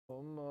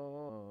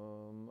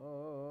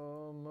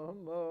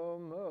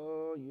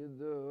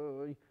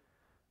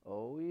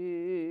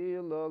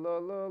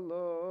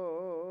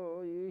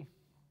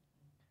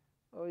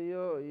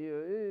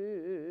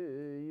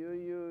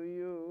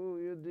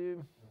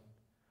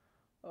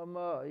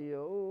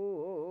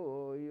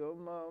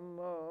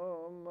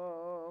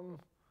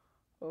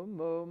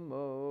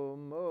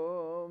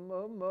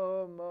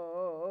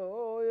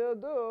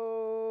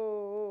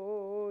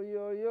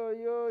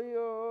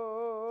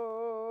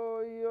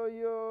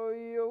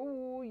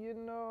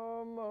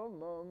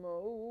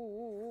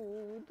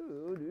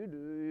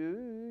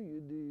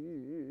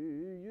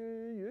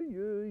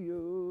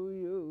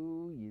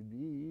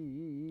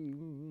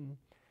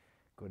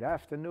Good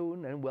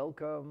afternoon and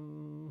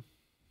welcome.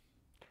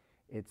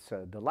 It's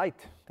a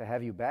delight to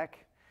have you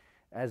back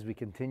as we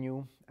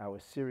continue our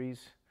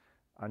series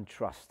on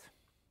trust,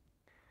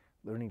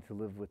 learning to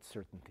live with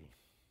certainty.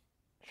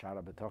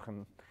 Sha'ar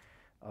HaBitachon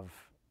of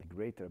the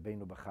great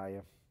Rabbainu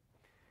Bachaya.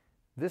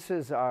 This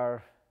is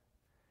our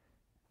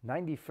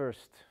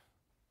 91st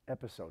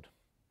episode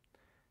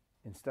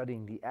in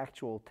studying the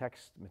actual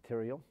text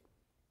material.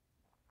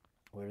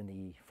 We're in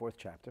the 4th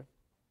chapter.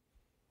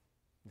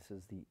 This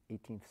is the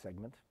 18th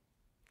segment.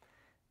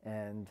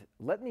 And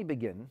let me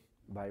begin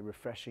by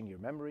refreshing your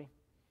memory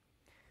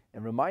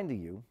and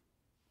reminding you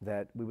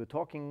that we were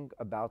talking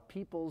about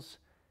people's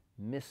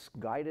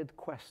misguided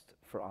quest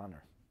for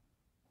honor.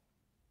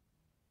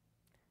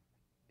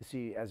 You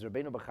see, as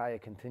Rabbainu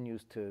Bachaya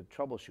continues to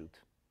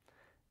troubleshoot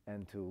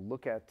and to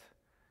look at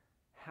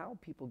how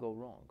people go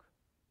wrong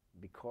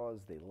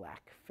because they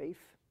lack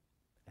faith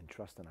and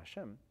trust in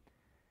Hashem,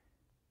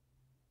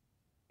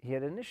 he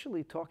had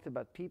initially talked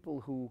about people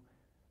who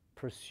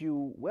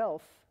pursue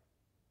wealth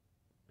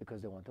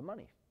because they want the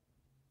money.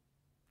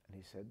 And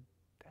he said,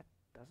 that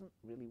doesn't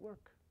really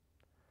work.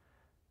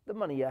 The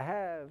money you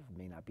have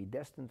may not be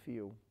destined for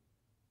you.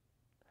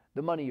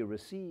 The money you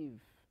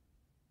receive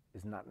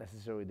is not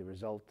necessarily the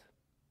result,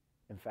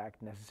 in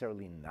fact,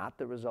 necessarily not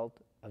the result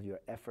of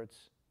your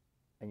efforts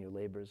and your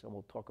labors, and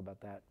we'll talk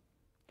about that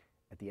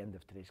at the end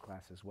of today's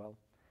class as well.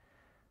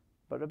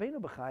 But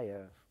Rabbainu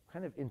Bachaya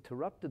kind of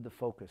interrupted the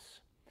focus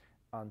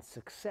on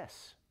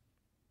success,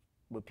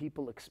 where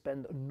people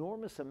expend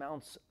enormous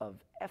amounts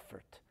of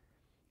effort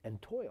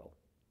and toil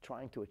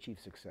trying to achieve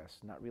success,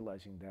 not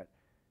realizing that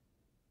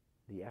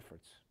the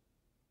efforts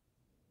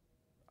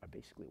are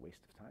basically a waste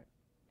of time.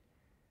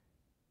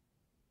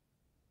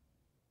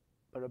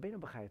 But Rabbainu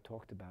Bachaya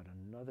talked about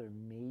another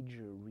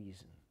major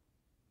reason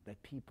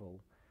that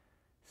people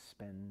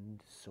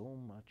spend so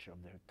much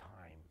of their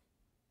time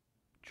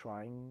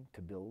trying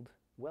to build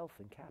wealth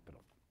and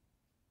capital.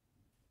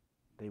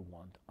 They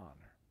want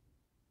honor.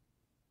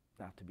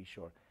 Now, to be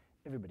sure,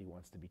 everybody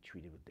wants to be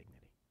treated with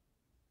dignity.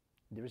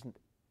 There isn't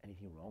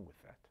anything wrong with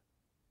that.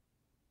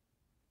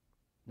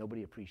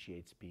 Nobody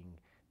appreciates being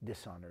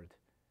dishonored.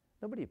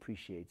 Nobody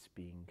appreciates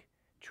being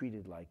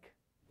treated like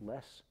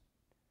less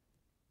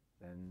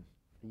than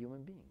a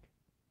human being.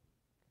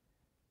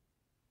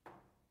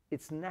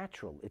 It's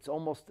natural. It's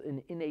almost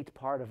an innate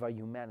part of our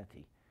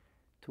humanity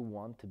to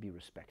want to be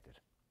respected.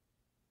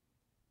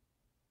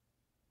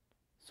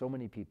 So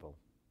many people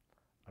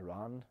are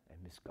on a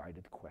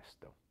misguided quest,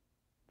 though,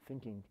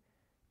 thinking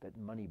that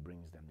money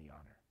brings them the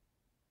honor.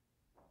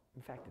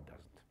 In fact, it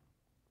doesn't.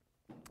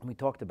 And we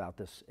talked about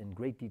this in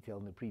great detail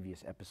in the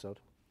previous episode.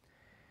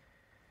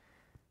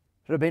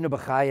 Rabbainu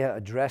Bachaya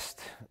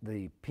addressed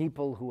the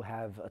people who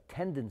have a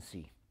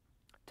tendency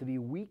to be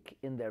weak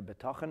in their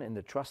bitachon, in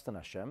their trust in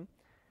Hashem,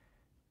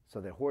 so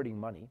they're hoarding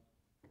money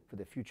for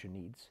their future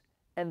needs.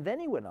 And then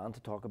he went on to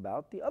talk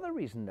about the other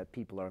reason that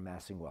people are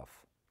amassing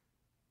wealth.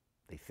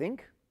 They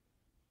think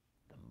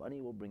the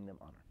money will bring them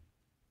honor.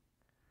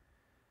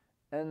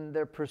 And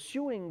they're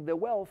pursuing the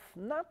wealth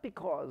not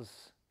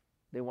because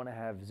they want to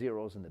have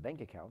zeros in the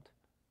bank account,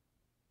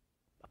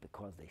 but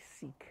because they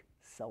seek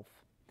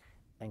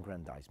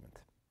self-aggrandizement.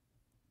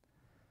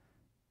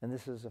 And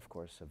this is, of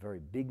course, a very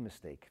big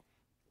mistake.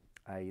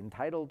 I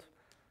entitled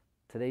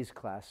today's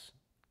class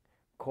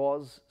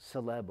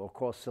𝐂𝐀𝐔𝐄 or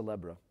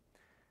𝐂𝐀𝐔𝐒,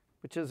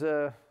 which is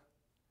an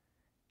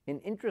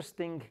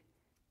interesting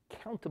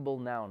countable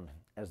noun,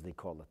 as they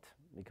call it,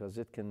 because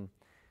it can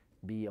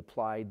be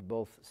applied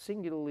both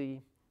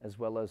singularly as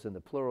well as in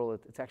the plural.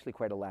 It's actually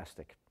quite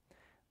elastic.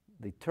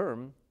 The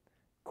term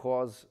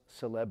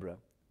𝐂𝐀𝐔𝐒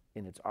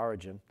in its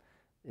origin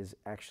is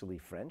actually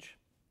French.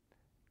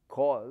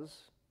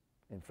 Cause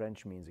in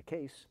French means a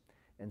case,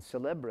 and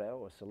célébre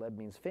or célèbre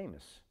means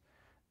famous.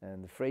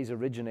 And the phrase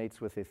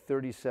originates with a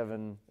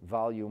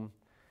 37-volume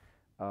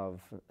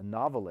of a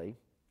novelette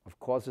of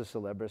causes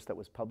célèbres that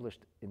was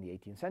published in the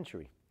 18th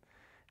century.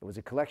 It was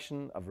a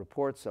collection of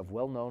reports of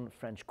well-known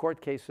French court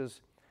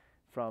cases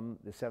from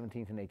the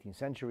 17th and 18th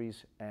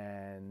centuries,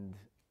 and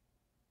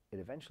it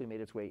eventually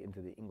made its way into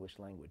the English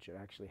language. It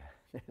actually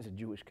there's a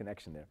Jewish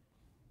connection there.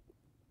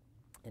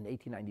 In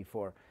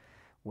 1894,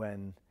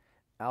 when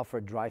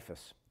Alfred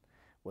Dreyfus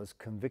was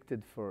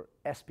convicted for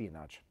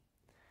espionage,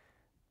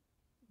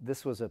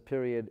 this was a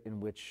period in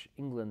which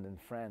England and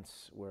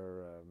France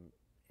were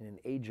in an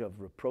age of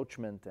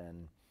rapprochement,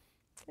 and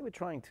they were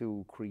trying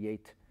to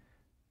create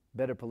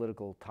better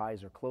political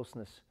ties or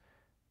closeness.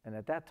 And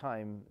at that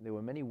time, there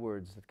were many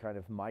words that kind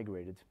of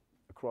migrated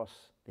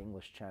across the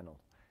English Channel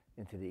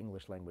into the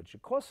English language.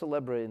 Cause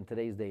célèbre in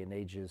today's day and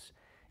age is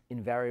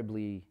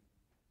invariably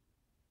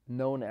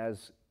known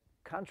as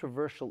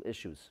controversial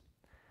issues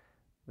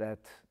that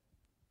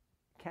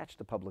catch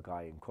the public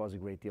eye and cause a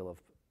great deal of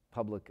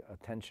public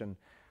attention.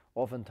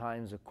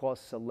 Oftentimes, a cause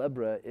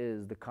célèbre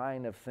is the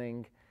kind of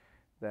thing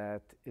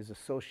that is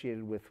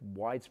associated with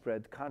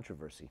widespread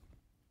controversy,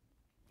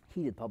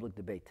 heated public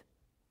debate.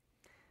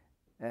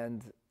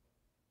 And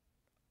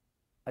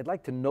I'd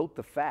like to note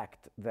the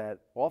fact that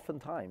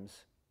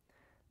oftentimes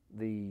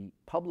the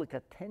public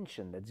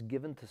attention that's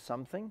given to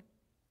something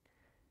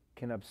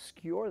can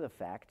obscure the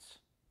facts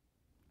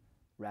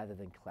rather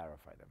than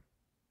clarify them.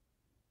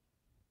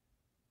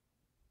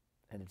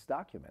 And it's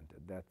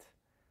documented that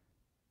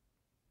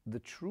the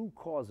true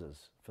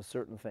causes for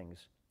certain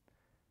things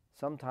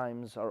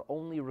sometimes are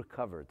only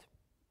recovered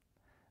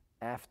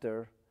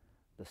after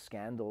the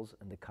scandals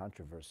and the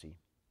controversy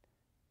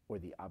or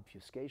the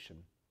obfuscation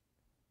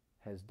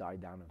has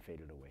died down and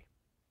faded away.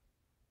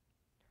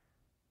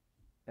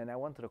 And I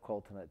wanted to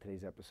call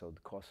today's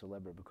episode Cause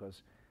Célébre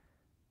because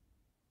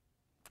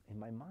in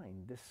my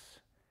mind this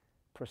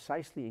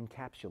precisely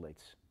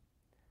encapsulates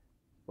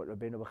what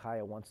Rabbainu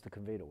Bachaya wants to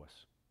convey to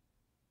us.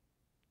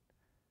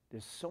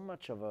 There's so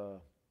much of a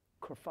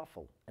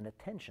kerfuffle and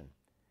attention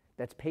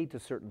that's paid to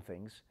certain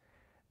things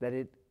that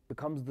it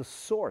becomes the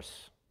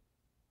source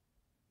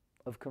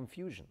of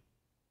confusion.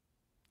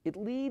 It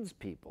leads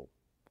people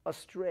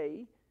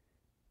astray.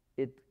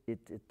 It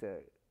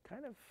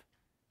kind of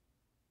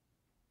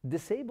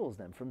disables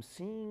them from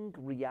seeing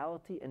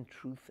reality and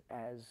truth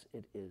as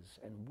it is.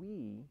 And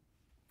we,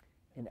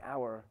 in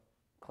our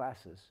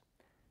classes,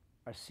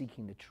 are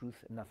seeking the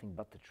truth and nothing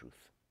but the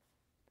truth.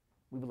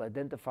 We will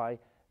identify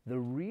the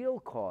real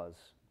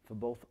cause for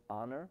both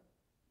honor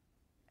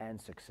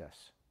and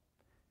success.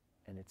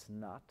 And it's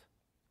not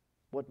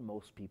what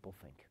most people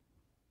think.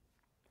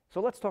 So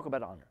let's talk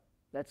about honor.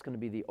 That's going to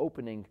be the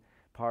opening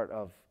part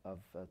of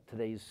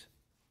today's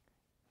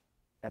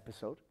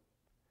episode.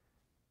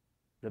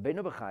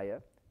 Rabbainu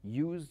Bachaya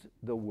used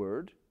the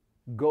word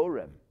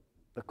gorem,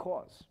 the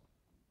cause.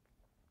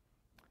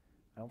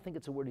 I don't think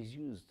it's a word he's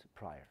used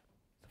prior.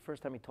 It's the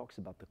first time he talks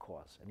about the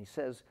cause. And he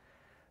says,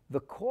 the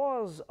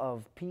cause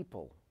of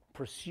people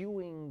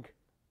pursuing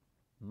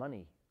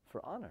money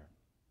for honor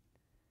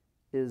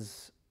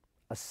is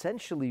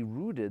essentially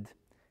rooted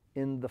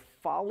in the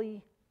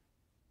folly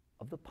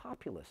of the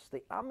populace,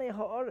 the ame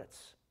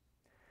ha'aretz.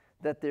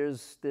 That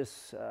there's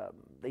this,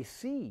 they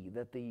see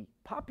that the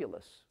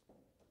populace,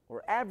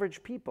 or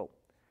average people,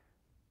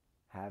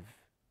 have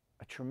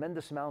a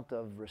tremendous amount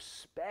of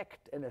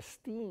respect and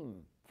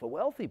esteem for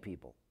wealthy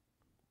people.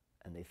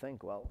 And they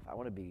think, well, if I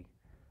want to be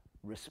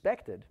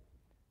respected,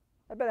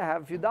 I better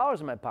have a few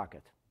dollars in my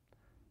pocket.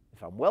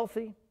 If I'm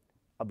wealthy,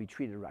 I'll be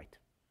treated right.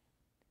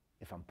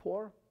 If I'm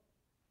poor,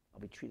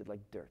 I'll be treated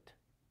like dirt.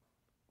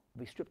 I'll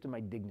be stripped of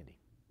my dignity.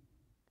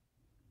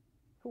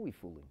 Who are we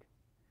fooling?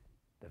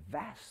 The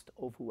vast,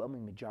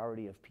 overwhelming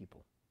majority of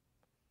people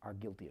are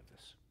guilty of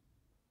this.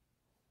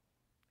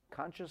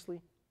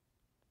 Consciously,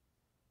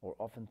 or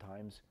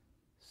oftentimes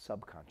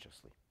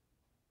subconsciously.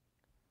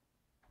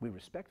 We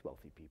respect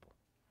wealthy people.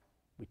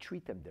 We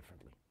treat them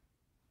differently.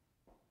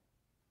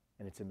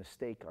 And it's a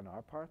mistake on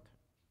our part,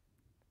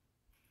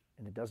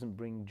 and it doesn't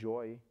bring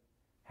joy,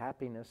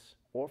 happiness,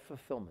 or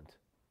fulfillment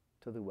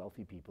to the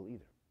wealthy people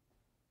either.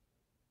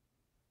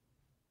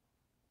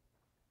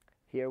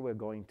 Here we're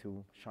going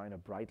to shine a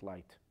bright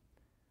light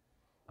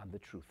on the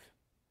truth.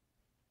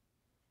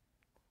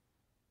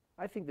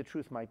 I think the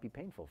truth might be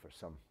painful for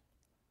some,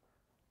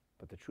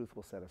 but the truth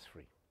will set us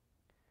free.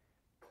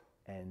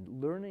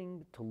 And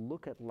learning to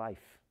look at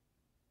life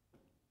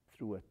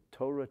through a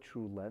Torah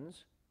true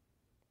lens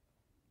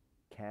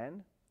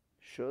can,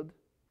 should,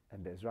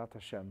 and Be'ezrat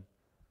Hashem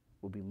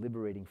will be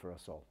liberating for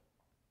us all.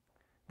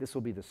 This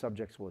will be the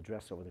subjects we'll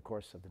address over the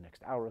course of the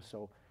next hour or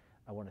so.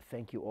 I want to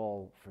thank you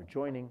all for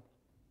joining.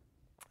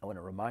 I want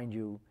to remind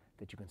you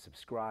that you can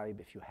subscribe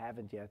if you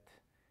haven't yet,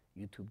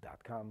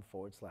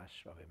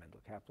 youtube.com/Rabbi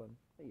Mendel Kaplan.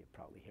 You're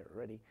probably here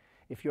already.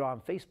 If you're on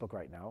Facebook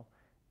right now,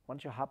 why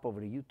don't you hop over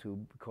to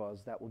YouTube,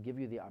 because that will give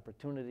you the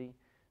opportunity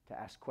to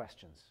ask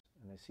questions.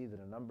 And I see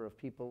that a number of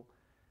people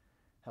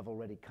have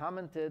already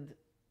commented.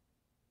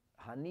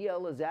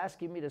 Haniel is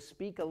asking me to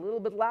speak a little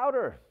bit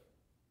louder.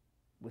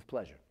 With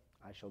pleasure.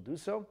 I shall do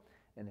so.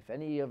 And if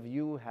any of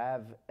you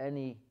have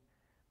any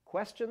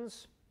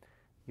questions,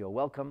 you're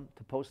welcome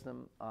to post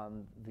them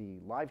on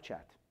the live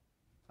chat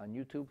on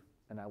YouTube,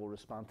 and I will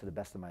respond to the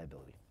best of my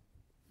ability.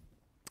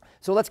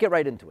 So let's get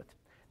right into it.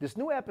 This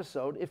new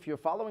episode, if you're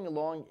following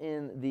along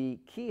in the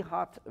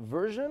Keyhot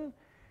version,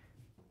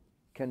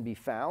 can be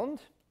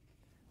found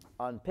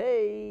on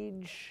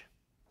page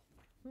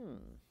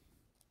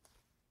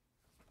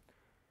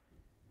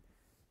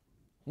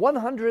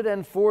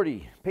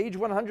 140. Page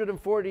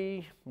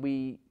 140,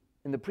 we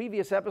in the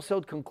previous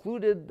episode,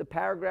 concluded the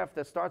paragraph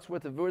that starts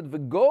with the word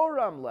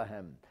v'goram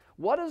lahem.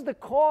 What is the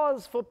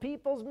cause for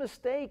people's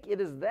mistake?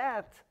 It is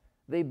that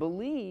they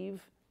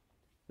believe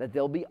that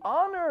they'll be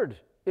honored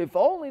if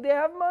only they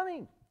have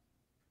money.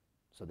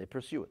 So they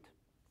pursue it.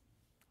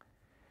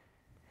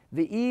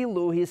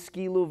 V'ilu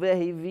hiskilu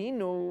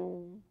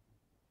vehivinu.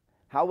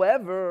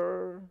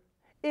 However,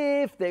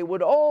 if they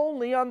would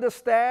only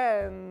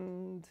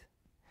understand,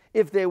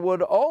 if they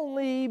would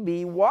only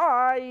be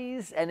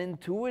wise and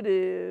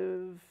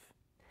intuitive,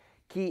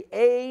 ki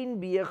ein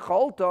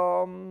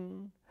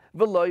b'yecholtam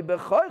v'loy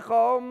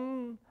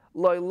b'choicham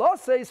loy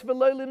loseis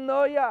v'loy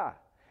limnoya.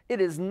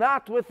 It is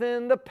not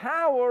within the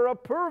power or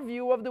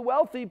purview of the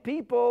wealthy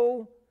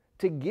people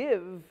to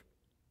give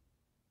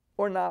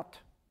or not.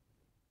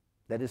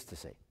 That is to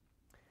say,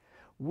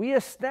 we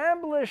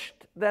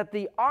established that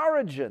the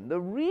origin, the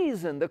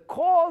reason, the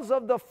cause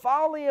of the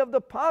folly of the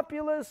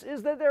populace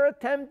is that they're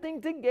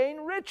attempting to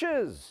gain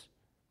riches.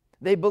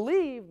 They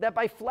believe that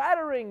by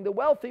flattering the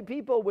wealthy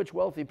people, which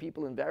wealthy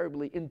people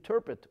invariably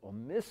interpret or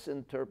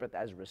misinterpret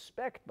as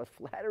respect, but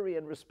flattery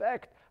and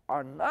respect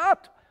are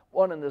not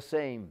one and the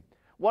same.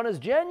 One is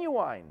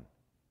genuine,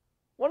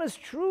 one is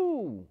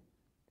true,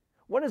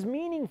 one is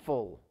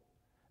meaningful,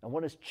 and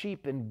one is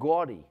cheap and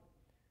gaudy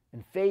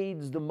and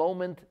fades the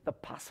moment the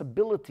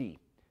possibility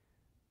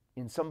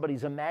in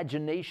somebody's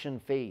imagination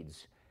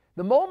fades.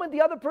 The moment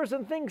the other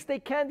person thinks they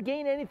can't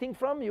gain anything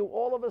from you,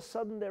 all of a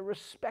sudden their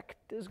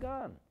respect is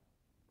gone.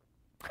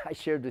 I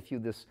shared with you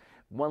this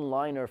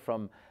one-liner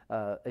from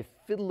a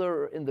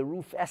Fiddler in the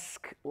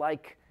Roof-esque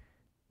like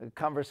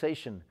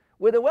conversation,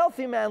 where the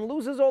wealthy man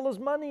loses all his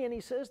money and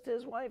he says to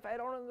his wife, I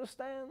don't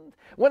understand.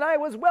 When I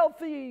was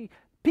wealthy,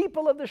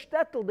 people of the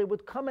shtetl, they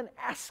would come and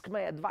ask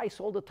my advice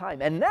all the time.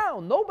 And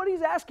now,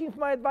 nobody's asking for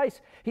my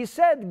advice. He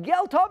said,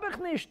 Geld hab ich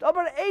nicht,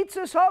 aber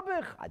𝐻𝐻𝑒𝐻 hab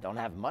ich. I don't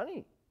have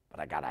money,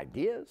 but I got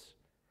ideas.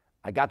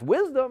 I got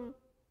wisdom.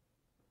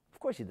 Of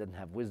course, he didn't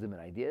have wisdom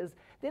and ideas.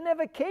 They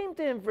never came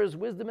to him for his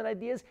wisdom and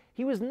ideas.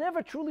 He was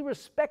never truly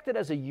respected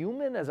as a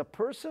human, as a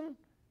person.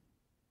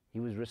 He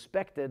was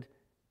respected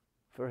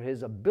for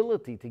his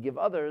ability to give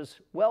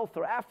others wealth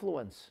or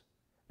affluence.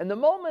 And the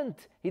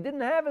moment he didn't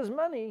have his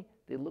money,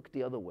 they looked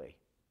the other way.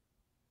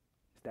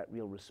 Is that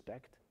real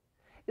respect?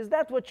 Is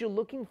that what you're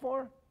looking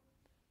for?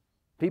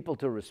 People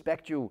to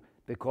respect you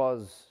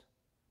because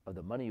of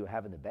the money you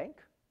have in the bank?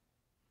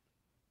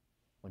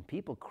 When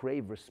people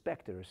crave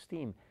respect or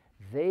esteem,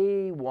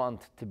 they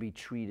want to be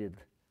treated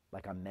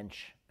like a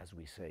mensch, as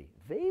we say.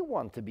 They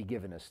want to be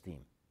given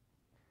esteem.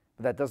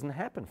 But that doesn't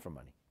happen for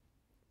money.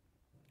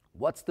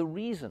 What's the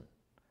reason?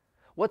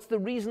 What's the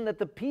reason that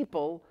the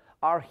people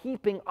are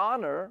heaping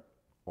honor,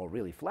 or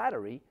really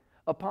flattery,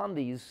 upon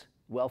these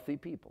wealthy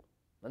people?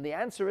 And the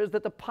answer is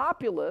that the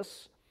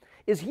populace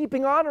is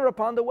heaping honor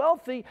upon the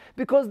wealthy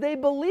because they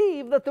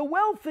believe that the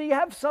wealthy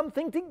have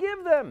something to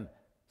give them,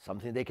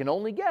 something they can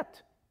only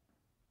get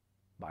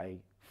by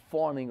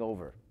fawning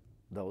over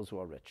those who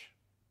are rich.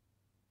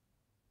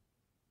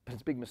 But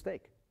it's a big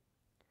mistake.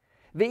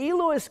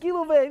 Ve'ilu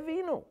hiskilu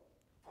vehivinu.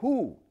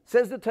 Who,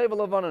 says the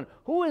Tevel Avanan,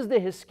 who is the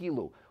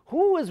hiskilu?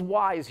 Who is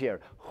wise here?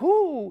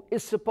 Who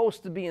is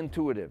supposed to be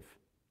intuitive?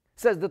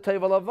 Says the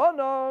Tevel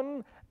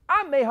Avanan,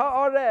 Amei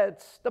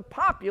ha'aretz, the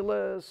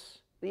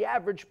populace, the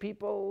average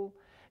people.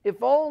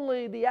 If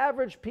only the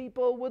average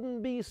people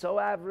wouldn't be so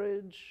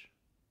average.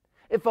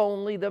 If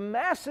only the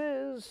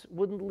masses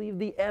wouldn't leave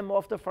the M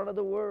off the front of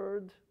the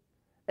word.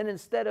 And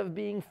instead of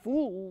being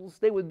fools,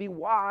 they would be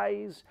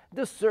wise,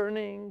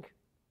 discerning,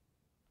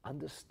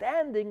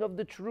 understanding of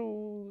the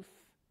truth.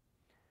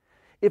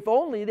 If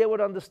only they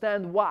would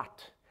understand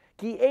what?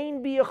 Ki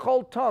ein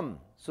b'yecholtam.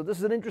 So this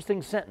is an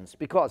interesting sentence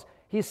because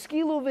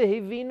hiskilu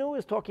vehivinu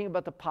is talking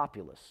about the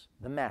populace,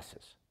 the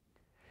masses.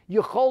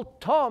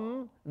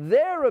 Yecholtam,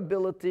 their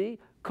ability,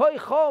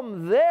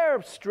 koicham,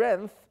 their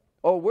strength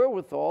or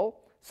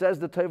wherewithal, says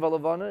the Tevel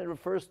Levana, it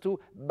refers to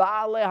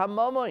Baalei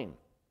HaMamoin,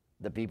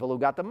 the people who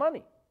got the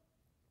money.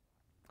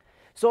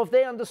 So if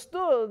they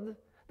understood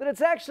that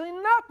it's actually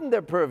not in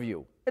their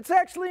purview, it's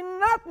actually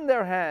not in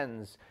their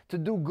hands to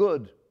do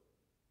good,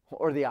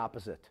 or the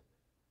opposite.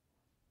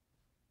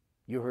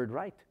 You heard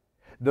right.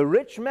 The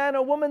rich man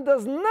or woman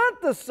does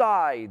not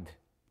decide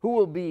who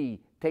will be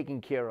taken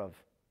care of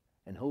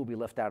and who will be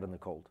left out in the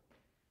cold.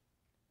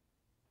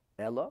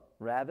 Ella,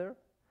 rather,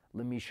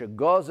 lemisha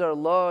gozer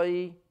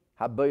loi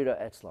habeira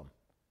etzlam.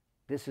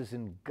 This is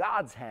in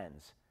God's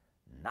hands,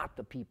 not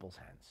the people's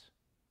hands.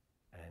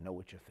 And I know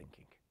what you're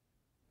thinking.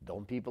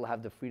 Don't people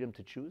have the freedom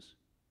to choose?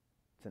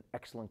 It's an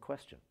excellent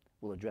question.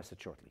 We'll address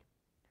it shortly.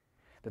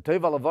 The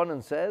Tevel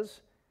Levana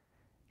says,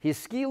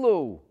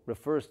 hiskilu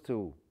refers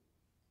to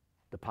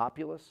the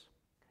populace.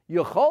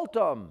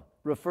 Yecholtam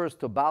refers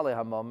to Baalei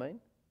HaMamoin.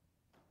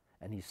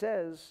 And he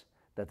says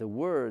that the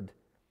word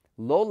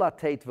lo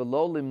latet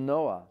v'lo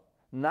limnoa,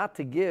 not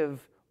to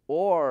give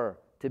or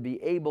to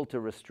be able to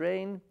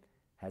restrain,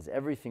 has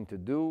everything to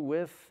do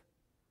with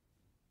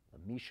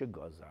Misha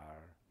Gozar.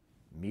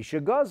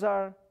 Misha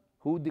Gozar,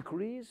 who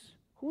decrees?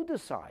 Who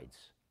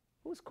decides?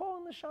 Who's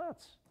calling the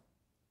shots?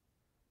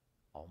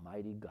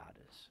 Almighty God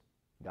is.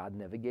 God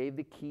never gave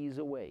the keys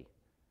away.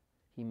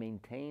 He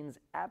maintains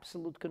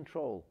absolute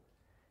control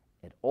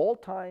at all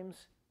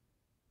times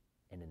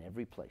and in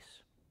every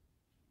place.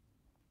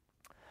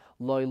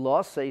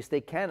 Law says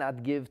they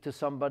cannot give to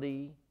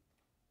somebody.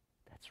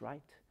 That's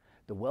right.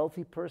 The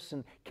wealthy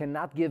person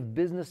cannot give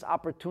business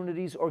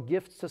opportunities or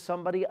gifts to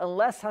somebody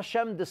unless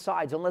Hashem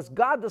decides, unless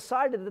God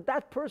decided that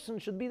that person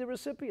should be the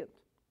recipient.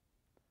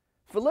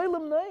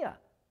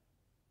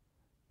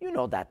 You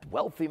know that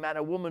wealthy man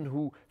or woman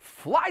who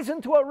flies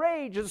into a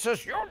rage and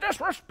says, you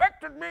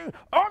disrespected me.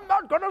 I'm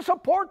not going to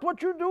support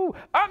what you do.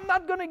 I'm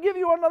not going to give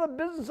you another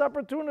business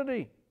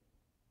opportunity.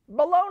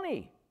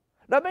 Baloney.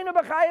 Rabbainu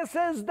Bachaya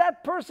says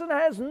that person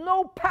has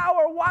no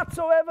power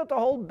whatsoever to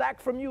hold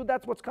back from you.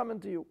 That's what's coming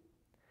to you.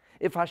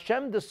 If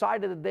Hashem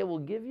decided that they will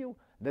give you,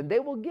 then they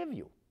will give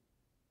you.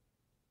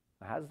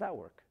 How does that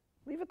work?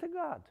 Leave it to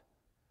God.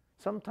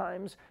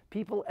 Sometimes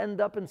people end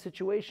up in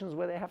situations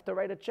where they have to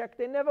write a check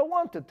they never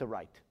wanted to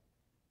write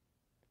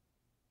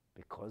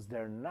because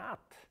they're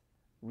not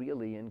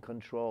really in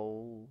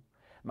control.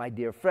 My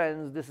dear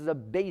friends, this is a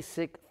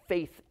basic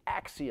faith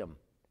axiom.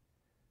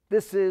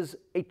 This is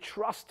a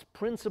trust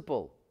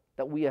principle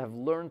that we have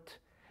learned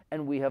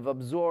and we have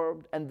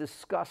absorbed and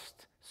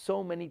discussed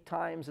so many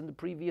times in the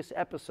previous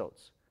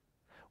episodes.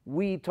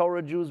 We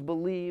Torah Jews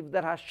believe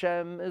that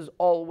Hashem is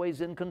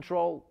always in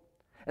control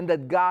and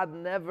that God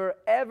never,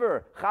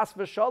 ever, chas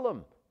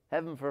v'shalom,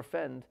 heaven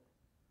forfend,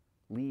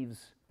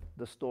 leaves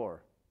the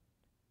store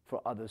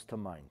for others to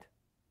mind.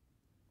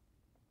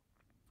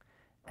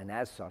 And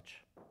as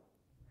such,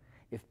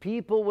 if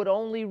people would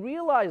only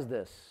realize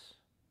this,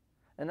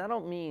 and I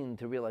don't mean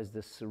to realize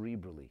this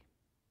cerebrally,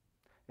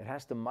 it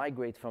has to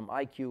migrate from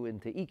IQ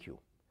into EQ.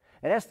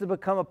 It has to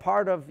become a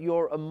part of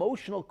your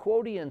emotional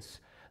quotients,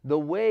 the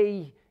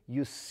way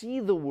you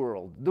see the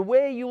world, the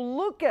way you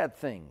look at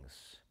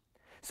things.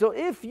 So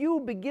if you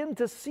begin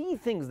to see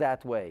things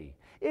that way,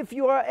 if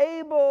you are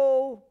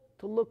able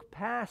to look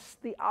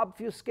past the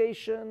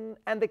obfuscation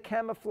and the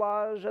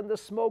camouflage and the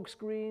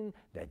smokescreen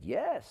that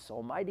yes,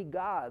 Almighty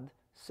God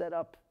set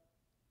up.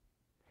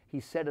 He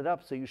set it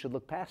up so you should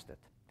look past it.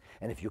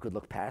 And if you could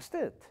look past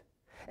it,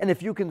 and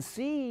if you can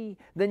see,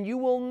 then you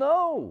will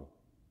know.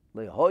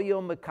 Then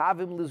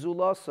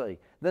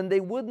they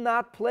would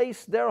not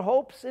place their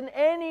hopes in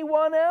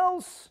anyone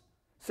else.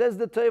 Says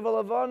the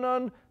Tevel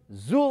Avanon,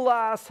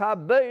 Zulas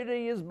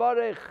Habeiri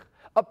Yizbarech.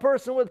 A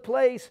person would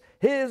place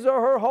his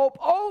or her hope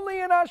only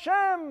in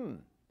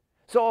Hashem.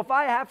 So if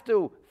I have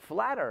to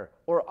flatter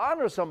or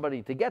honor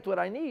somebody to get what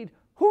I need,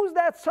 who's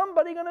that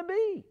somebody going to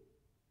be?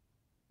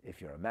 If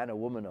you're a man or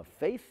woman of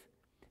faith,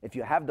 if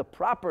you have the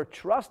proper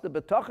trust, the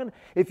bitachon,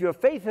 if your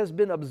faith has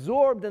been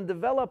absorbed and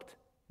developed,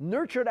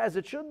 nurtured as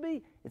it should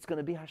be, it's going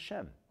to be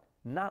Hashem,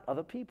 not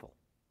other people.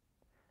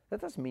 That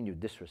doesn't mean you're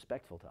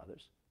disrespectful to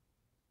others.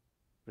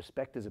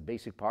 Respect is a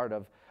basic part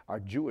of our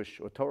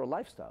Jewish or Torah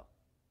lifestyle.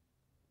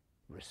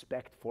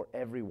 Respect for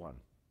everyone,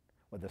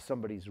 whether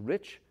somebody's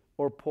rich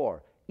or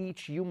poor.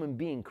 Each human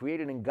being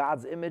created in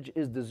God's image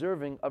is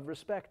deserving of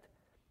respect.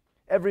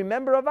 Every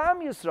member of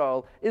Am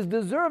Yisrael is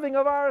deserving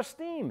of our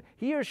esteem.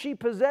 He or she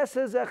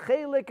possesses a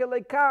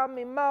𝐂𝐻𝐿𝐿𝐿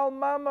mimal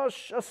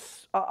mamash,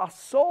 a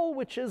soul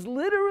which is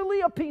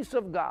literally a piece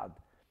of God.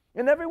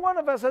 And every one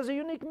of us has a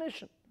unique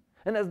mission.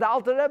 And as the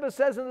Alter Rebbe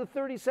says in the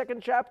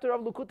 32nd chapter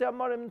of Likutei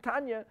Amarim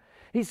Tanya,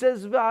 he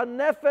says,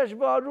 "V'hanefesh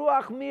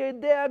v'haruach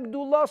mi'edei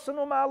gdulasan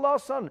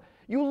u'ma'alasan."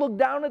 You look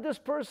down at this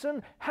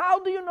person, how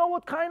do you know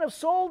what kind of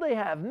soul they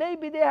have?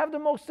 Maybe they have the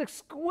most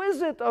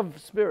exquisite of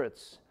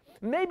spirits.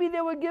 Maybe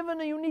they were given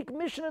a unique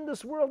mission in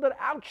this world that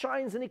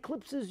outshines and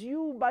eclipses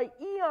you by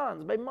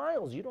eons, by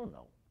miles. You don't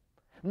know.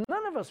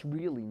 None of us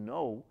really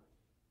know.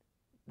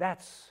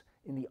 That's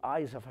in the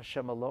eyes of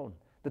Hashem alone.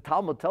 The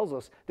Talmud tells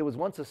us there was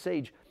once a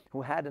sage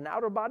who had an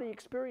outer body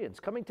experience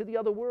coming to the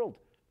other world.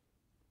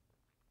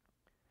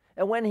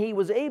 And when he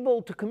was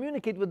able to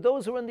communicate with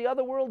those who were in the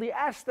other world, he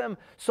asked them,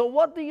 so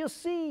what do you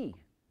see?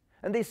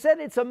 And they said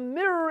it's a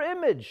mirror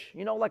image,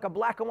 like a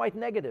black and white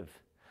negative.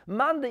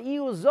 Man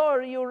de'ihu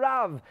zor ihu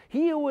rav.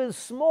 He who is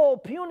small,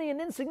 puny,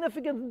 and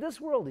insignificant in this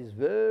world is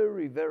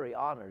very, very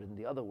honored in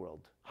the other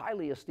world,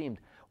 highly esteemed.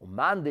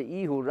 Man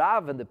de'ihu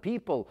rav, and the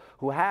people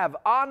who have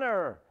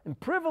honor and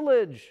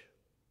privilege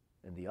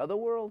in the other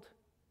world,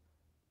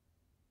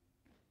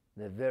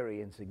 they're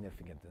very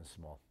insignificant and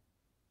small.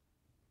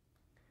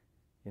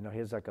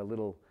 Here's like a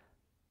little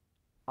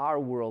our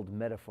world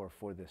metaphor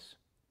for this.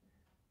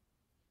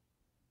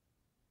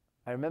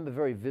 I remember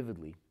very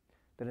vividly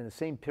that in the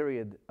same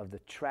period of the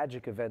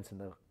tragic events in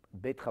the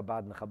Beit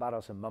Chabad, in the Chabad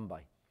house in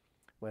Mumbai,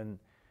 when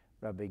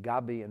Rabbi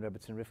Gabi and Rabbi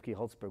Rivki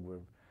Holtzberg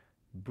were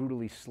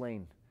brutally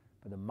slain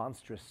by the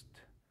monstrous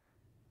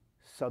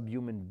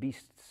subhuman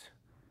beasts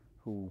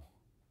who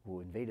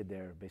invaded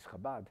their Beit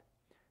Chabad,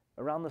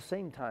 around the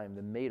same time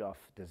the Madoff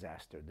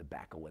disaster, the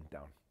debacle went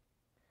down.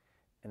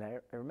 And I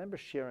remember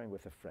sharing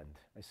with a friend,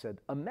 I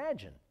said,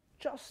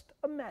 just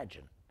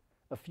imagine,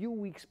 a few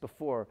weeks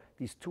before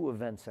these two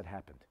events had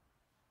happened.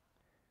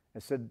 I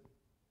said,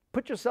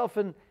 put yourself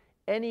in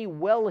any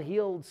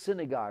well-heeled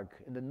synagogue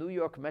in the New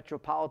York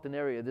metropolitan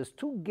area, there's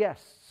two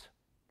guests,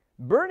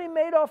 Bernie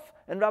Madoff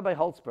and Rabbi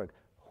Holtzberg.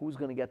 Who's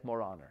going to get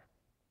more honor?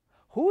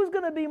 Who's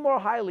going to be more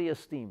highly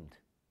esteemed?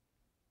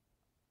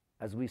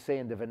 As we say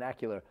in the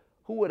vernacular,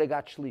 who would have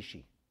got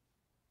shlishi?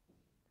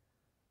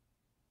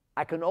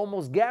 I can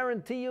almost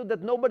guarantee you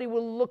that nobody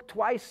will look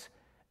twice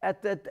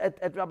at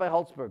Rabbi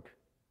Holtzberg.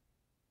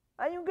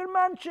 A younger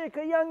manchik,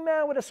 a young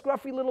man with a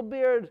scruffy little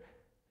beard,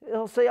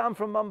 he'll say, I'm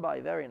from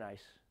Mumbai. Very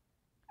nice.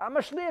 I'm a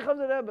shliach of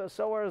the Rebbe.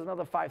 So are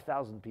another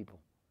 5,000 people.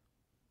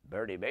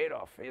 Bernie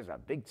Madoff, he's a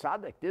big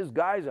tzaddik. These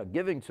guys are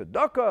giving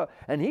tzedakah,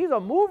 and he's a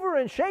mover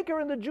and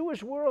shaker in the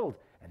Jewish world.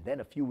 And then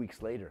a few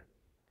weeks later,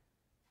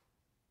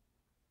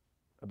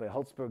 Rabbi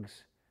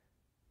Holtzberg's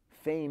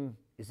fame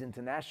is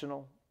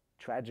international.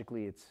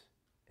 Tragically, it's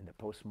in the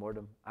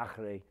post-mortem,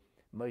 achrei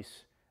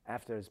mois,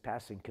 after his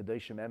passing,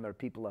 Kedoshim Emer,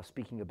 people are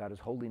speaking about his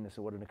holiness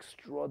and what an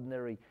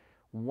extraordinary,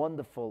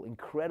 wonderful,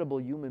 incredible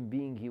human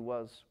being he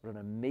was, what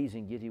an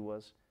amazing yid he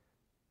was.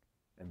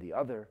 And the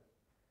other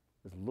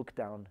was looked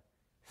down,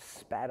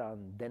 spat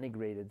on,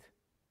 denigrated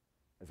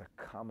as a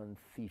common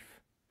thief,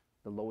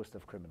 the lowest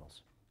of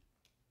criminals.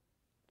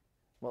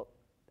 Well,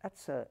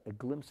 that's a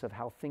glimpse of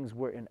how things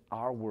were in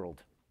our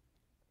world.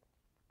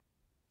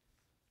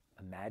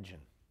 Imagine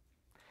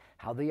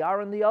how they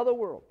are in the other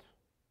world,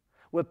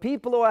 where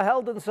people who are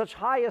held in such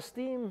high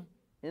esteem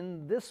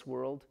in this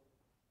world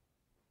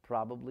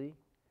probably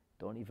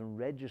don't even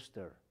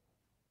register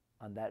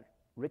on that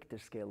Richter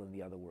scale in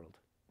the other world.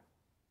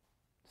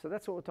 So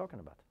that's what we're talking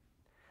about.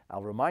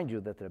 I'll remind you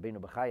that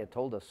Rabbeinu Bachaya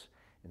told us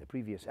in the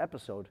previous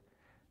episode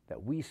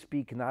that we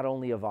speak not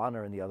only of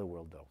honor in the other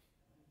world, though.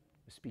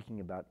 We're speaking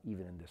about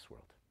even in this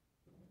world.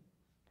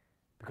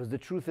 Because the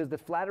truth is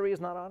that flattery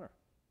is not honor.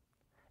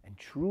 And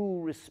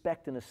true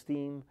respect and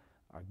esteem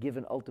are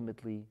given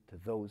ultimately to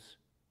those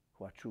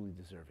who are truly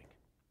deserving.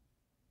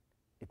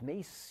 It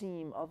may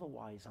seem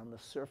otherwise on the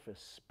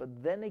surface,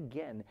 but then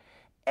again,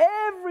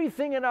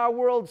 everything in our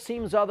world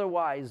seems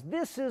otherwise.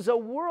 This is a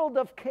world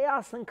of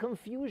chaos and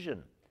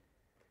confusion.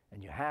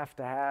 And you have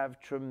to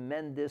have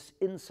tremendous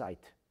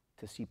insight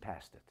to see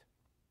past it.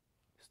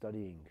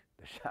 Studying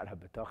the Sha'ar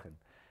HaBitachon,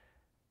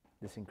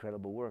 this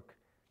incredible work,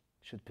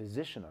 should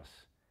position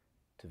us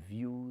to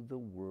view the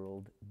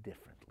world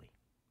differently.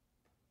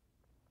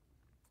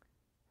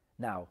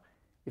 Now,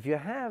 if you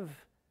have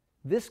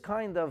this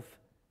kind of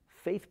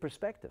faith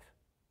perspective,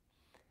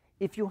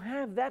 if you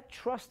have that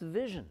trust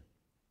vision,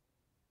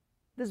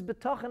 this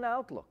bitachon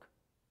outlook,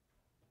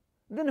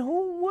 then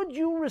who would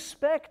you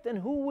respect and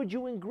who would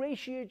you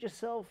ingratiate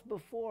yourself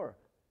before,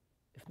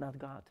 if not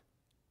God?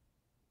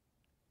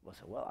 Well,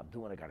 say, I'm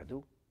doing what I got to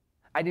do.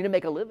 I need to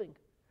make a living.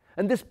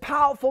 And this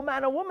powerful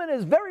man or woman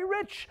is very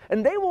rich,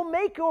 and they will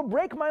make or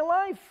break my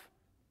life.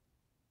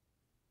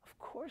 Of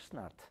course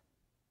not.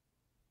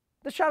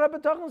 The Sha'ar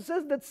HaBitachon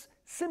says that's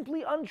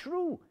simply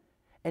untrue.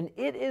 And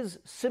it is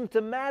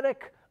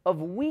symptomatic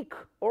of weak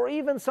or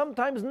even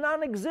sometimes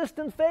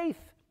non-existent faith.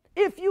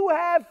 If you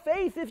have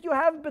faith, if you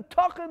have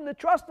bitachon, the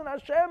trust in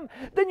Hashem,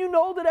 then you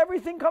know that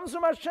everything comes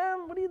from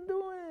Hashem. What are you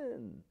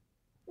doing?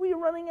 What are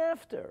you running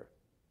after?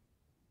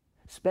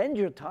 Spend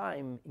your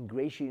time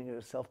ingratiating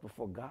yourself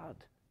before God.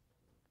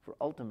 For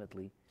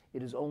ultimately,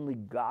 it is only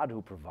God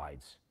who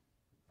provides.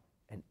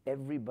 And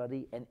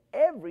everybody and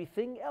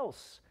everything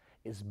else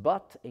is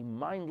but a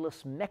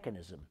mindless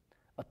mechanism,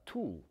 a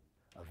tool,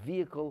 a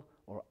vehicle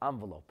or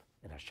envelope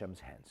in Hashem's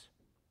hands.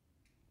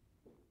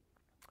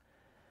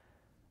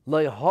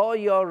 Really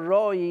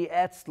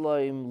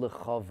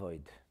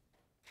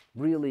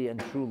and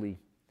truly,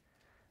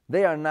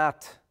 they are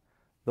not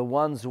the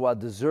ones who are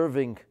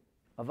deserving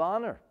of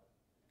honor.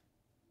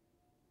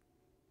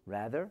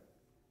 Rather,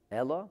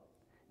 Ella,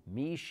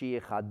 who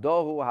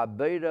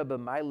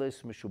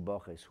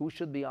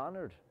should be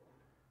honored?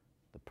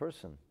 The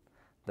person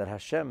that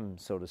Hashem,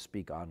 so to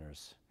speak,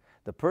 honors.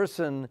 The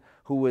person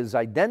who is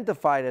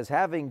identified as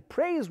having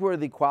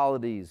praiseworthy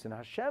qualities in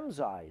Hashem's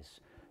eyes.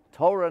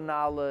 Torah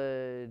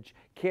knowledge,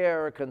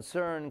 care,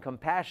 concern,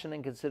 compassion,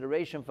 and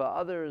consideration for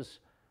others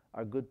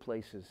are good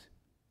places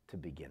to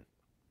begin.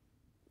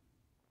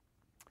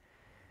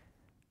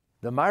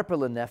 The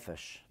Marpel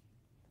Nefesh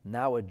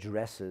now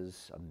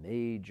addresses a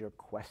major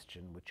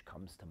question which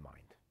comes to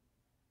mind.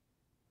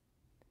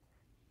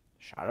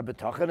 Sha'ar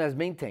HaBitachon has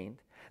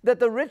maintained that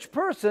the rich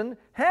person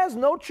has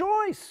no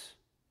choice.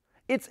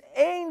 It's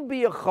ein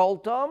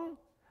biyacholtam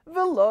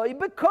v'loi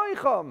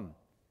bekoicham.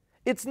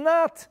 It's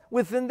not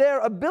within their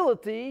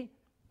ability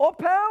or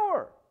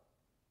power.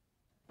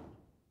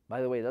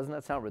 By the way, doesn't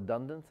that sound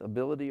redundant,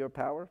 ability or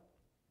power?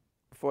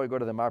 Before I go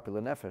to the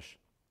Marpel Nefesh,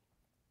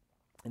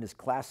 in his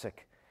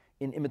classic,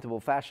 inimitable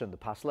fashion, the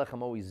Pas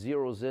Lechem always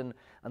zeroes in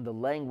on the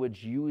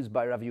language used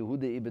by Rav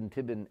Yehuda ibn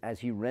Tibbon as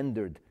he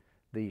rendered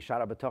the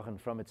Sha'ar HaBitachon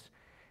from its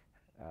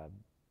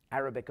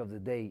Arabic of the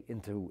day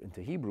into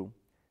Hebrew.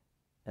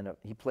 And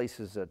he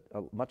places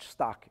much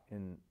stock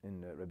in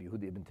Rabbi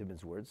Yehuda ibn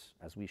Tibbon's words,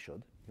 as we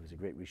should. He was a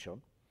great Rishon,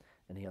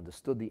 and he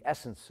understood the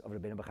essence of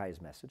Rabbeinu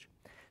Bachaya's message.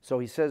 So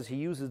he says he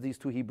uses these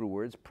two Hebrew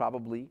words,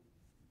 probably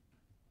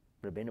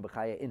Rabbeinu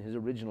Bachaya, in his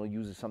original,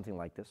 uses something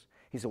like this.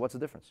 He said, what's the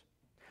difference?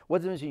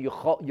 What's the difference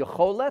between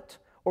yocholet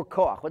or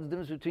koach? What's the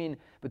difference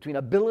between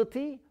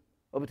ability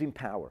or between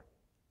power?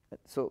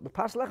 So the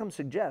Pas Lechem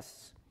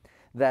suggests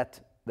that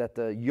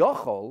the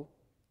yochol,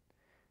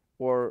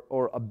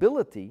 or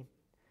ability,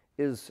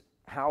 is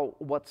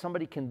what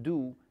somebody can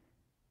do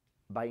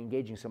by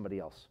engaging somebody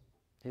else.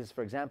 He says,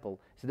 for example,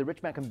 the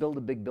rich man can build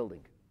a big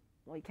building.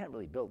 Well, he can't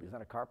really build. He's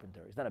not a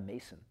carpenter. He's not a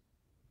mason.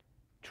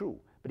 True,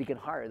 but he can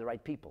hire the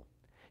right people.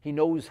 He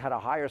knows how to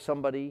hire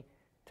somebody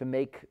to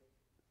make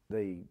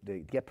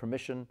get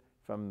permission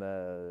from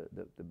the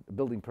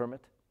building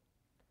permit,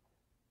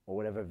 or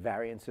whatever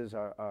variances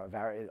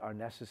are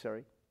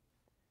necessary.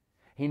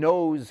 He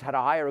knows how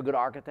to hire a good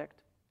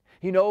architect.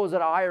 He knows how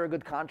to hire a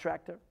good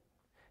contractor.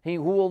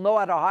 Who will know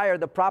how to hire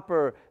the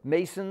proper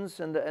masons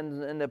and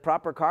the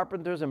proper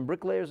carpenters and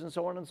bricklayers and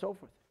so on and so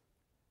forth.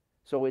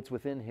 So it's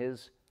within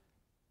his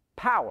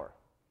power,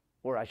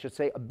 or I should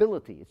say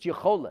ability. It's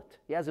yecholet.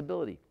 He has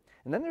ability.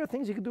 And then there are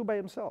things he can do by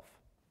himself.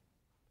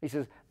 He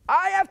says,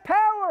 I have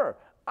power.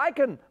 I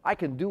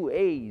can do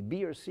A,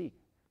 B, or C.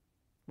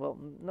 Well,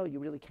 no, you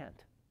really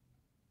can't.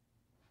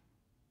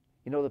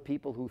 You know the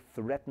people who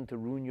threaten to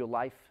ruin your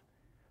life,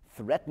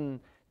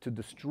 threaten to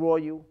destroy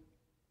you?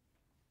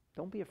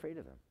 Don't be afraid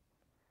of them.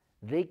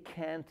 They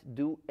can't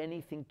do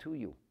anything to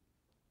you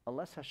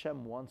unless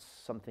Hashem wants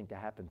something to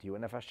happen to you.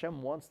 And if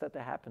Hashem wants that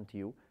to happen to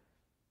you,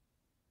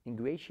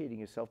 ingratiating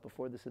yourself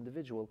before this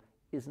individual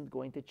isn't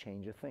going to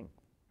change a thing.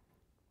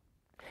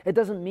 It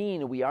doesn't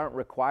mean we aren't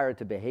required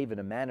to behave in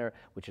a manner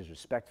which is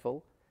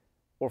respectful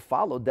or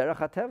follow derech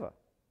hateva.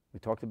 We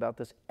talked about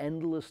this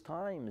endless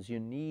times. You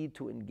need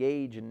to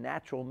engage in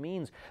natural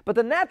means. But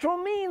the natural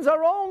means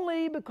are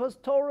only because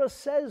Torah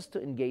says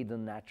to engage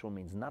in natural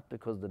means, not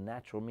because the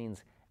natural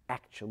means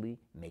actually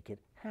make it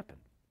happen.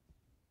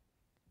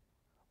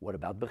 What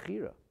about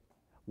Bechira?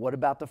 What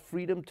about the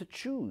freedom to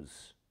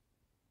choose?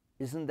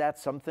 Isn't that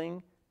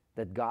something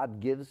that God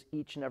gives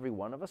each and every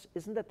one of us?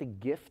 Isn't that the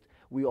gift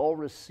we all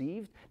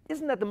received?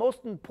 Isn't that the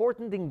most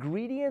important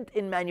ingredient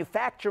in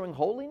manufacturing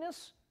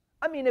holiness?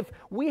 I mean, if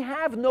we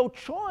have no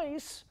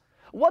choice,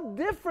 what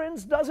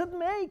difference does it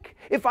make?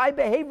 If I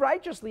behave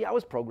righteously, I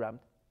was programmed.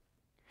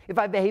 If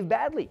I behave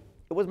badly,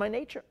 it was my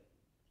nature.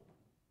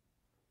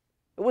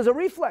 It was a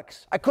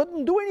reflex. I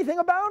couldn't do anything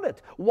about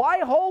it. Why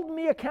hold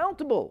me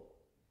accountable?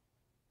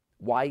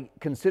 Why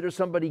consider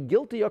somebody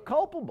guilty or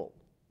culpable?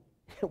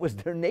 It was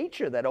their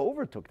nature that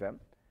overtook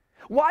them.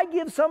 Why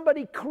give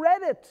somebody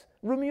credit,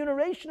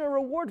 remuneration, or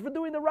reward for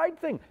doing the right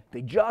thing?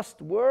 They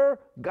just were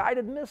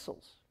guided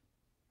missiles.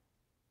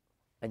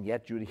 And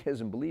yet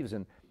Judaism believes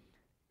in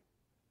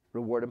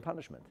reward and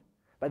punishment.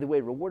 By the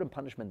way, reward and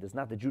punishment is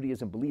not that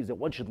Judaism believes that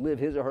one should live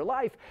his or her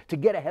life to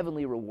get a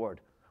heavenly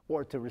reward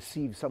or to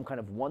receive some kind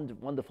of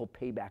wonderful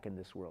payback in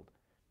this world.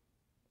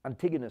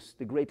 Antigonus,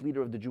 the great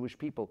leader of the Jewish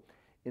people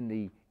in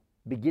the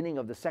beginning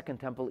of the Second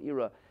Temple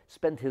era,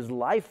 spent his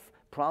life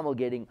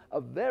promulgating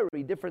a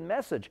very different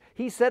message.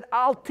 He said,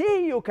 Al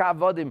tiyu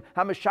ka'avodim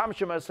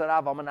hamishamshim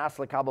esarav al manas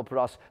lekabel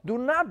paras. Do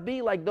not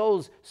be like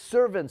those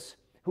servants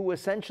who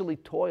essentially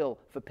toil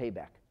for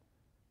payback.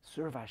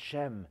 Serve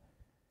Hashem,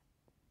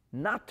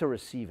 not to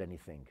receive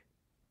anything.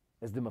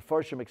 As the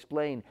Mefarshim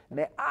explain,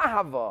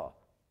 me'ahava,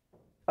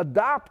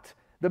 adopt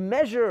the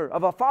measure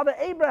of our father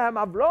Abraham,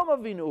 Avram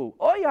Avinu,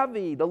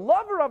 Oyavi, the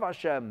lover of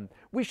Hashem.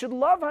 We should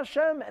love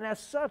Hashem and as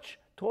such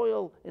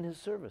toil in His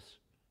service.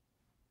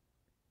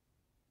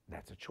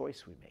 That's a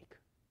choice we make.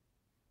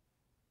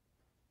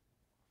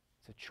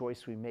 It's a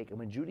choice we make. And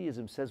when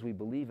Judaism says we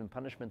believe in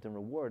punishment and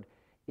reward,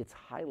 it's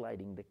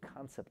highlighting the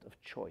concept of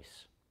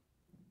choice,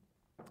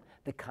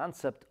 the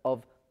concept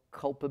of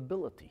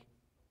culpability.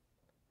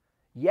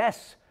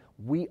 Yes,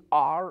 we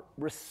are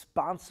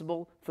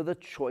responsible for the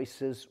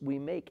choices we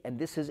make, and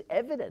this is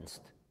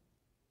evidenced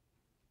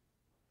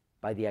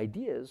by the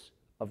ideas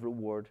of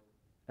reward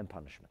and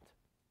punishment.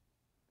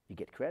 You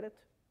get credit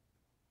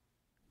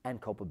and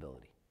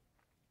culpability.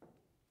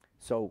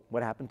 So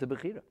what happened to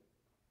Bechira?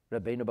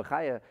 Rabbeinu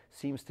Bachaya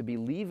seems to be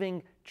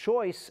leaving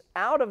choice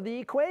out of the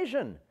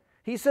equation.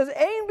 He says,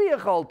 Ein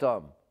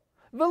biyacholtam,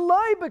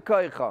 v'loi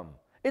b'koicham.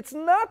 It's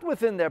not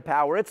within their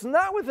power. It's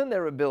not within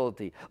their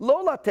ability.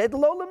 Lo lated,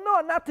 lo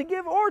lemno, not to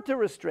give or to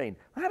restrain.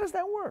 How does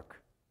that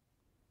work?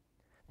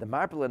 The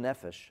Marpel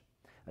Nefesh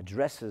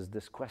addresses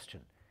this question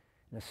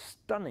in a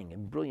stunning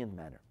and brilliant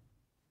manner.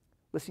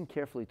 Listen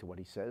carefully to what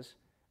he says,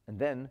 and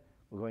then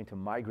we're going to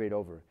migrate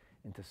over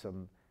into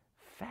some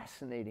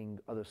fascinating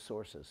other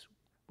sources,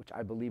 which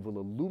I believe will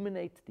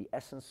illuminate the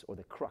essence or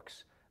the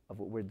crux of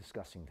what we're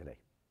discussing today.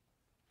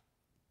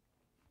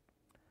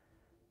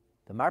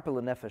 The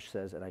Marpel Nefesh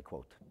says, and I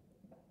quote,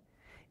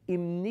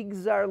 Im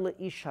nigzar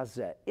le'ish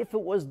hazeh, if it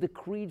was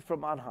decreed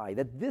from on high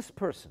that this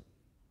person,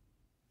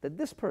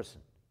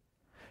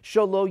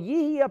 shelo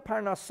yihya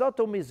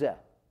parnasato mizeh,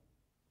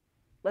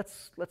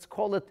 let's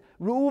call it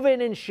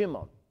Reuven and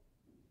Shimon.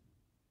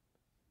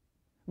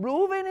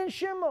 Reuven and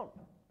Shimon.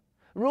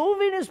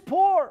 Reuven is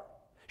poor.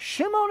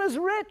 Shimon is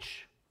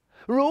rich.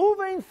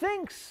 Reuven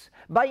thinks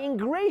by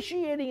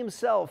ingratiating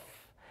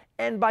himself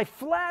And by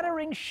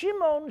flattering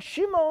Shimon,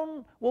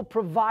 Shimon will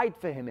provide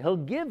for him. He'll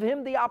give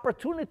him the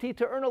opportunity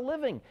to earn a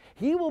living.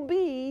 He will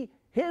be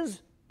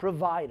his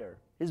provider,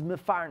 his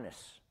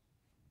mefarnes.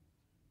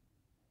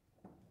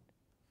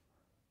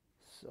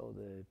 So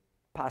the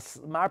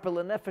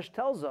Marpel Nefesh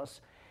tells us,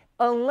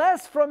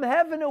 unless from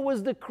heaven it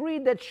was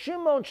decreed that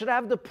Shimon should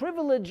have the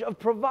privilege of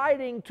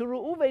providing to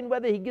Reuven,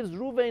 whether he gives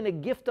Reuven a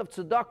gift of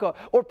tzedakah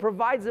or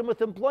provides him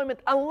with employment,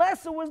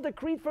 unless it was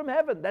decreed from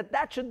heaven that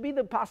that should be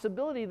the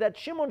possibility, that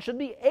Shimon should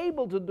be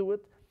able to do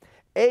it,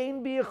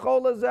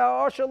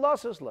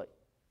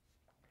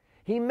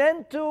 he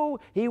meant to,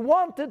 he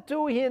wanted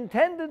to, he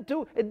intended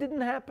to, it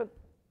didn't happen.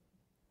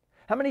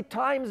 How many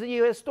times do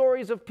you hear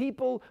stories of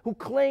people who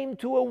claimed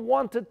to or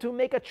wanted to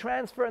make a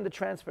transfer and the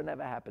transfer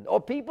never happened?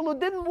 Or people who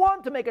didn't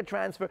want to make a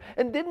transfer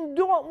and didn't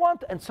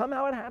want and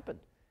somehow it happened.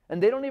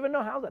 And they don't even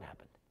know how that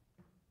happened.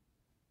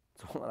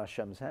 It's all in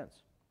Hashem's hands.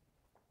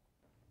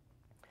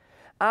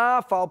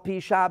 Here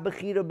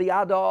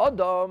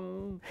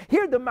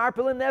the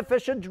Marpel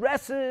Nefesh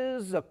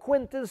addresses a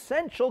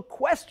quintessential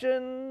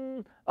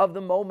question of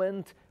the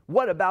moment.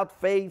 What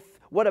about faith?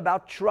 What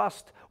about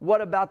trust?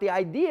 What about the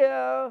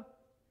idea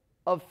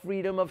of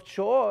freedom of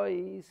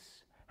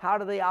choice? How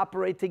do they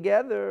operate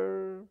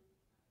together?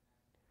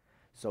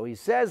 So he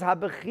says,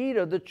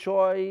 HaBechira, the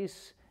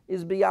choice,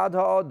 is biyad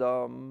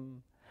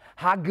ha'adam.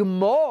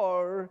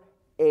 HaGemor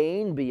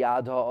ein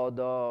biyad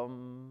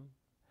ha'adam.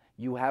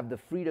 You have the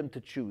freedom to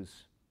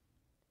choose.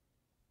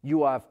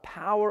 You have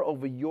power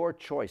over your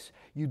choice.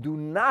 You do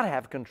not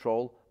have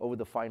control over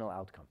the final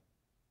outcome.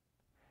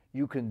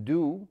 You can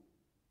do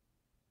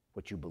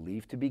what you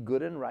believe to be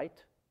good and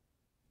right.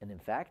 And in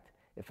fact,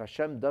 if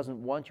Hashem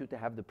doesn't want you to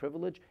have the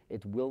privilege,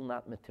 it will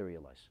not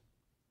materialize.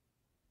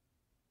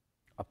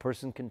 A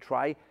person can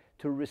try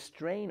to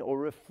restrain or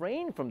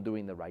refrain from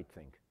doing the right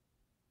thing.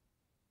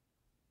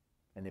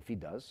 And if he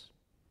does,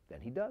 then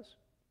he does.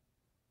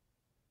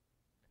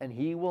 And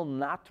he will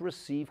not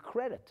receive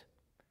credit.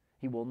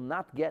 He will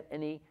not get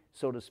any,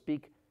 so to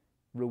speak,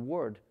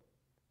 reward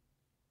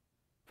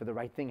for the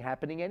right thing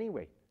happening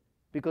anyway.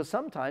 Because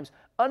sometimes,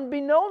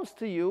 unbeknownst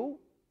to you,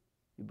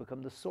 you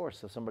become the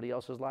source of somebody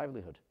else's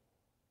livelihood.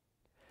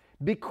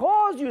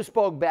 Because you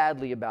spoke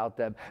badly about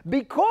them,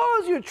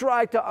 because you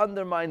tried to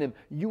undermine them,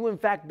 you in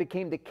fact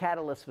became the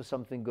catalyst for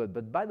something good.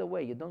 But by the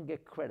way, you don't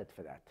get credit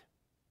for that.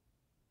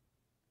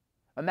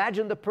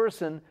 Imagine the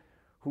person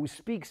who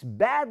speaks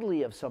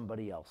badly of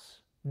somebody else,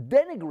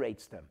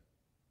 denigrates them.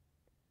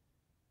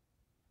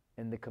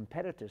 And the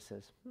competitor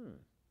says,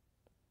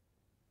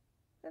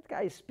 that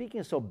guy is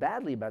speaking so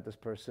badly about this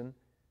person.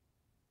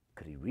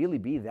 Could he really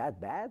be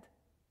that bad?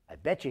 I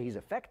bet you he's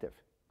effective.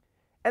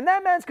 And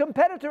that man's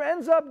competitor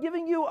ends up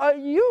giving you a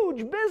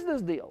huge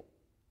business deal.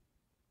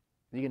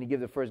 Are you going to give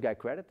the first guy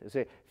credit? You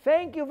say,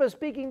 thank you for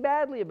speaking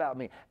badly about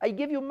me. I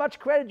give you much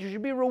credit. You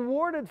should be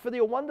rewarded for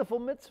your wonderful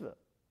mitzvah.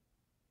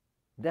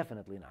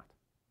 Definitely not.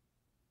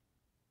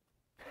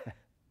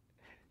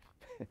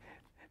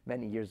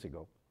 Many years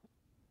ago,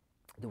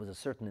 there was a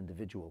certain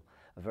individual,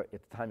 at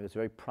the time he was a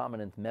very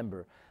prominent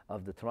member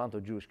of the Toronto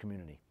Jewish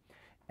community,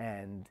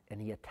 and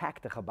he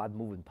attacked the Chabad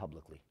movement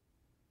publicly.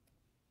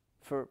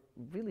 For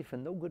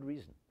no good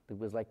reason. It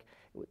was like,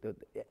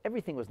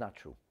 everything was not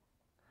true.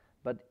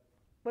 But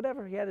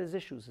whatever, he had his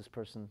issues, this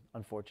person,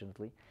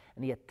 unfortunately,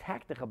 and he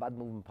attacked the Chabad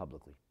movement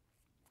publicly.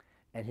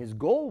 And his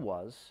goal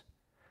was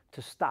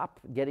to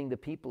stop getting the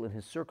people in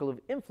his circle of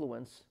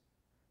influence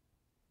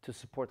to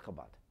support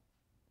Chabad.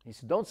 He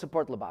said, don't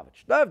support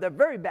Lubavitch. No, they're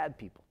very bad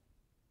people.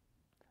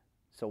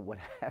 So what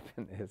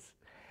happened is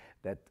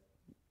that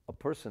a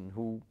person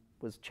who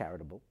was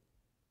charitable,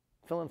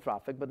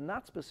 philanthropic, but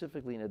not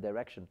specifically in the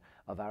direction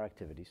of our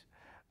activities,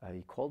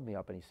 he called me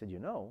up and he said,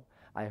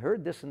 I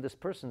heard this and this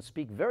person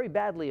speak very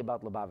badly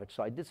about Lubavitch,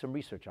 so I did some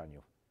research on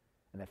you.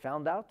 And I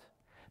found out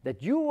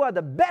that you are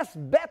the best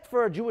bet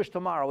for a Jewish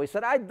tomorrow. He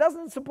said, I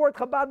doesn't support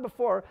Chabad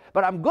before,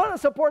 but I'm going to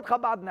support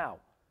Chabad now.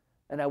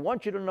 And I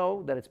want you to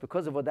know that it's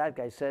because of what that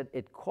guy said.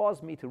 It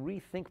caused me to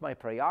rethink my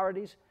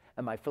priorities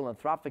and my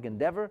philanthropic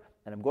endeavor,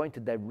 and I'm going to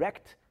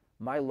direct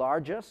my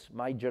largesse,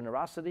 my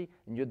generosity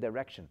in your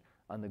direction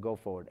on the go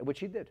forward,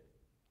 which he did.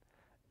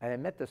 And I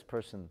met this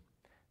person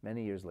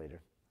many years later,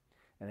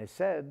 and I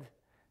said,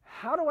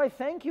 how do I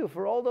thank you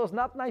for all those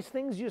not nice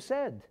things you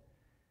said?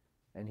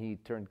 And he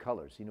turned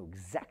colors. He knew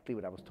exactly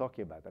what I was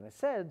talking about. And I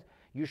said,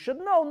 you should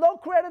know, no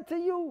credit to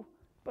you,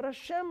 but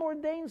Hashem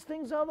ordains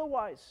things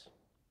otherwise.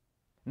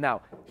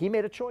 Now, he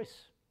made a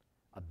choice,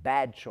 a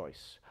bad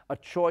choice, a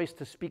choice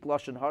to speak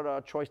Lashon Hara,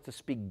 a choice to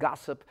speak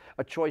gossip,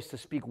 a choice to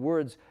speak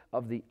words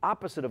of the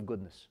opposite of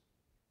goodness.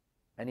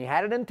 And he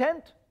had an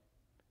intent.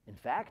 In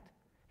fact,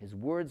 his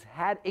words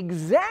had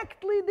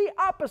exactly the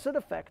opposite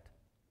effect.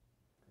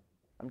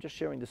 I'm just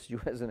sharing this to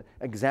you as an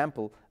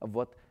example of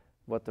what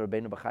the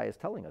Rabbainu Bachaya is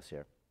telling us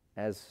here,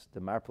 as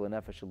the Marpel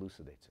Nefesh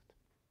elucidates it.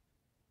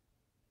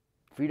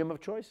 Freedom of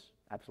choice?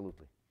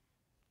 Absolutely.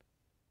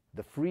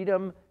 The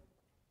freedom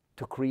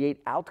to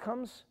create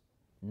outcomes?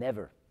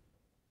 Never.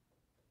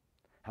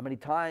 How many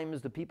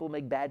times do people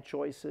make bad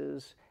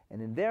choices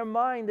And in their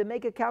mind, they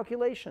make a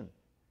calculation.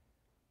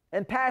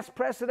 And past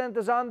precedent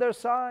is on their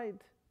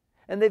side.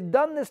 And they've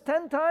done this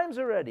 10 times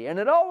already. And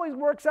it always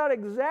works out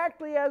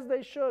exactly as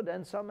they should.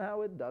 And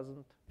somehow it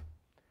doesn't.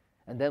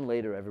 And then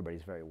later,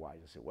 everybody's very wise.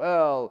 They say,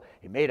 well,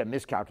 he made a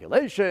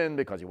miscalculation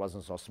because he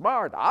wasn't so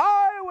smart.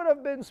 I would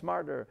have been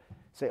smarter.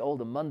 Say all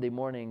the Monday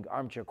morning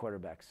armchair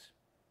quarterbacks.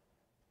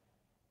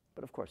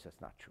 But of course,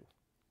 that's not true.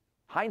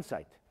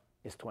 Hindsight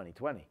is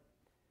 20/20.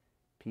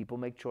 People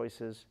make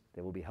choices.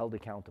 They will be held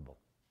accountable.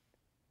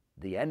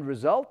 The end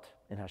result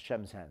in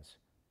Hashem's hands.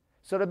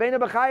 So Rabbeinu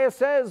Bachaya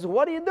says,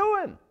 what are you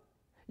doing?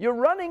 You're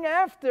running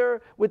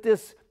after with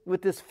this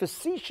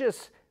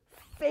facetious,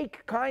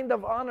 fake kind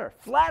of honor,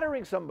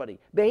 flattering somebody,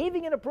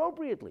 behaving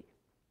inappropriately.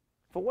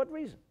 For what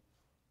reason?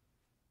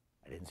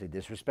 I didn't say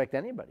disrespect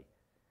anybody,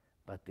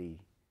 but the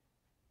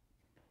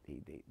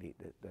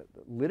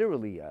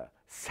literally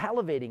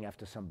salivating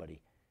after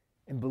somebody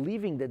and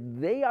believing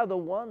that they are the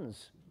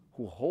ones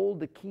who hold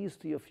the keys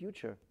to your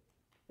future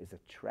is a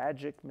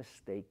tragic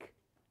mistake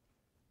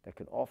that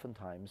can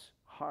oftentimes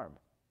harm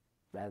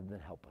rather than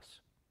help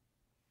us.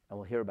 And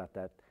we'll hear about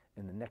that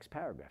in the next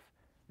paragraph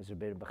as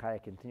Rabbeinu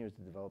Bachaya continues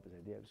to develop his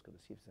idea. I'm just going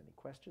to see if there's any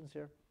questions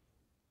here.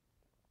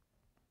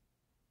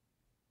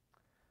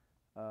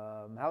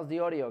 How's the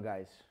audio,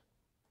 guys?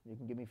 You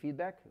can give me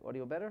feedback.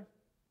 Audio better?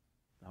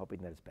 I'm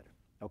hoping that it's better.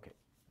 Okay.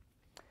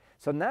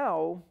 So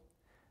now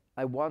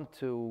I want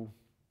to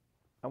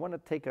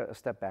take a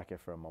step back here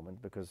for a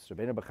moment, because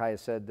Rabbeinu Bachaya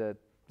said that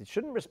you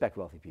shouldn't respect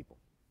wealthy people.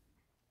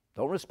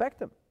 Don't respect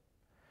them.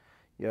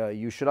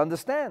 You should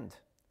understand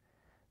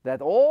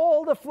that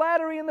all the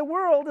flattery in the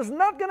world is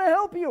not going to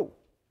help you.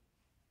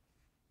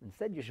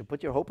 Instead, you should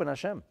put your hope in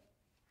Hashem.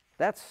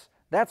 That's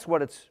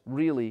what it's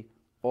really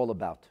all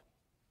about.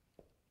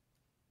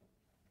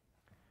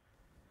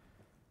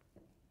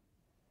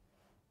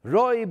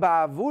 Roi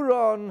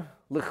ba'avuron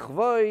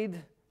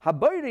𝑑𝒂𝒓𝒕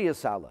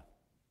𝑭𝒐𝒖𝒓.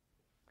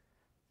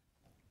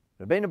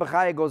 Rabbeinu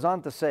Bachaya goes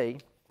on to say,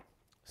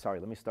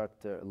 let me start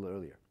a little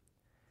earlier.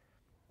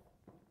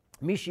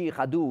 Mishi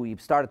Chadu, we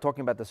started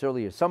talking about this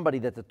earlier, somebody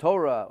that the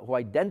Torah who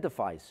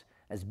identifies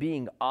as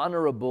being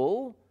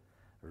honorable,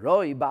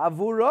 Roi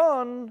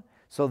ba'avuron,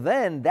 so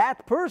then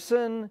that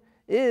person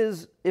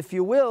is, if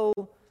you will,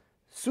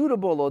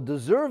 suitable or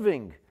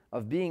deserving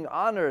of being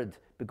honored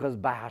because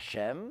by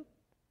Hashem.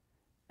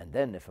 And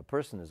then if a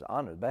person is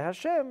honored by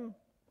Hashem,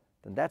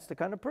 then that's the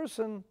kind of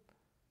person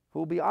who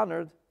will be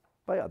honored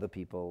by other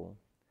people.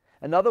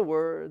 In other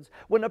words,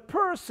 when a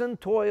person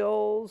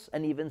toils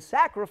and even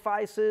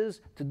sacrifices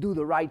to do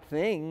the right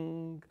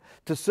thing,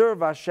 to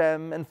serve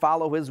Hashem and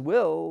follow His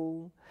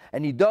will,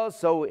 and he does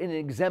so in an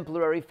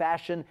exemplary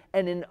fashion,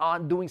 and in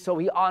doing so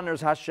he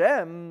honors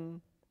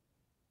Hashem,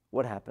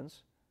 what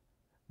happens?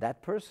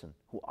 That person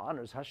who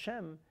honors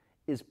Hashem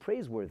is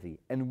praiseworthy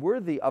and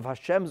worthy of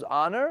Hashem's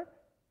honor,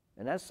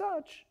 and as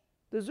such,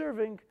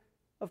 deserving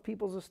of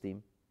people's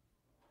esteem.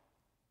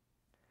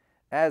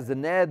 As the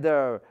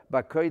Neder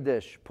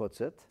Bakodesh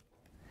puts it,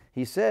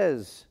 he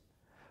says,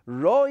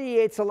 Roi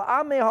etzel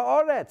amei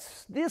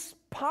haaretz, this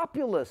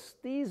populace,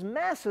 these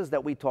masses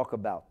that we talk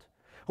about,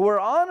 who are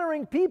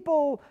honoring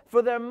people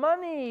for their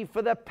money,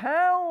 for their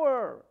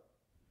power,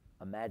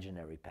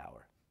 imaginary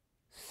power,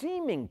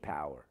 seeming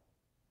power.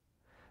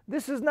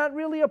 This is not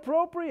really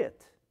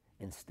appropriate.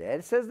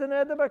 Instead, says the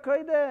Neder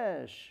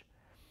Bakodesh,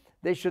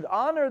 they should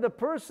honor the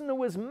person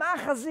who is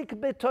machazik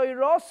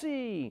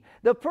b'toirasi,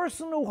 the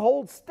person who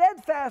holds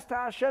steadfast to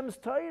Hashem's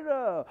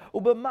Torah,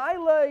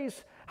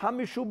 ubemailais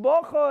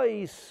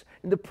hamishubachos,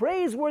 in the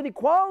praiseworthy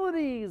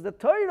qualities the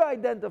Torah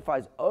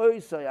identifies.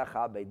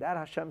 That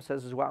Hashem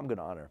says is what I'm going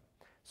to honor.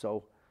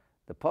 So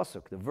the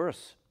pasuk, the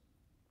verse,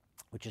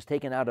 which is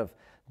taken out of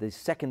the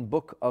second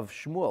book of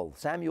Shmuel,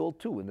 Samuel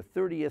 2, in the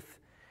 30th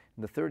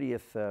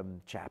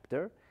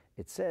chapter,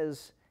 it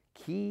says,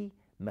 Ki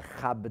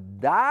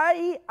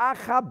Mechabdai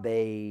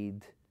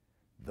achabed.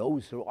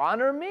 Those who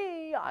honor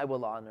me, I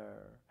will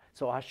honor.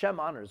 So Hashem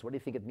honors. What do you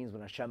think it means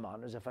when Hashem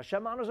honors? If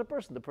Hashem honors a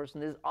person, the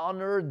person is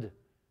honored,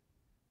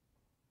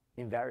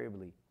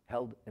 invariably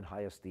held in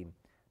high esteem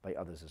by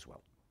others as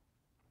well.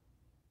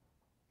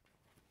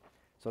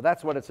 So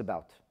that's what it's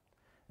about.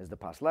 As the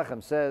Pas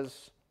Lechem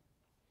says,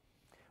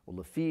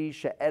 Ulefi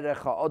she'erech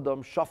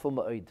ha'odam shafel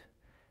ma'od,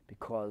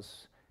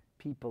 because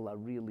people are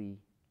really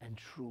and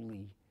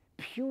truly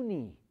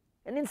puny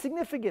and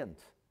insignificant.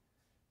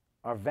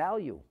 Our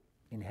value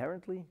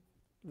inherently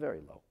very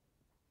low.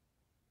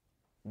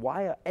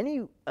 Why are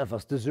any of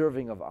us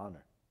deserving of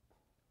honor?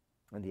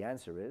 And the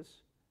answer is,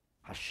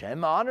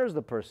 Hashem honors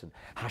the person.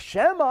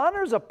 Hashem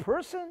honors a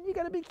person? You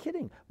got to be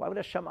kidding. Why would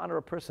Hashem honor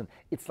a person?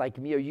 It's like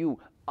me or you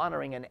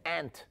honoring an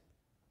ant,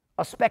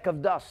 a speck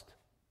of dust.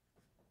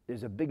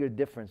 There's a bigger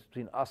difference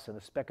between us and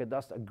a speck of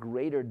dust, a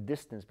greater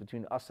distance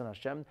between us and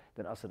Hashem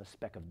than us and a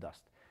speck of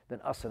dust,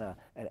 than us and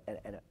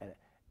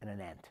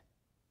an ant.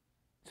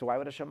 So why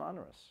would Hashem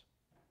honor us?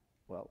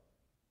 Well,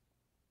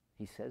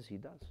 He says He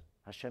does.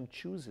 Hashem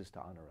chooses to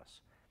honor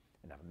us.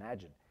 And now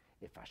imagine,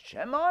 if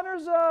Hashem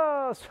honors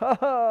us,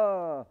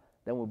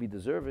 then we'll be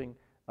deserving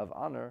of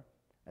honor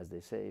as they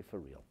say, for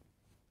real.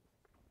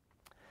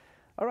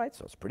 All right,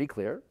 so it's pretty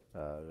clear.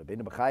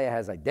 Rabbainu Bachaya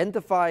has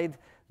identified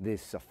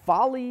this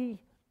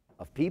folly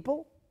of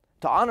people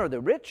to honor the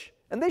rich,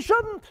 and they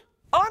shouldn't.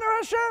 Honor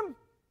Hashem.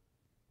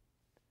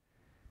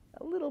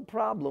 A little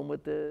problem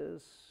with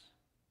this.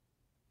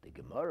 The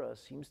Gemara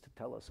seems to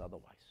tell us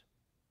otherwise.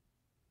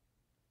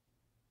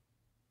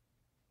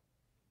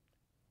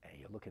 Hey,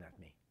 you're looking at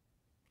me.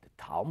 The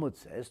Talmud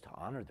says to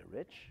honor the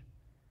rich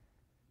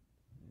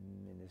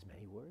in as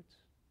many words.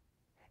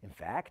 In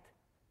fact,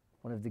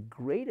 one of the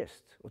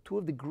greatest, or two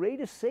of the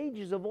greatest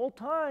sages of all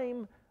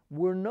time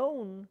were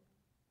known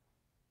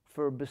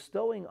for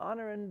bestowing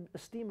honor and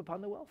esteem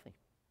upon the wealthy.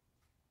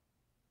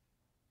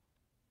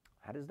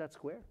 How does that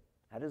square?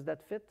 How does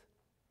that fit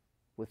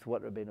with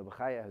what Rabbainu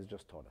Bachaya has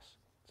just taught us?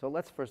 So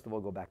let's first of all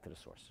go back to the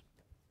source.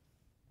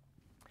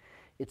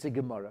 It's a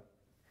Gemara.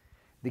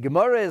 The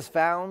Gemara is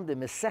found in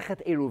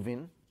Masechet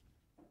Eruvin.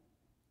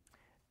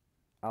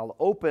 I'll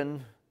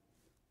open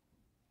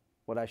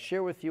what I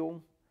share with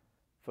you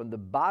from the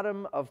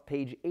bottom of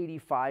page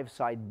 85,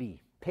 side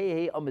B.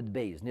 Pei Amid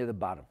Beis, near the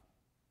bottom.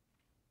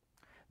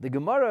 The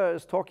Gemara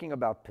is talking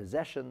about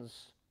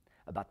possessions,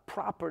 about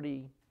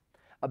property,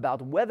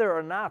 about whether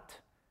or not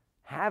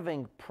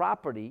having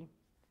property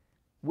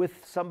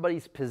with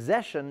somebody's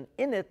possession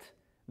in it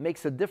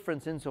makes a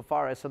difference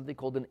insofar as something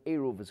called an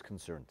eruv is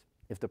concerned,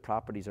 if the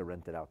properties are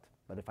rented out.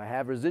 But if I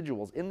have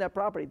residuals in that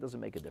property, it doesn't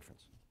make a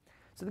difference.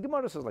 So the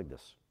Gemara says like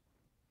this.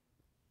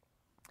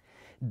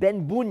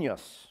 Ben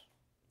Bunyas.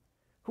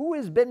 Who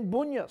is Ben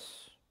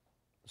Bunyas?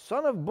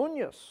 Son of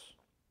Bunyas.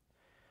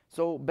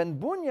 So Ben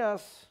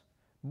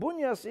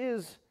Bunyas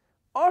is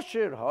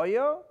Asher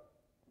Haya,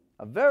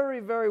 a very,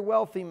 very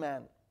wealthy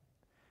man.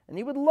 And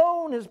he would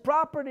loan his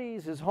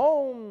properties, his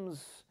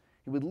homes,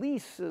 he would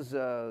lease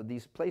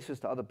these places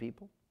to other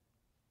people.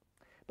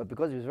 But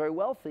because he was very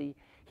wealthy,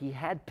 he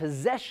had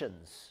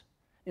possessions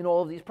in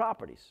all of these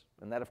properties.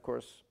 And that, of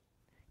course,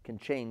 can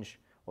change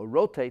or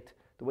rotate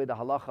the way the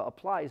halacha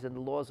applies in the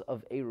laws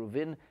of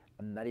Eruvin.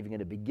 I'm not even going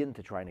to begin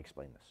to try and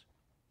explain this.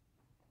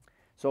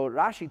 So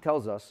Rashi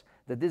tells us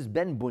that this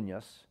Ben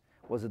Bunyas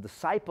was a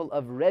disciple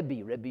of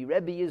Rebbe.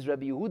 Rebbe is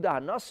Rabbi Yehuda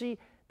HaNasi,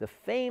 the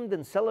famed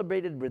and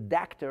celebrated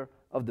redactor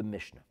of the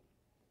Mishnah.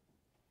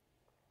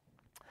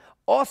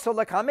 Also,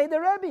 Lakame the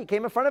Rebbe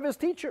came in front of his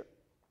teacher.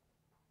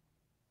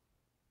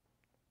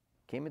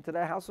 Came into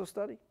that house of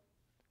study.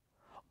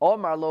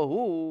 Omar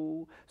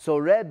Lahu. So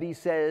Rebbe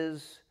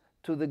says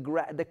to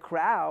the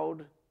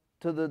crowd,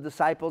 to the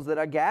disciples that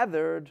are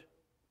gathered,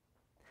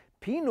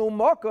 Pinu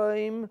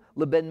Mokaim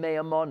leben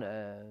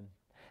me'amona.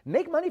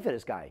 Make money for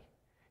this guy.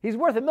 He's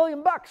worth $1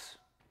 million.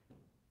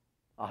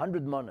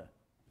 100 mana.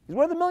 He's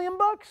worth $1 million.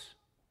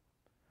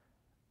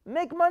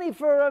 Make money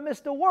for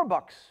Mr.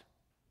 Warbucks.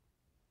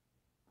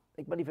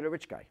 Make money for the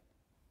rich guy.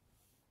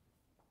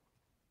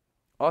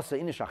 Asa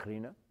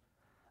inishachrina.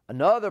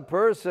 Another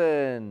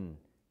person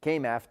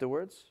came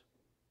afterwards.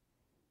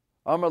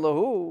 Amar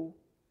lahu.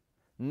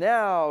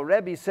 Now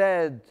Rebbe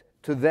said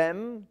to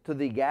them, to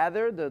the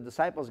gathered, the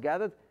disciples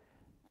gathered,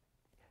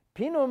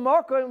 Pinu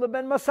Marko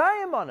leben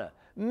masayimana.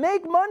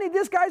 Make money.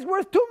 This guy's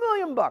worth $2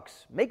 million.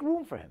 Make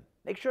room for him.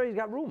 Make sure he's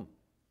got room.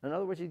 In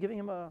other words, he's giving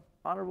him an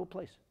honorable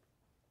place.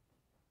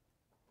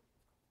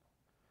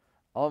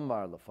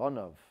 Omar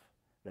Lefonov,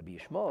 Rabbi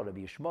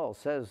Yishmael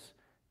says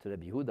to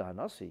Rabbi Yehuda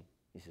HaNasi,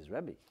 he says,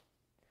 Rebbe,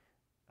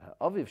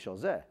 Aviv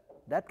Shalzeh,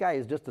 that guy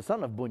is just the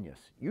son of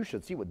Bunyas. You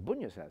should see what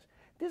Bunyas has.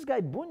 This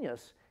guy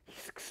Bunyas,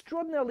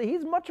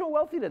 he's much more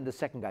wealthy than the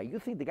second guy. You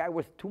think the guy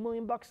worth $2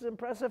 million is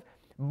impressive?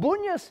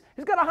 Bunyas,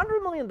 he's got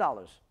 $100 million.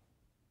 How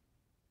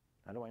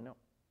do I know?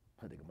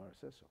 The Gemara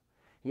says so.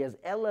 He has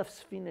 1,000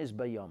 sfines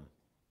bayam.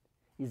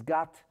 He's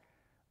got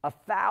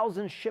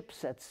 1,000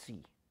 ships at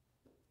sea.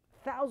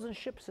 1,000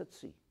 ships at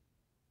sea.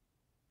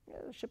 Yeah,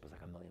 the ship is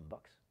like $1 million.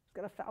 He's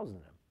got 1,000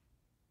 of them.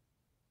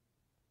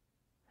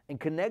 In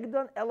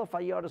Kenegdan Elef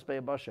Ayaris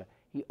Bayabasha,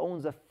 he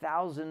owns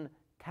 1,000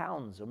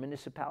 towns or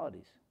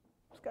municipalities.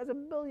 This guy's a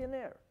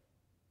billionaire.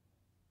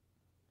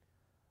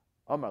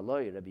 Amar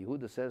Loi, Rabbi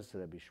Yehuda says to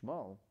Rabbi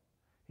Shmuel,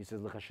 he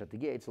says,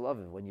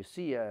 when you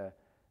see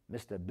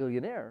Mr.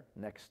 Billionaire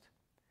next,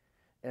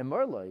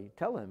 Amar Loi,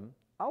 tell him,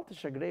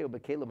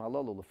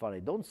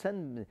 don't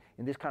send him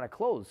in this kind of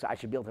clothes. So I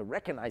should be able to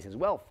recognize his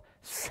wealth.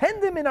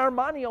 Send him in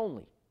Armani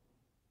only.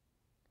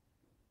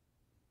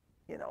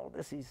 You know,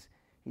 he's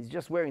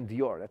just wearing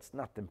Dior. That's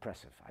not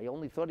impressive. I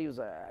only thought he was,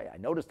 I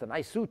noticed a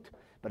nice suit.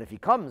 But if he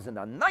comes in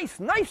a nice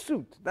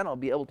suit, then I'll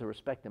be able to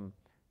respect him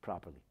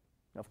properly.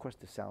 Now, of course,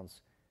 this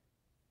sounds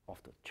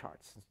off the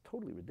charts. It's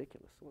totally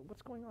ridiculous.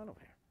 What's going on over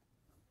here?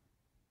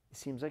 It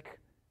seems like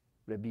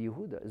Rabbi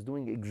Yehuda is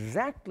doing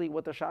exactly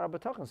what the Sha'ar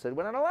HaBitachon said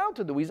we're not allowed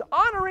to do. He's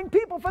honoring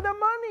people for their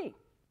money.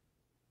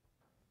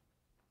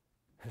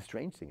 The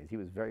strange thing is he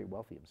was very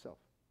wealthy himself.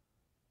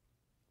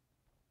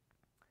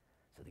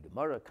 So the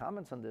Gemara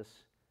comments on this.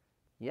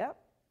 Yeah,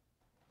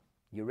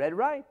 you read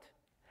right.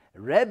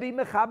 Rebbe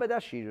mechabed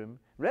ashirim.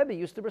 Rebbe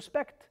used to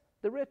respect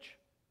the rich.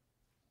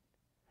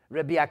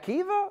 Rabbi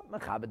Akiva,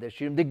 mechabed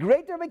ashirim. The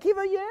great Rabbi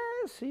Akiva,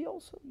 yes, he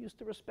also used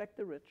to respect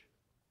the rich.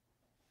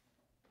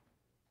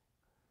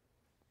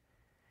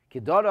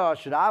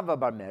 Kidara Rava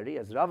bar Meri,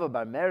 as Rava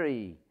bar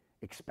Meri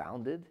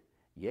expounded,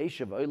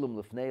 Yeshav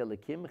olam lifnei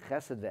elikim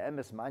chesed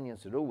ve'emes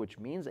manyan seru, which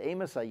means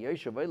emes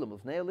ha-yeshav olam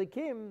lifnei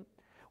elikim.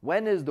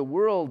 When is the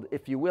world,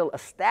 if you will,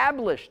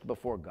 established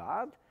before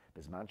God?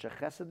 Bizman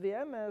shechesed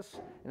ve'emes,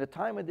 in a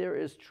time when there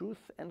is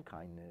truth and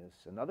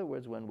kindness. In other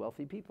words, when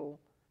wealthy people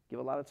give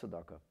a lot of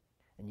tzedakah.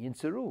 And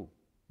yinseru,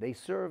 they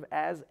serve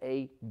as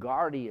a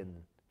guardian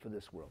for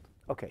this world.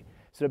 Okay,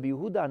 so Rabbi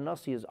Yehuda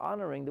HaNasi is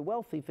honoring the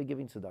wealthy for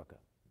giving tzedakah.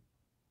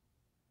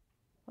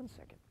 One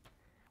second.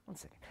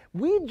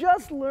 We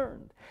just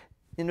learned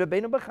in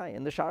Rabbainu Bachaya,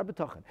 in the Sha'ar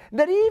HaBitachon,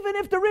 that even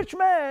if the rich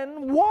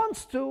man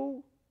wants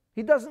to,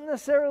 he doesn't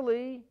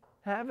necessarily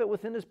have it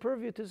within his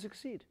purview to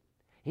succeed.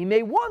 He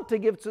may want to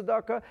give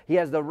tzedakah. He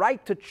has the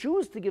right to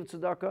choose to give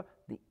tzedakah.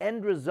 The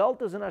end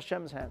result is in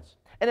Hashem's hands.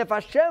 And if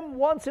Hashem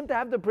wants him to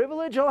have the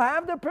privilege, he'll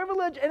have the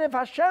privilege. And if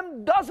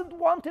Hashem doesn't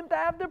want him to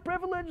have the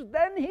privilege,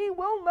 then he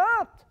will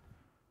not.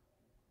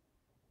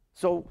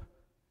 So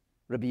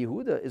Rabbi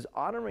Yehuda is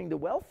honoring the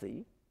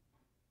wealthy.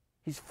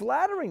 He's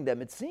flattering them,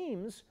 it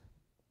seems,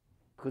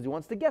 because he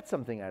wants to get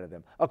something out of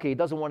them. Okay, he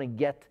doesn't want to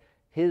get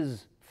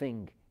his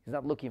thing. He's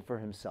not looking for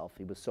himself.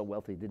 He was so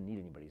wealthy, he didn't need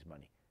anybody's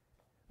money.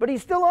 But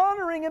he's still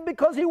honoring him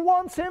because he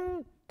wants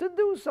him to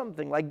do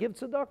something, like give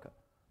tzedakah.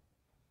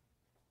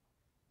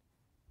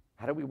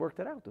 How do we work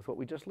that out with what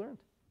we just learned?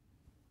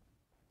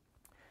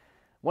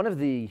 One of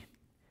the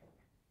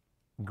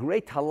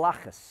great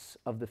halachas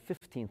of the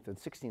 15th and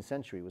 16th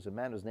century was a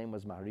man whose name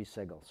was Mahari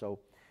Segal. So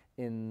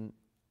in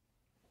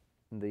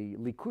the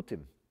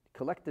Likutim,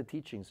 collected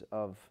teachings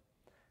of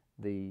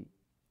the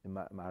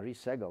Mahari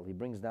Segal, he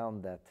brings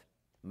down that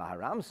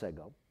Maharam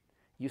Segal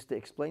used to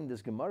explain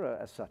this Gemara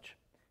as such.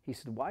 He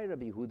said, why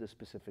Rabbi Yehuda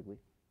specifically?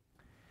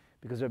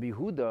 Because Rabbi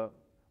Yehuda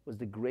was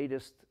the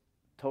greatest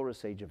Torah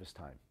sage of his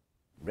time.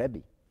 Rebbe,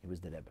 he was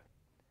the Rebbe.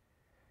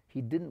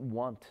 He didn't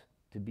want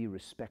to be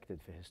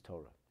respected for his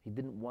Torah. He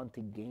didn't want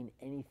to gain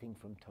anything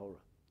from Torah.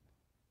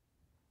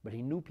 But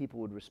he knew people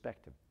would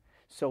respect him.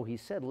 So he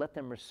said, let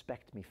them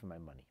respect me for my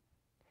money.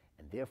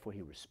 And therefore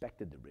he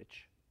respected the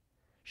rich,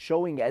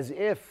 showing as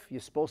if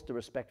you're supposed to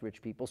respect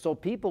rich people, so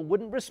people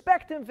wouldn't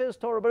respect him for his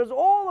Torah. But it's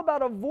all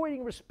about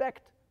avoiding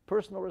respect,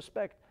 personal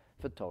respect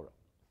for Torah.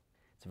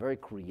 It's very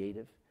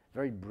creative,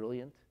 very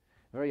brilliant,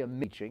 very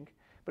amazing,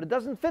 but it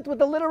doesn't fit with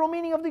the literal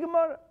meaning of the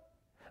Gemara.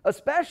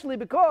 Especially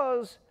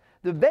because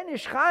the Ben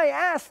Ish Chai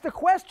asked the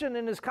question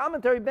in his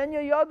commentary, Ben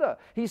Yehoyada.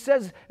 He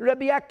says,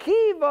 Rabbi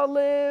Akiva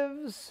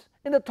lives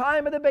in the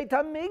time of the Beit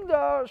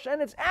HaMikdash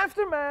and its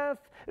aftermath.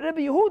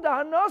 Rabbi Yehuda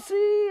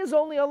HaNasi is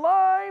only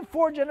alive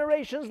 4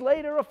 generations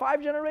later or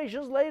 5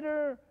 generations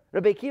later.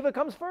 Rabbi Akiva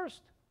comes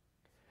first.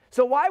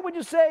 So why would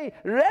you say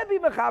Rabbi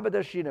mechabed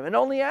ashirim and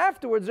only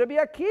afterwards Rabbi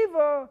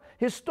Akiva?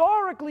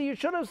 Historically, you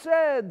should have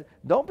said,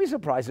 don't be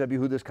surprised, Rabbi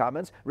Yehuda's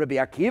comments, Rabbi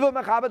Akiva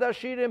mechabed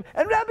ashirim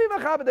and Rabbi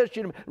mechabed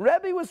ashirim.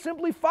 Rabbi was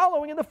simply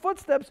following in the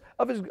footsteps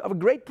of a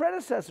great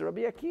predecessor,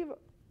 Rabbi Akiva.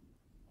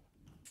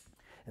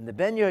 And the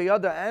Ben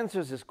Yehoyada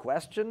answers his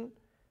question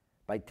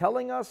by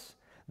telling us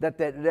that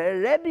the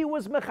Rebbe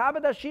was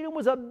mechabed ashirim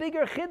was a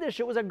bigger chiddush,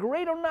 it was a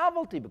greater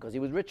novelty because he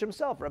was rich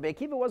himself. Rabbi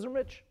Akiva wasn't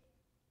rich.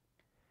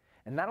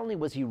 And not only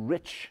was he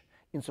rich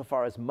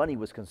insofar as money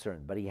was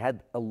concerned, but he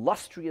had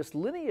illustrious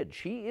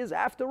lineage. He is,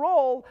 after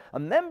all, a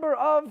member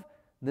of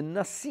the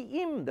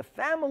Nasi'im, the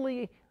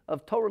family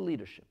of Torah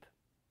leadership,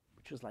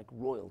 which is like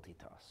royalty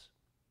to us.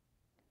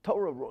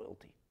 Torah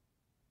royalty.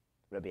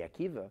 Rabbi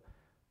Akiva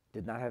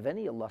did not have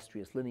any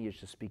illustrious lineage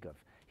to speak of.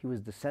 He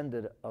was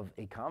descended of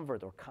a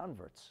convert or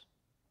converts.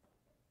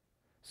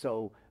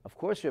 So, of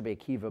course, Rabbi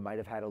Akiva might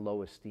have had a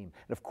low esteem.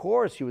 And of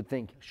course, you would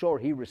think, sure,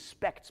 he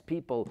respects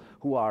people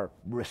who are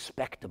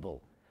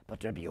respectable.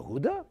 But Rabbi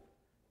Yehuda?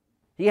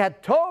 He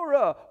had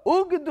Torah,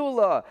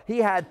 Ugedula. He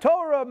had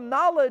Torah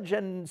knowledge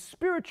and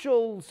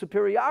spiritual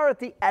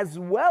superiority as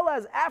well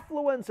as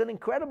affluence and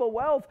incredible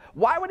wealth.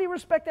 Why would he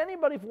respect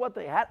anybody for what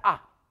they had?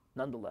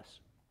 Nonetheless.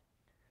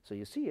 So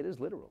you see, it is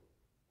literal.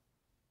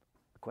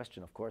 The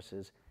question, of course,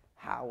 is,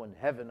 how in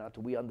heaven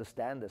do we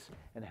understand this?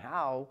 And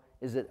how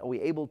are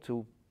we able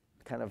to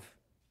kind of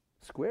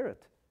square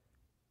it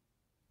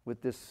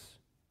with this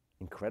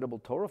incredible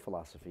Torah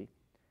philosophy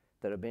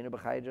that Rabbeinu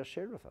Bachaya just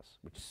shared with us,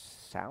 which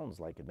sounds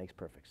like it makes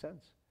perfect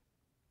sense.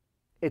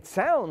 It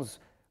sounds,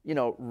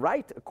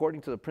 right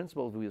according to the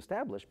principles we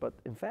established, but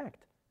in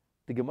fact,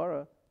 the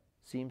Gemara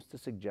seems to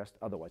suggest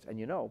otherwise. And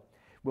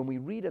when we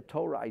read a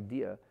Torah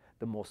idea,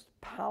 the most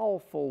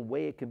powerful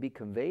way it can be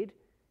conveyed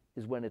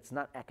is when it's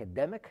not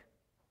academic,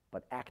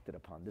 but acted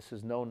upon. This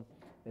is known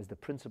as the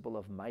principle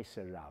of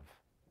Meiser Rav,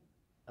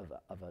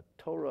 of a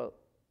Torah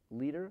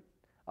leader,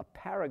 a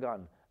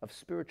paragon of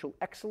spiritual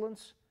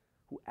excellence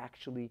who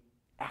actually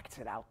acts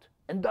it out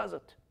and does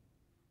it.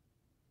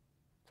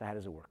 So how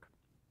does it work?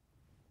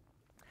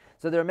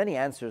 So there are many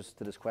answers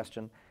to this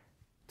question.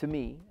 To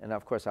me, and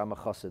of course I'm a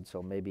chassid,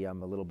 so maybe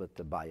I'm a little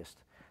bit biased,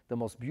 the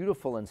most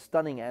beautiful and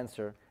stunning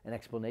answer and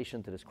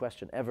explanation to this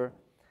question ever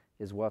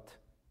is what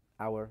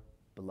our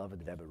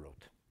beloved Rebbe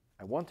wrote.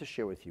 I want to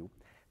share with you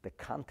the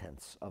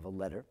contents of a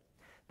letter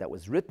that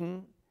was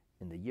written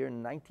in the year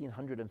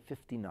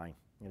 1959.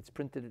 And it's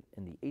printed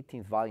in the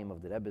 18th volume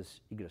of the Rebbe's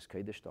𝑖grus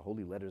Kodesh, the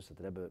holy letters that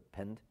the Rebbe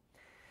penned.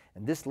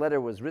 And this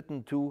letter was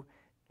written to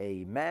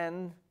a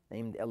man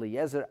named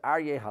Eliezer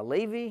Aryeh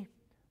HaLevi,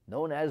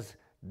 known as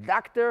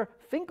Dr.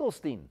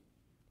 Finkelstein.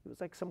 He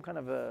was like some kind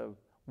of a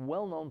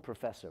well-known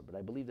professor, but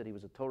I believe that he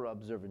was a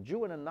Torah-observant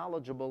Jew and a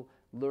knowledgeable,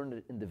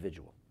 learned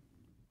individual.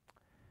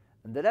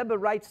 And the Rebbe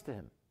writes to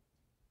him.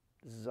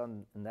 This is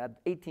in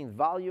that 18th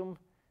volume,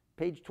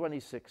 page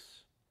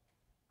 26.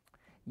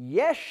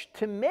 Yesh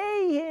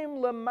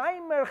temeihim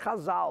lemaimer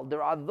chazal.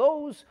 There are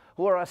those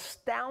who are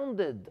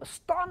astounded,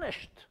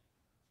 astonished,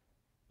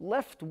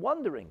 left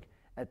wondering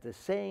at the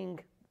saying,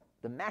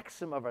 the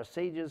maxim of our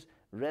sages,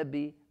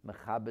 Rebbe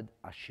mechabed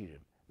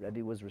ashirim.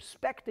 Rebbe was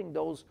respecting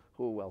those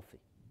who were wealthy.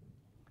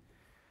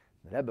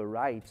 The Rebbe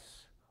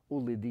writes,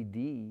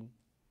 ulididi,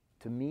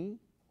 to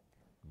me,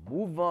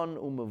 muvan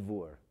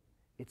umavur.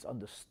 It's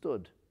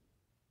understood.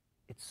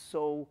 It's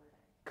so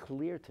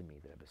clear to me,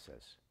 the Rebbe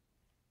says.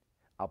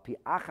 Al-pi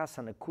achas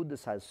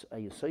hanekudas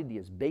hayesodi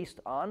is based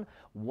on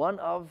one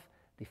of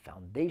the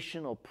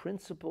foundational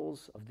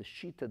principles of the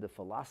Shita, the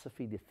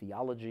philosophy, the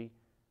theology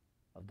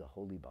of the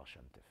holy Baal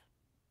Shem Tov.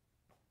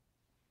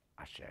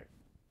 Asher,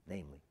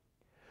 namely,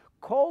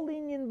 kol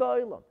inyan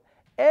ba'olam,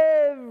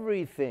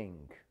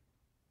 everything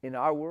in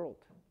our world,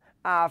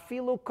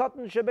 afilu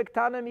kotan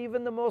shebektanim,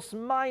 even the most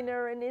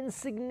minor and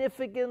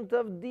insignificant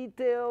of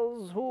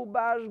details, hu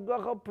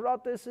b'hashgacha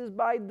pratis, is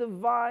by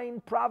divine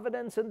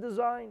providence and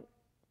design.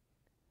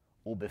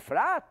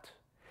 Ubefrat,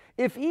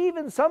 if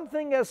even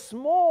something as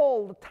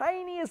small, the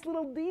tiniest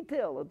little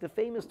detail, the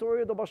famous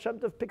story of the Baal Shem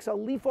Tov picks a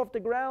leaf off the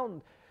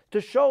ground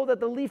to show that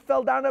the leaf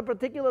fell down at a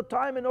particular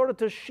time in order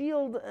to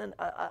shield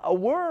a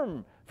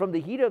worm from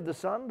the heat of the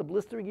sun, the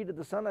blistering heat of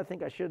the sun. I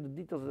think I shared the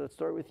details of that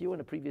story with you in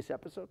a previous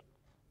episode.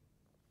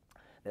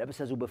 The Rebbe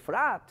says,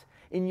 Ubefrat,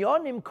 in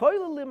yonim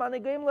koilelim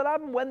anegoim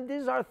l'rabim, when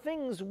these are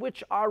things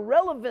which are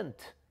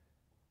relevant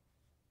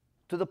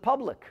to the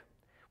public,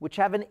 which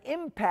have an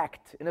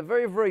impact in a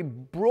very, very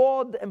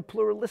broad and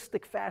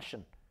pluralistic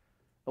fashion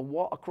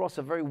across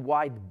a very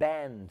wide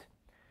band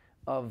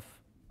of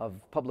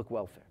public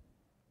welfare.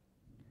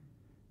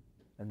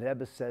 And the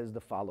Rebbe says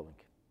the following.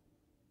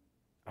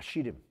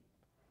 Ashirim,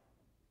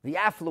 the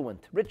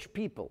affluent, rich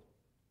people,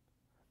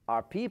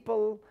 are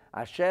people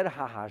asher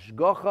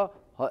hahashgacha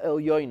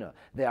ha'elyoina.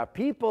 They are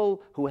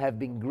people who have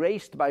been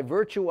graced by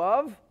virtue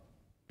of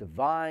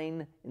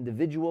divine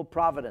individual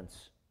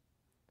providence.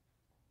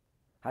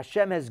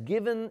 Hashem has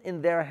given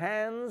in their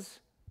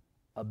hands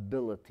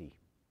ability,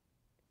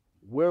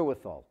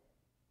 wherewithal,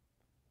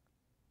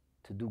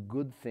 to do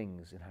good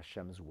things in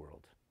Hashem's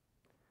world.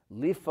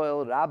 That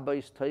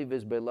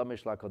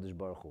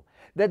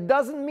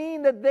doesn't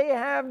mean that they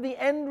have the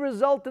end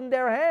result in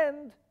their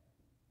hand.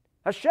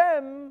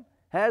 Hashem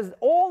has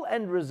all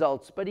end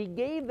results, but He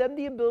gave them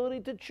the ability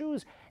to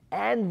choose.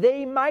 And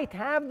they might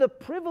have the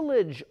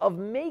privilege of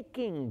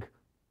making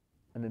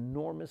an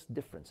enormous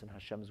difference in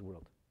Hashem's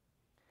world.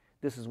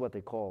 This is what they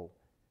call,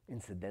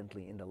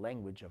 incidentally, in the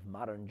language of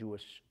modern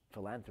Jewish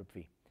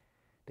philanthropy,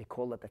 they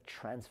call it a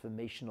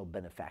transformational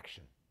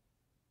benefaction.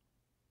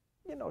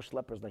 You know,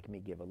 schleppers like me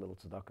give a little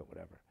tzedakah,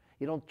 whatever.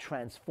 You don't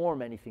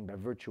transform anything by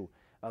virtue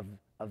of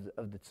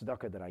the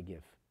tzedakah that I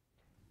give.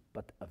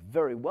 But a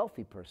very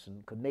wealthy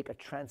person could make a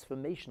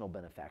transformational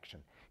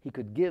benefaction. He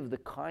could give the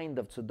kind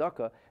of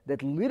tzedakah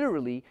that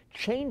literally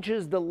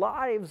changes the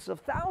lives of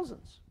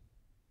thousands.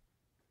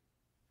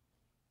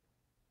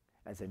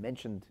 As I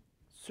mentioned,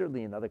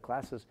 certainly in other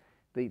classes,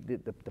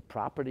 the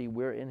property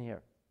we're in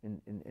here,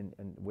 and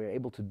we're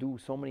able to do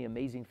so many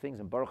amazing things,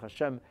 and Baruch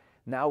Hashem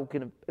now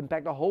can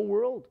impact the whole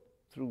world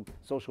through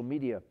social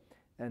media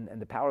and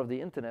the power of the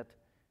internet.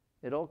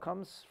 It all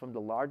comes from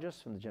the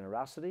largest, from the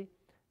generosity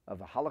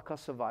of a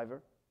Holocaust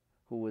survivor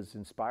who was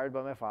inspired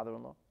by my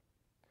father-in-law.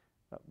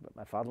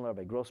 My father-in-law,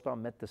 Rabbi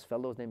Grossbaum, met this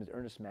fellow. His name is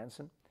Ernest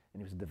Manson,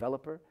 and he was a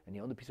developer, and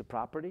he owned a piece of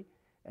property,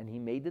 and he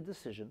made the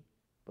decision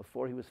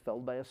before he was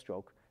felled by a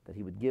stroke that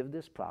he would give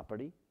this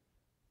property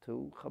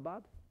to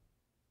Chabad,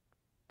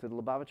 to the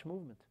Lubavitch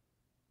movement.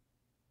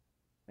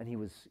 And he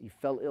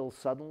fell ill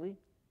suddenly,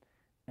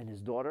 and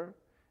his daughter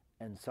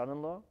and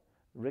son-in-law,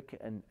 Rick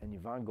and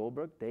Yvonne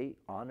Goldberg, they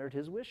honored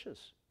his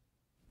wishes,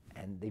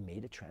 and they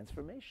made a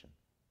transformation.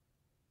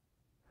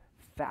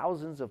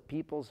 Thousands of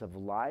people's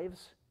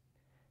lives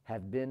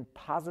have been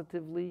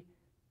positively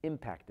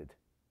impacted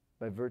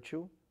by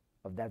virtue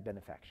of that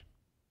benefaction.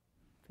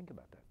 Think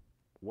about that.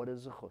 What a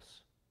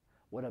zechus.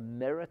 What a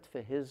merit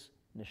for his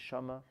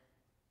neshama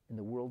in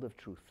the world of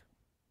truth.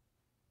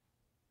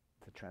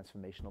 It's a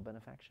transformational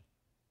benefaction.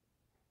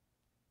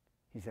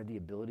 He's had the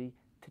ability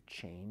to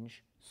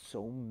change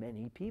so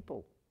many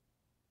people.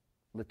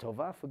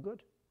 L'tovah, for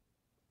good.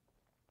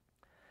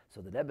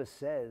 So the Rebbe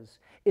says,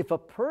 if a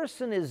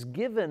person is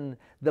given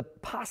the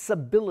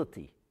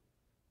possibility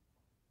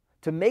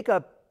to make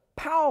a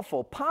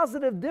powerful,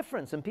 positive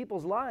difference in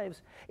people's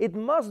lives, it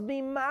must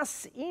be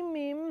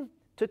mas'imim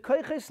to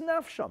koiches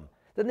nafsham.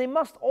 Then they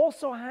must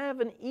also have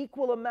an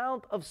equal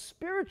amount of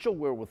spiritual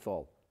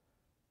wherewithal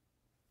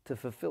to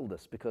fulfill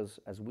this. Because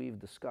as we've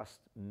discussed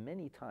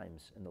many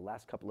times in the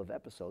last couple of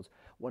episodes,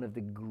 one of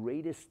the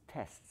greatest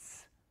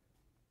tests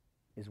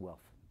is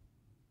wealth.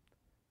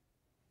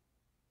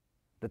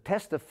 The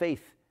test of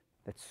faith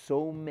that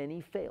so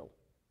many fail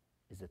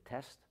is a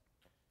test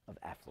of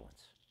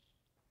affluence.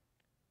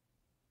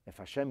 If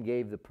Hashem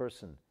gave the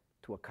person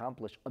to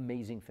accomplish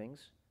amazing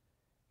things,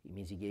 it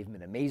means He gave him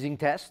an amazing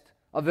test,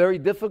 a very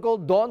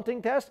difficult,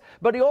 daunting test,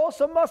 but He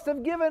also must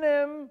have given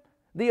him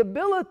the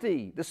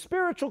ability, the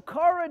spiritual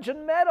courage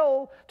and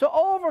mettle to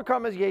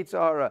overcome his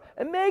𝑦𝒊𝒈𝒻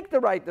and make the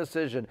right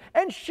decision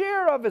and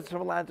share of his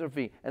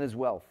philanthropy and his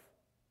wealth.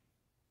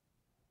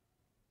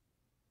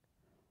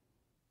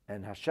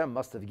 And Hashem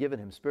must have given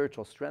him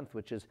spiritual strength,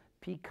 which is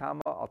pi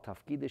kama al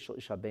tafkidei shel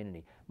ish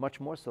habeinoni, much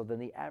more so than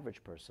the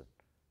average person,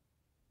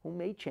 who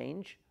may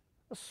change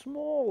a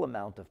small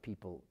amount of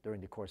people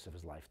during the course of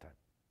his lifetime.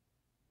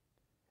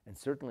 And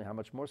certainly how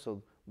much more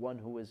so one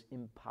who is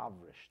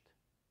impoverished.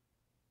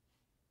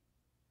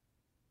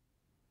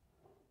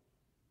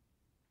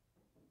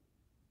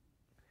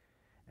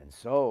 And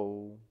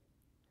so,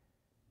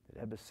 the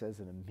Rebbe says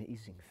an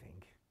amazing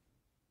thing.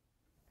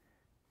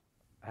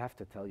 I have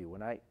to tell you,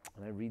 when I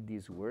read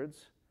these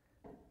words,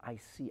 I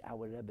see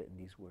our Rebbe in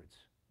these words.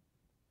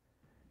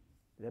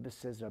 The Rebbe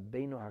says,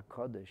 Rabbeinu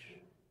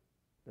HaKadosh,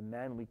 the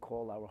man we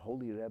call our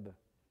holy Rebbe,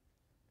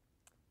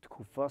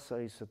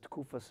 𝑑𝒂𝒓𝒕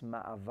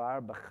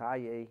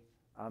𝑭𝒐𝒖𝒓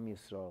Am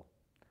Yisrael.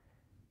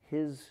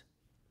 His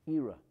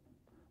era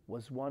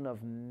was one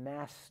of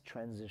mass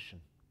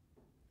transition,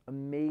 a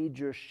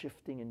major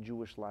shifting in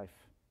Jewish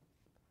life.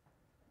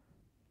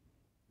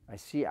 I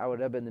see our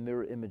Rebbe in the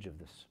mirror image of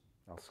this.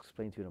 I'll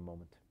explain to you in a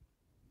moment.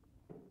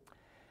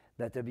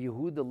 That Rabbi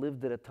Yehuda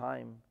lived at a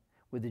time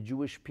where the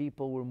Jewish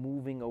people were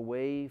moving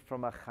away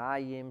from a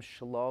chayim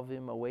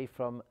shlovim, away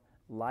from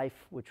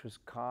life which was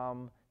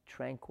calm,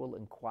 tranquil,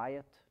 and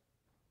quiet,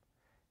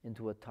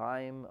 into a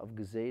time of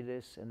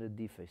gezeres and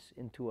redifes,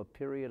 into a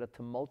period, a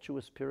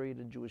tumultuous period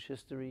in Jewish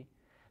history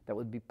that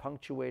would be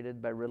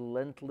punctuated by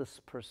relentless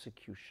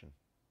persecution.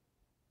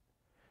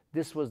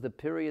 This was the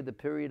period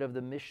of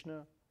the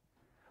Mishnah,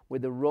 where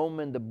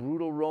the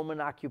brutal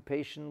Roman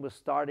occupation was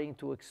starting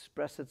to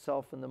express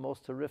itself in the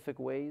most horrific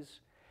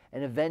ways,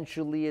 and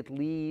eventually it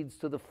leads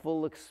to the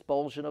full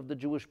expulsion of the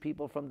Jewish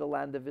people from the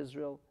land of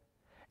Israel.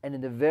 And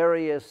in the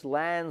various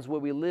lands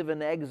where we live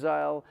in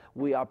exile,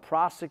 we are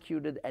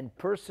prosecuted and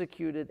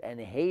persecuted and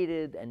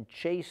hated and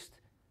chased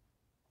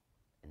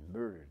and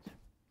murdered.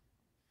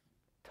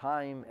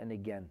 Time and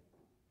again.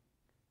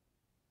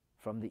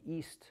 From the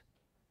east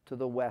to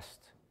the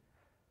west.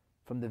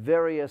 From the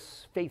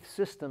various faith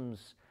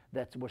systems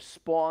that were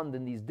spawned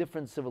in these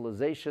different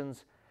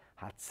civilizations,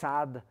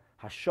 𝑑𝒂𝒓𝒕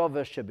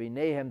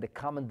𝑭𝒐𝒖𝒓, the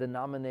common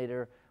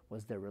denominator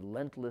was their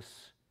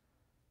relentless,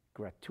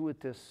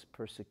 gratuitous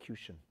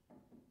persecution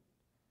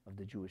of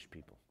the Jewish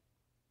people.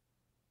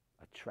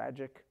 A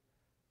tragic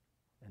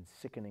and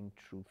sickening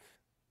truth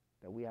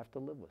that we have to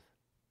live with.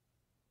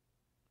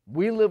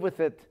 We live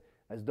with it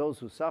as those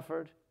who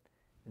suffered,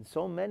 and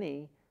so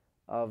many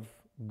of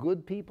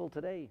good people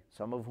today,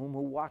 some of whom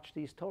who watch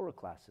these Torah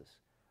classes,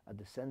 are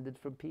descended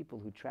from people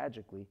who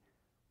tragically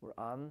were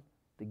on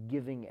the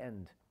giving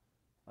end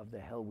of the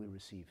hell we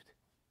received.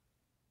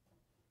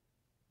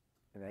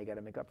 And they got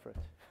to make up for it.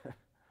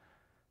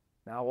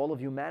 Now all of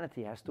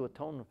humanity has to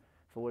atone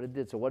for what it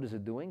did. So what is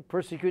it doing?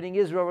 Persecuting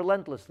Israel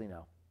relentlessly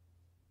now.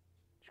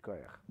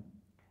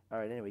 All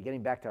right, anyway,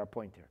 getting back to our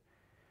point here.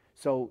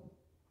 So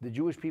the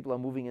Jewish people are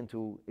moving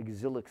into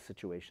exilic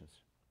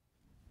situations.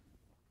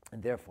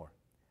 And therefore,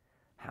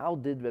 how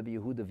did Rabbi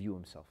Yehuda view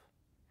himself?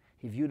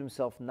 He viewed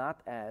himself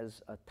not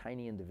as a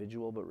tiny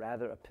individual, but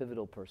rather a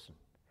pivotal person.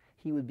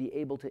 He would be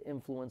able to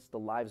influence the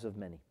lives of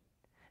many.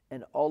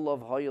 And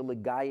Olav hoya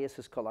legayis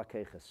his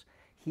𝐂𝐀𝐔𝐄.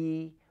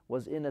 He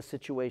was in a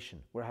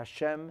situation where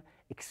Hashem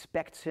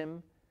expects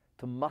him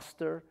to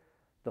muster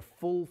the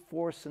full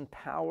force and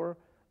power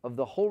of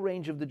the whole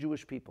range of the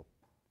Jewish people,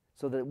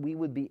 so that we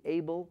would be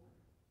able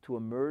to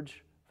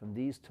emerge from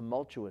these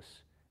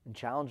tumultuous and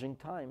challenging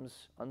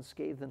times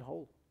unscathed and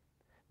whole.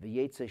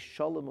 V'yetzei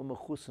shalom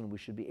u'mechusan, we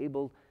should be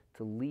able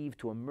to leave,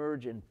 to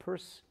emerge in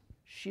purse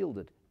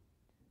shielded.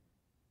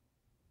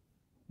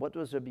 What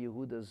was Rabbi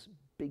Yehuda's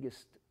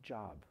biggest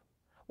job?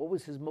 What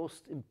was his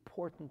most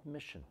important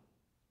mission?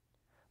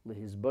 Many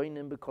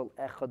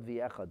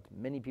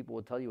people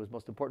will tell you his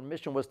most important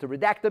mission was to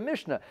redact the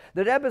Mishnah.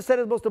 The Rebbe said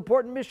his most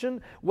important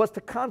mission was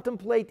to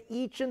contemplate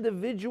each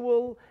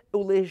individual,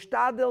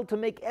 to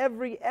make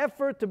every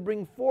effort to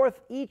bring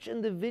forth each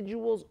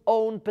individual's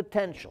own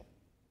potential.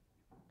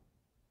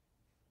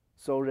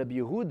 So Rabbi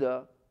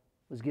Yehuda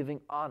was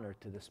giving honor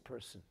to this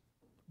person.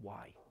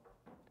 Why?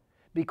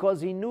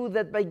 Because he knew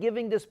that by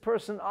giving this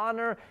person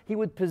honor, he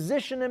would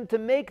position him to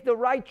make the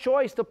right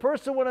choice. The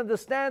person would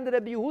understand that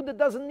Rabbi Yehuda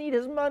doesn't need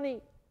his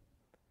money.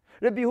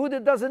 Rabbi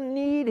Yehuda doesn't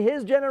need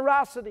his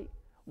generosity.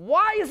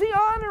 Why is he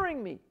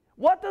honoring me?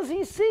 What does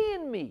he see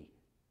in me?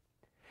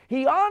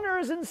 He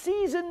honors and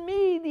sees in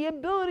me the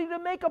ability to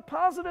make a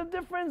positive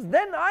difference.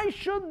 Then I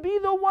should be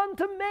the one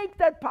to make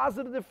that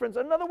positive difference.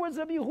 In other words,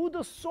 Rabbi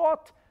Yehuda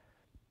sought,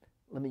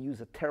 let me use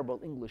a terrible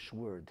English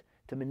word,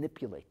 to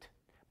manipulate.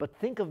 But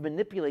think of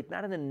manipulate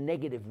not in a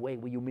negative way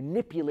where you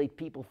manipulate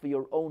people for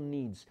your own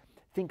needs.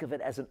 Think of it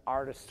as an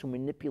artist who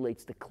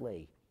manipulates the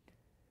clay,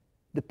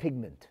 the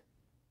pigment,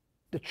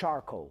 the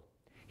charcoal.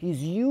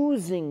 He's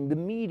using the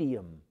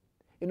medium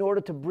in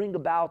order to bring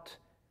about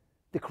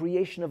the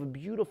creation of a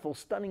beautiful,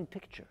 stunning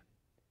picture.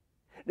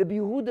 Rabbi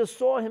Yehuda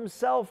saw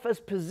himself as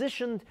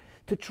positioned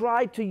to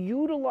try to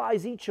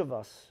utilize each of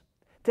us,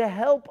 to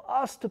help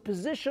us, to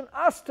position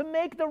us to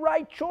make the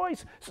right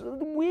choice so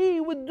that we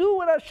would do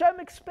what Hashem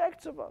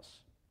expects of us.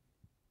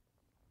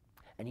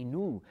 And he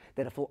knew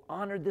that if we'll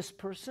honor this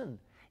person,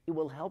 it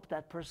will help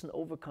that person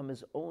overcome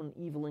his own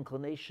evil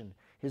inclination,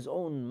 his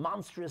own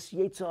monstrous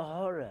yetzer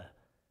hara,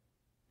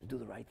 and do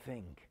the right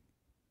thing.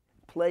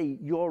 Play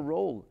your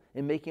role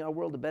in making our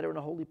world a better and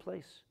a holy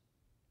place.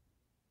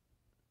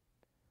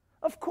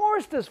 Of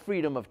course there's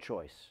freedom of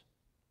choice.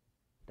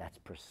 That's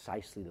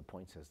precisely the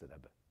point, says the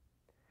Rebbe.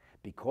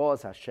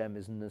 Because Hashem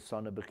is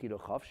Nisana Bechira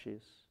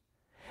Chavshis,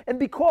 and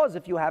because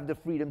if you have the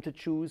freedom to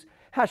choose,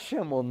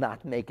 Hashem will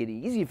not make it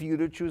easy for you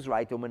to choose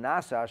right.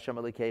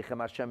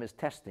 Hashem is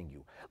testing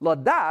you.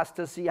 Ladas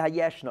to see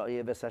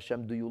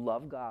Hashem. Do you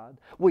love God?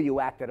 Will you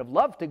act out of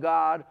love to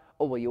God,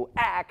 or will you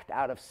act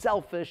out of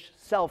selfish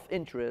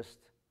self-interest?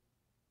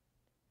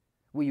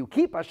 Will you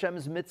keep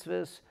Hashem's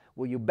mitzvahs?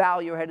 Will you bow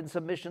your head in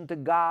submission to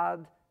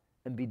God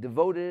and be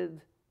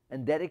devoted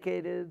and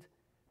dedicated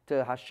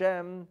to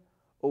Hashem?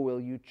 Or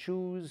will you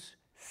choose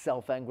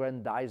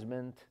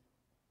self-aggrandizement?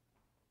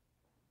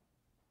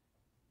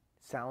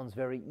 Sounds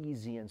very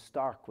easy and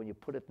stark when you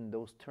put it in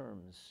those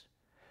terms.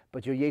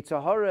 But your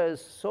yetzer hara is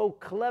so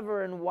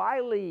clever and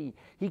wily.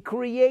 He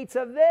creates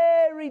a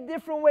very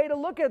different way to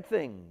look at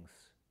things.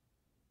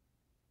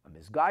 A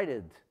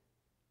misguided,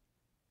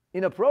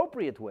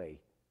 inappropriate way,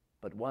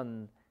 but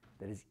one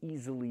that is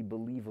easily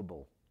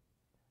believable.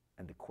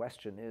 And the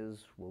question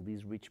is, will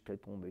these rich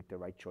people make the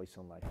right choice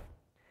in life?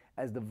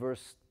 As the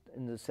verse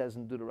says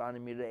in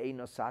Deuteronomy,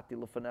 Hashem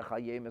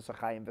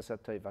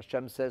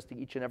says to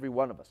each and every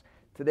one of us,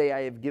 today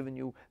I have given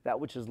you that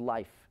which is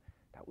life,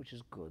 that which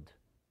is good,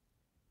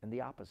 and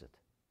the opposite.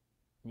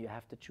 And you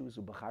have to choose.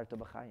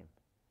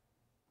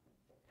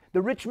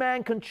 The rich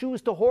man can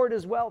choose to hoard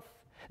his wealth.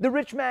 The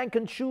rich man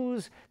can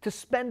choose to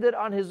spend it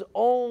on his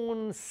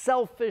own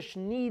selfish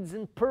needs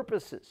and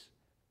purposes,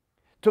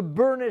 to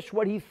burnish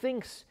what he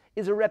thinks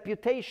is a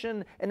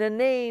reputation and a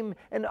name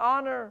and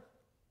honor,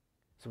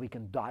 so he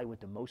can die with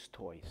the most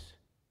toys.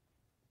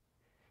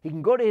 He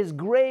can go to his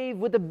grave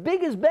with the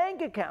biggest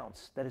bank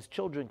accounts that his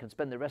children can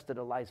spend the rest of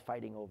their lives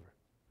fighting over.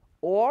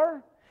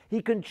 Or he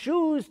can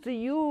choose to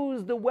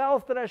use the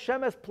wealth that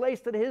Hashem has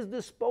placed at his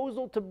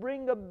disposal to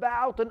bring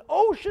about an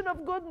ocean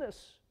of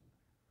goodness.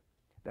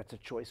 That's a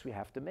choice we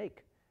have to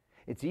make.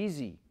 It's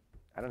easy.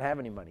 I don't have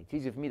any money. It's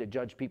easy for me to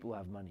judge people who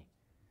have money.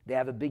 They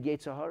have a big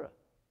yetzer hara.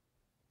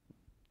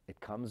 It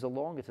comes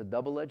along. It's a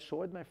double-edged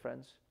sword, my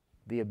friends.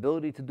 The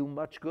ability to do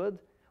much good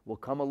will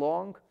come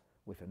along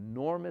with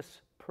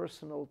enormous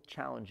personal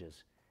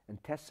challenges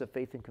and tests of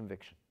faith and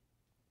conviction.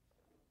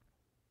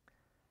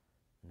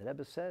 And the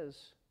Rebbe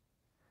says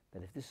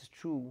that if this is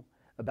true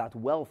about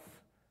wealth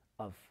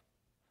of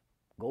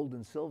gold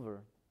and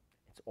silver,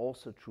 it's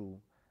also true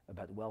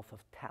about wealth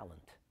of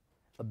talent,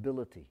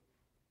 ability,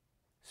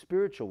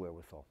 spiritual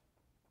wherewithal.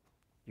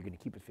 You're going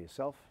to keep it for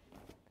yourself.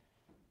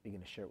 You're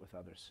going to share it with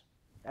others.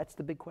 That's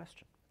the big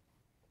question.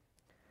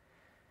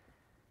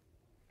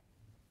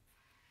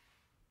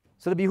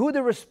 So the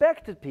Yehuda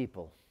respected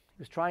people.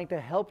 He was trying to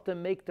help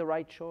them make the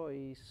right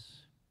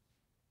choice.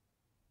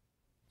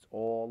 It's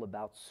all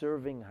about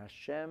serving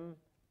Hashem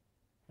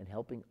and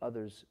helping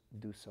others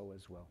do so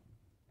as well.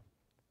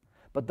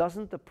 But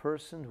doesn't the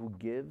person who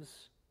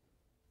gives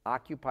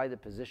occupy the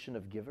position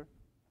of giver?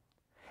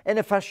 And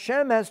if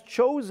Hashem has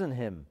chosen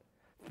him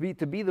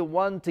to be the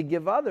one to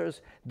give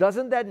others,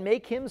 doesn't that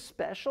make him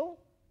special?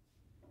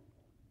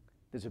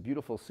 There's a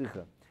beautiful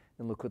sikha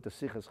in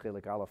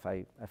𝑑𝒂𝒓𝒕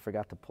𝒔𝐿𝒃. I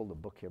forgot to pull the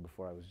book here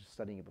before. I was just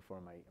studying it before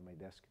on my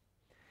desk.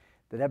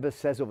 The Rebbe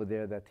says over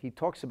there that he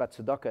talks about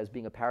tzedakah as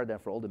being a paradigm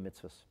for all the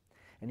mitzvahs.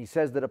 And he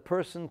says that a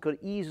person could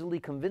easily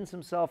convince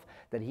himself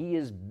that he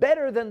is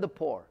better than the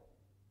poor.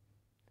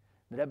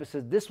 The Rebbe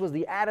says this was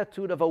the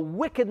attitude of a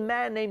wicked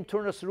man named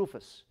Turnus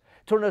Rufus.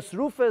 Turnus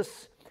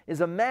Rufus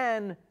is a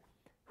man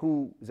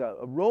who is a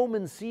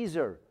Roman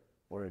Caesar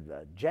or a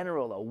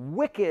general, a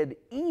wicked,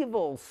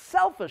 evil,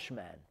 selfish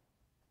man.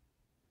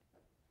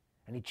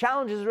 And he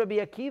challenges Rabbi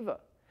Akiva.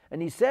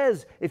 And he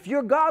says, if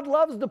your God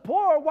loves the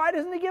poor, why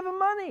doesn't he give him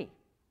money?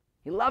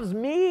 He loves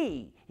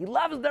me. He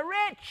loves the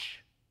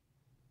rich.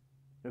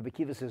 Rabbi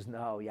Akiva says,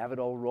 no, you have it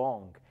all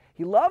wrong.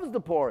 He loves the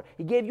poor.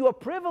 He gave you a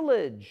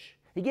privilege.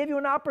 He gave you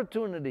an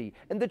opportunity.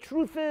 And the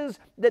truth is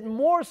that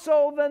more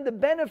so than the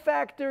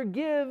benefactor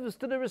gives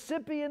to the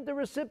recipient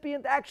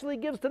actually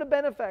gives to the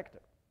benefactor.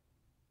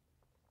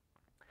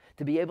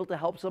 To be able to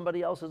help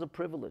somebody else is a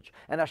privilege.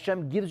 And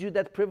Hashem gives you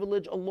that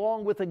privilege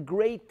along with a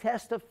great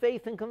test of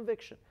faith and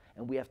conviction.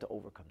 And we have to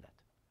overcome that.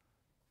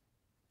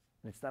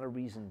 And it's not a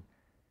reason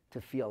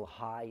to feel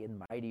high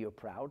and mighty or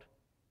proud.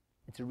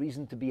 It's a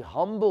reason to be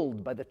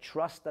humbled by the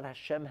trust that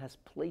Hashem has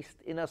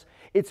placed in us.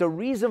 It's a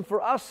reason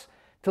for us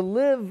to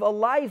live a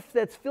life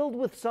that's filled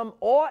with some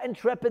awe and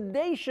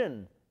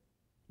trepidation.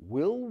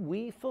 Will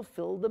we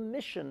fulfill the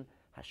mission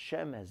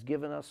Hashem has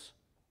given us,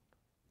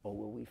 or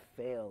will we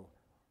fail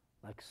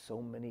like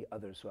so many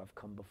others who have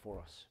come before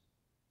us?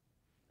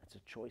 That's a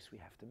choice we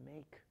have to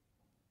make.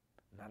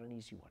 Not an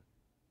easy one.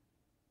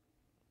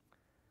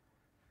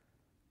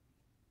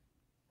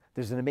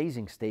 There's an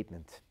amazing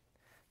statement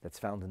that's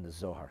found in the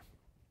Zohar.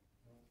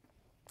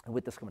 And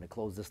with this, I'm going to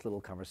close this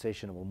little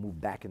conversation and we'll move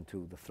back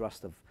into the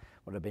thrust of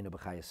what Rabbeinu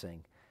Bachaya is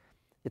saying.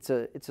 It's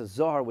a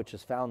Zohar which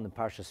is found in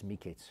Parshas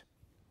Miketz.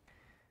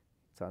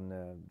 It's on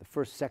the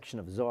first section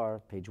of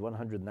Zohar, page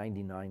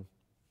 199,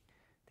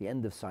 the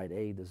end of side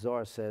A. The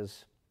Zohar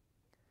says,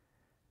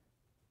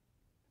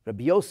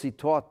 Rabbi Yossi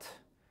taught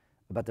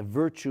about the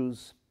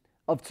virtues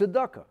of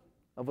tzedakah,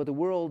 of what the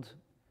world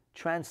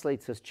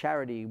translates as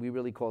charity. We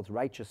really call it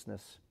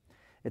righteousness.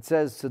 It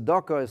says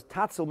tzedakah is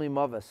tatzel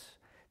mimavas.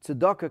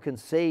 Tzedakah can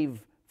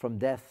save from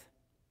death.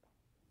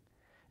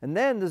 And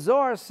then the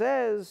Zohar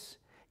says,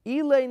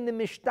 Ilein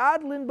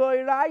nimishtadlin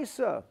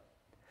bo'iraisa.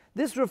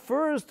 This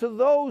refers to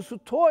those who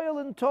toil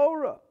in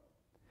Torah.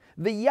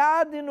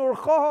 V'yadin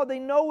urchoha, they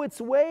know its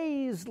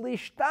ways.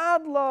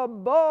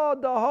 Lishtadla ba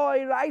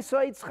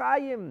𝙒𝙗𝙃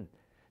𝑖tzchayim.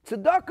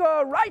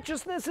 Tzedakah,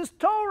 righteousness is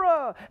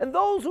Torah. And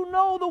those who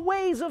know the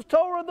ways of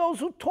Torah,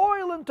 those who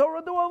toil in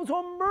Torah, the ones who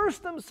immerse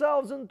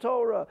themselves in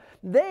Torah,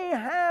 they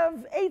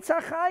have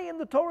𝐂𝐀𝐔𝐒𝐿.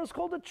 The Torah is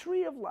called a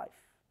tree of life.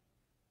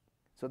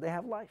 So they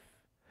have life.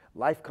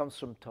 Life comes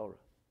from Torah,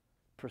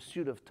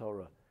 pursuit of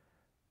Torah,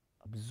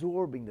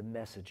 absorbing the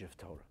message of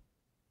Torah.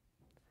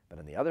 But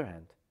on the other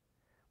hand,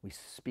 we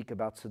speak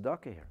about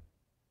tzedakah here.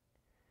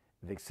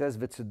 It says,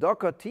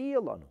 𝑑𝒂𝒓𝒕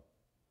 ₂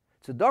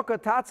 tzedakah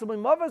tatzim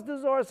imavas, the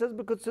Zohar says,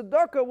 because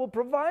tzedakah will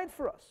provide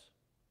for us.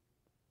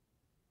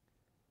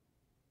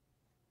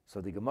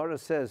 So the Gemara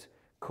says,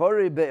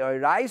 Kori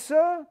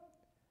be'oraisa,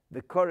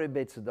 v'kori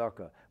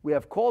be'tzedakah. We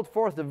have called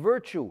forth the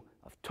virtue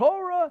of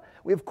Torah,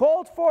 we have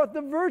called forth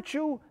the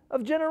virtue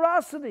of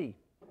generosity,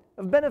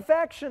 of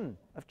benefaction,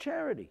 of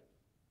charity.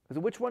 So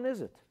which one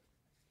is it?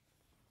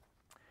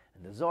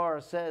 And the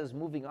Zohar says,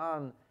 moving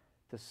on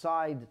to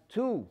side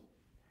 2,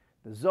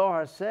 the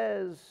Zohar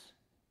says,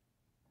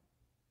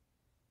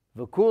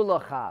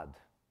 V'kula chad.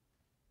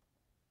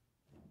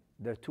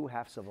 They're two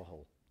halves of a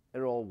whole.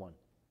 They're all one.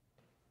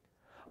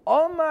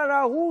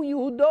 Omarahu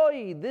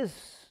Yehudoi,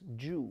 this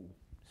Jew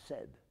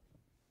said,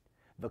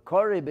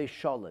 V'kori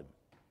be'shalom,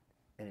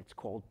 and it's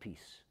called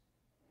peace.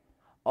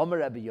 Omar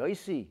Rabbi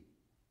Yossi,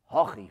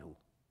 Hachihu,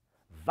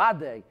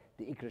 Vadei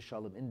𝑑𝒂𝒓𝒕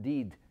shalom.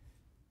 Indeed,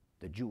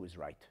 the Jew is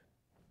right.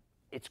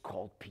 It's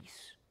called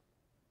peace.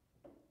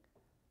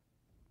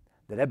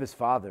 The Rebbe's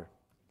father,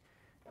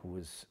 who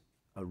was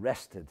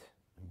arrested,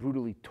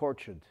 brutally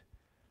tortured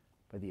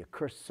by the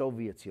accursed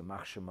Soviets,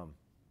 Yamach Shemam,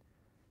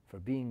 for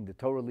being the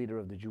Torah leader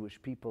of the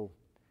Jewish people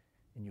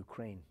in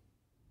Ukraine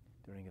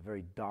during a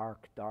very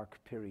dark, dark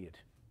period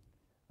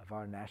of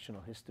our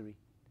national history.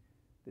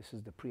 This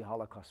is the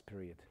pre-Holocaust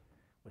period,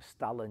 where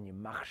Stalin,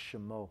 Yamach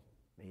Shemo,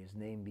 may his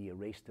name be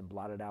erased and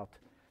blotted out,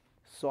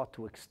 sought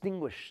to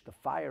extinguish the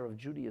fire of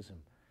Judaism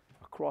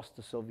across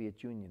the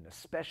Soviet Union,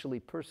 especially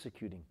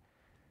persecuting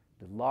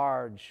the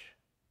large,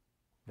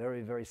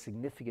 very, very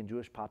significant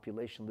Jewish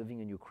population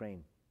living in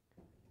Ukraine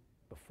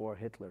before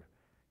Hitler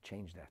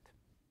changed that.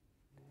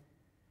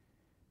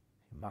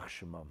 Yamach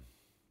Shemam.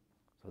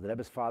 So the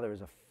Rebbe's father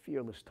is a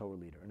fearless Torah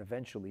leader and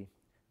eventually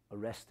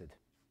arrested,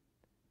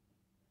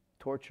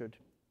 tortured,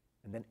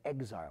 and then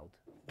exiled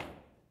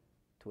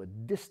to a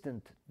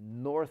distant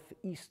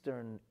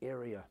northeastern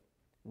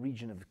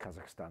region of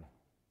Kazakhstan.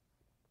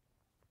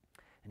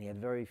 And he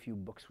had very few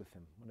books with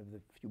him. One of the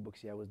few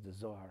books he had was the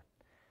Zohar.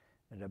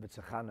 And Rabbi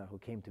Tzachana, who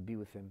came to be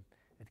with him,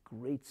 at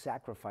great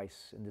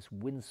sacrifice in this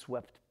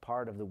windswept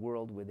part of the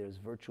world where there's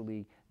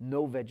virtually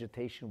no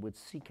vegetation, would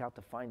seek out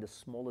to find the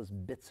smallest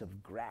bits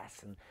of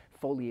grass and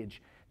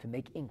foliage to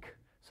make ink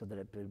so that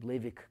Rabbi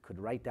Leivik could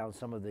write down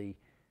some of the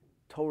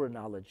Torah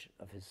knowledge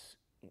of his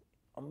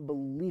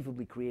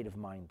unbelievably creative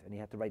mind. And he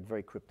had to write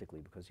very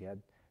cryptically because he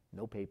had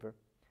no paper,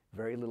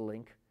 very little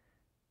ink,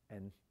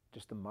 and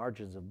just the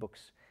margins of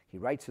books. He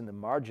writes in the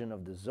margin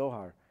of the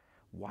Zohar,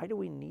 why do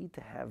we need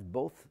to have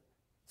both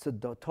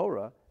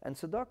Torah and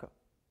tzedakah?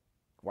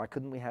 Why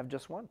couldn't we have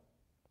just one?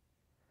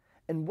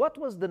 And what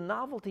was the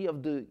novelty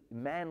of the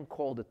man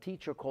called, the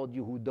teacher called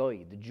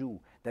Yehudoi, the Jew,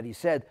 that he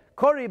said,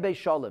 Kori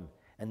be'shalom?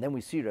 And then we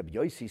see Rabbi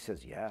Yossi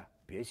says, yeah,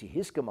 Rabbi Yossi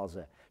hiskem al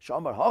zeh,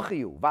 Shomar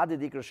hachiyu, vade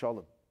𝑑𝒂𝒓𝒕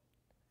shalom.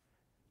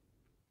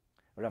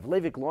 Rav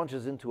Leivik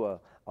launches into a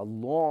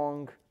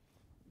long,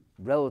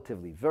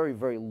 relatively, very,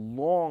 very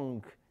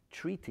long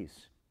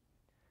treatise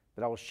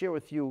that I will share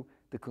with you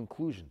the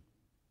conclusion.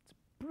 It's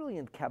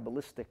brilliant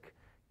Kabbalistic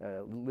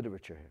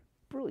literature here.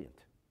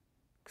 Brilliant.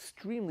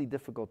 Extremely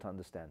difficult to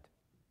understand.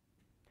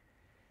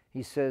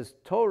 He says,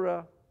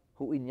 Torah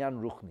hu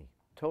inyan ruchni.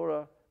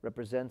 Torah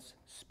represents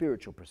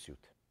spiritual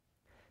pursuit.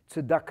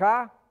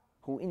 Tzedakah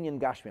hu inyan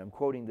gashmi. I'm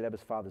quoting the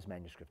Rebbe's father's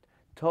manuscript.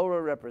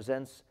 Torah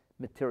represents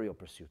material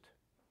pursuit.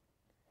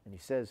 And he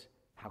says,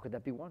 how could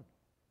that be one?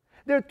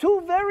 They're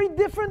two very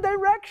different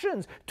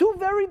directions, two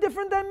very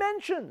different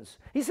dimensions.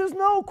 He says,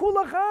 no, kul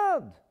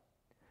achad.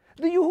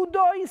 The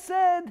𝑬𝒊𝒈𝒊𝒃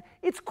said,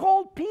 it's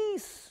called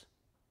peace.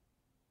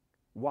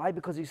 Why?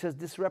 Because he says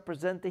this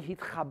represents the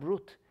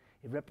hitchabrut.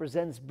 It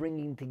represents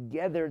bringing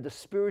together the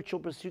spiritual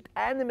pursuit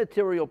and the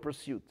material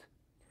pursuit.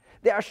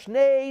 They are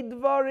shnei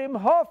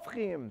dvarim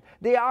hofchim.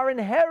 They are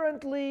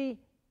inherently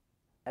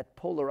at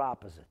polar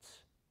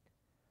opposites.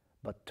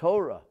 But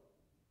Torah,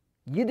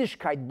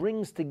 Yiddishkeit,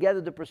 brings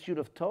together the pursuit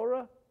of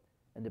Torah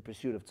and the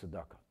pursuit of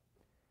tzedakah.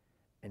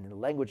 And in the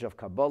language of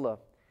Kabbalah,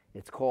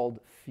 it's called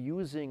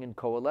fusing and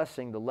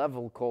coalescing the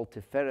level called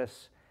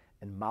Tiferes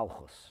and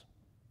Malchus.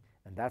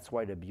 And that's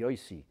why Rabbi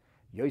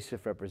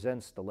Yosef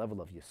represents the level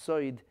of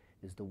Yesoid,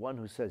 is the one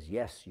who says,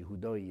 yes,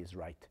 𝑬𝒊𝒈𝒊𝒃 is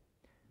right.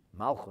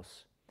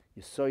 Malchus,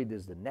 Yesoid,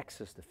 is the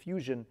nexus, the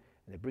fusion,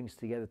 and it brings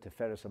together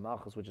Tiferes and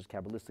Malchus, which is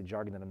Kabbalistic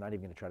jargon that I'm not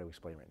even going to try to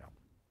explain right now.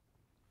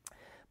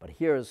 But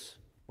here's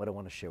what I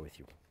want to share with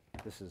you.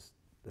 This is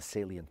the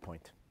salient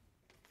point.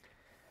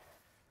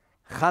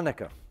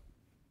 Chanukah,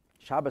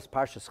 Shabbos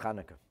Parshas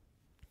Chanukah,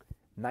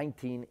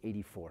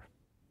 1984.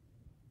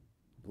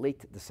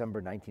 Late December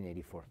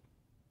 1984.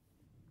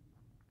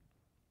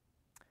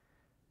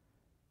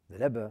 The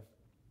Rebbe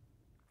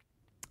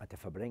at the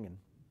Farbrengen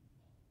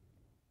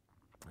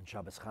on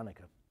Shabbos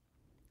Chanukah,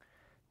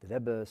 the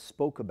Rebbe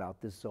spoke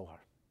about this Zohar.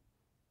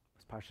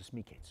 It's Parshas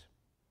Miketz.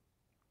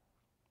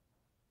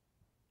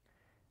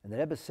 And the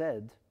Rebbe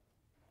said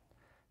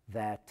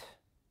that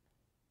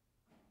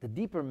the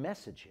deeper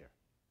message here,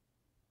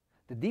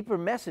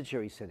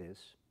 he said,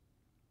 is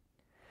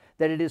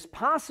that it is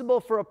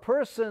possible for a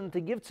person to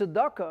give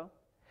tzedakah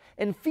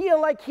and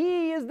feel like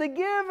he is the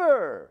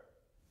giver.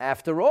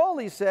 After all,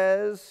 he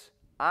says,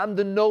 I'm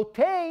the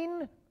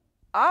notain,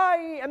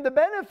 I am the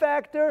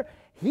benefactor,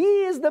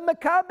 he is the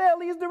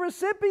mekabel, he is the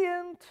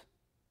recipient.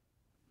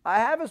 I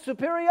have a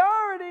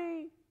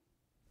superiority.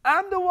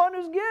 I'm the one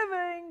who's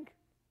giving.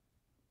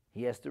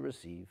 He has to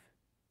receive.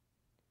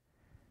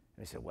 And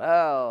he said,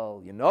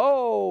 well,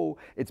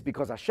 it's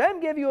because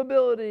Hashem gave you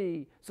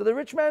ability. So the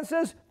rich man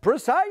says,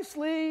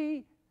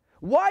 precisely.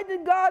 Why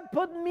did God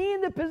put me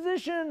in the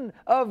position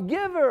of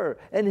giver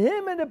and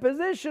him in the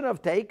position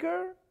of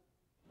taker?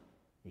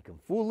 He can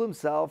fool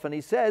himself, and he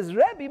says,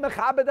 Rebbe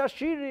mechabed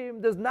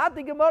ashirim. Does not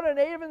the Gemara in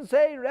Eruvin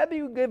say, Rebbe,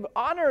 you give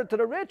honor to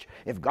the rich?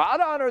 If God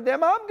honored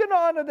them, I'm going to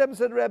honor them,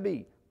 said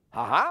Rebbe.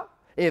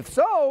 If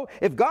so,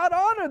 if God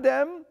honored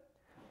them,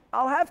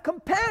 I'll have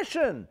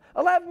compassion,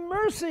 I'll have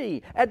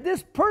mercy at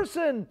this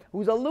person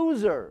who's a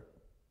loser.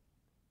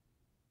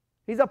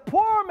 He's a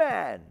poor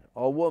man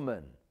or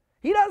woman.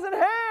 He doesn't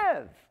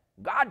have.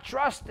 God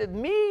trusted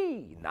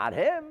me, not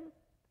him.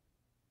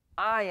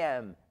 I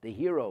am the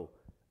hero.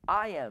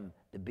 I am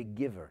the big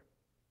giver.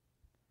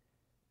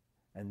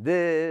 And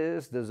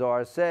this, the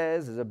Zohar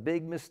says, is a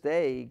big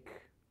mistake,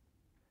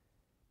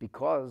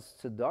 because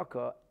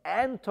tzedakah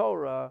and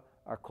Torah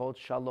are called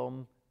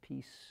shalom,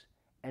 peace,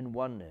 and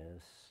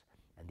oneness.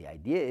 And the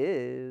idea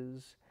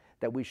is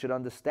that we should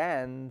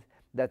understand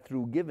that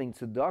through giving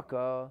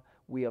tzedakah,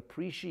 we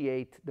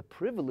appreciate the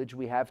privilege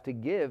we have to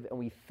give, and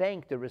we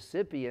thank the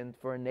recipient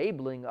for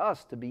enabling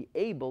us to be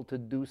able to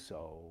do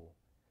so.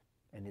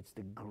 And it's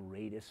the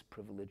greatest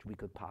privilege we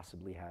could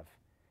possibly have.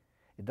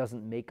 It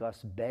doesn't make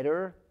us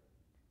better.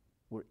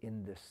 We're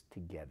in this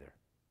together.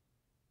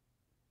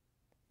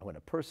 And when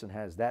a person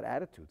has that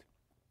attitude,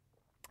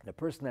 and a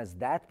person has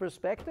that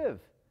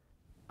perspective,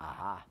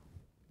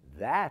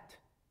 that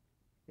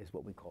is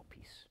what we call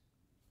peace.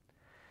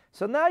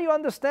 So now you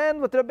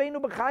understand what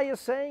Rabbainu Bachaya is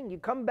saying. You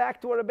come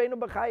back to what Rabbainu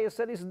Bachaya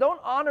said. He said,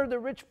 don't honor the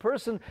rich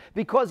person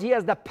because he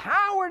has the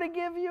power to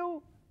give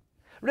you.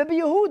 Rabbi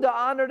Yehuda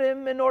honored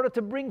him in order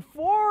to bring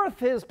forth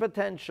his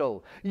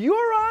potential.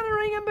 You're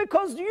honoring him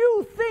because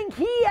you think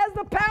he has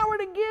the power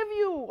to give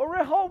you,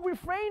 or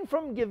refrain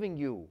from giving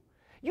you.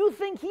 You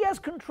think he has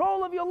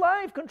control of your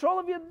life, control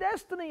of your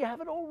destiny. You have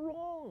it all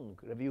wrong.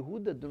 Rabbi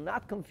Yehuda, do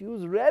not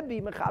confuse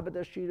Rebbe, mechabed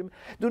ashirim.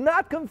 Do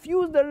not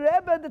confuse the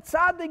Rebbe, the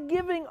tzaddik,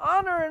 giving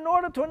honor in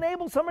order to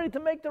enable somebody to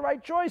make the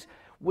right choice,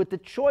 with the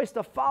choice,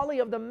 the folly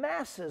of the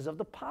masses, of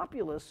the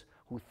populace,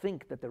 who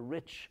think that the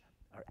rich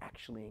are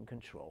actually in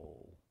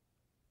control.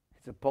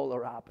 It's a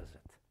polar opposite.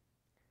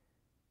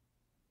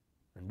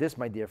 And this,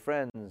 my dear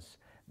friends,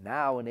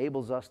 now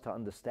enables us to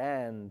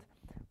understand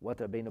what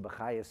Rabbainu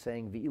Bachaya is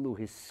saying, V'ilu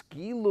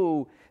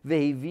hiskilu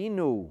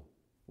vehevinu.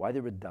 Why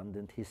the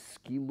redundant?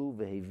 Hiskilu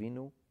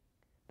vehevinu.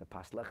 The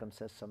Pas Lechem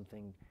says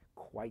something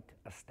quite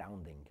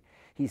astounding.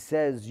 He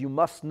says, you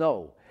must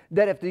know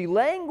that if the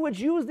language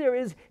used there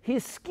is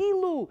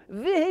hiskilu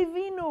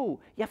vehevinu,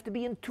 you have to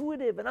be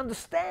intuitive and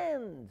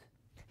understand.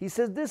 He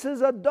says this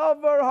is a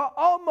davar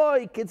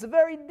ha'omoik. It's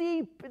very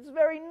deep, it's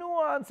very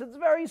nuanced, it's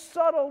very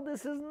subtle.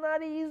 This is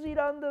not easy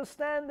to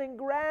understand and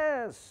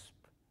grasp.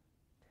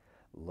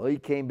 He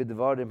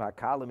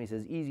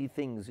says easy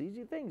things.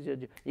 You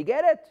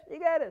get it? You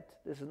get it.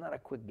 This is not a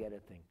quick get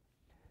it thing.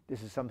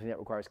 This is something that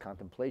requires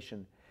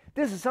contemplation.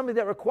 This is something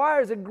that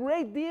requires a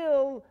great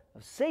deal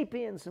of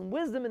sapience and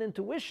wisdom and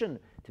intuition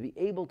to be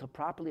able to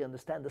properly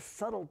understand the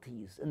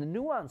subtleties and the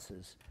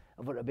nuances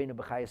of what Rabbeinu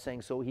Bachaya is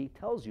saying. So he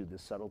tells you the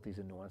subtleties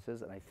and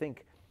nuances, and I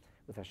think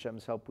with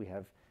Hashem's help we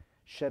have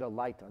shed a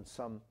light on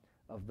some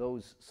of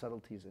those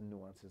subtleties and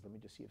nuances. Let me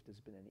just see if there's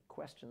been any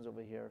questions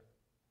over here.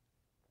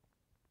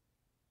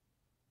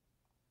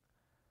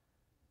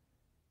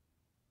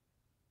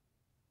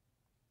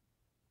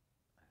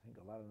 I think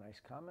a lot of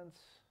nice comments.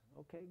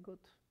 Okay, good.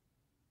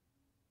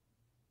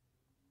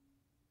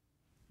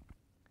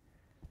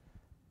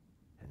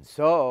 And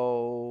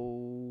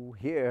so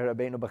here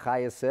Rabbeinu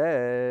Bachaya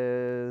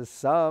says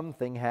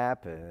something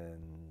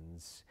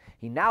happens.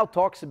 He now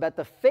talks about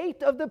the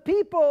fate of the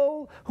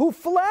people who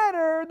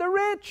flatter the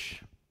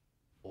rich.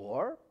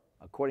 Or,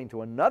 according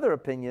to another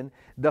opinion,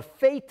 the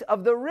fate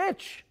of the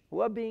rich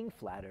who are being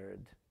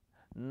flattered.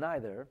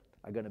 Neither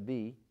are going to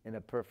be in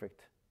a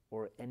perfect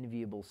or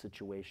enviable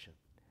situation.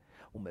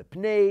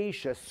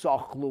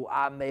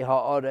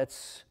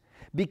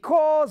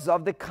 Because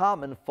of the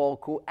common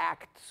folk who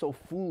act so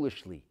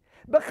foolishly.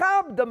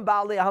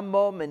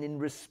 And in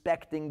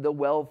respecting the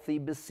wealthy,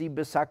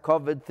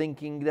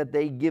 thinking that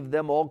they give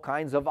them all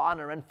kinds of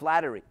honor and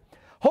flattery,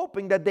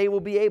 hoping that they will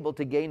be able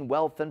to gain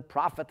wealth and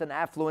profit and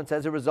affluence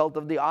as a result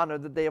of the honor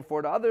that they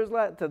afford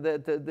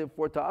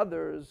to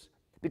others,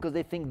 because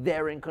they think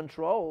they're in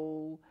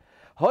control.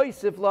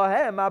 Hashem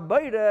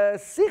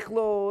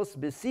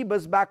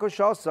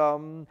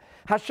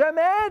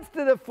adds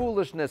to the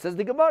foolishness. As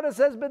the Gemara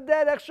says,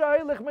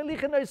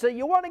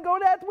 you want to go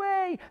that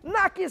way?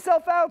 Knock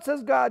yourself out,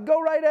 says God.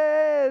 Go right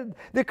ahead.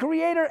 The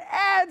Creator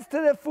adds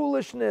to the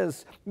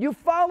foolishness. You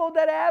follow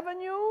that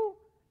avenue,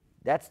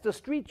 that's the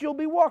street you'll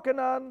be walking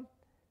on.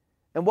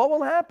 And what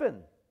will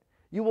happen?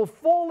 You will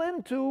fall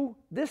into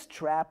this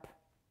trap.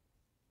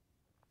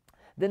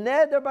 The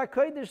Neder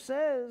B'Kodesh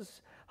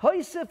says,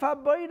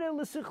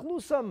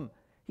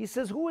 he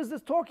says, who is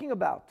this talking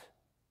about?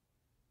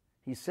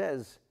 He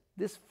says,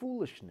 this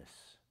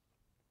foolishness.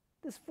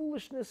 This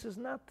foolishness is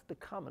not the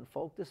common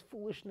folk. This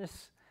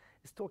foolishness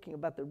is talking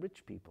about the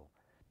rich people,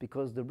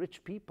 because the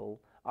rich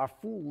people are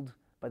fooled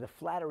by the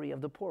flattery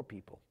of the poor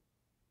people.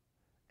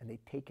 And they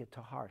take it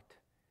to heart.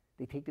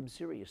 They take them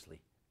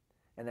seriously.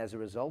 And as a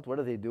result,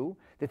 what do?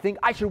 They think,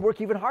 I should work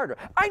even harder.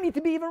 I need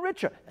to be even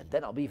richer. And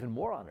then I'll be even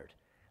more honored.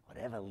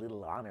 Whatever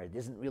little honor it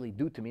isn't really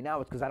due to me now,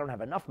 it's because I don't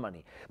have enough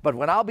money. But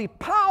when I'll be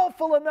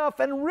powerful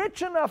enough and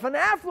rich enough and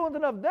affluent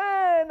enough,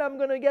 then I'm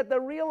going to get the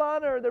real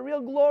honor, the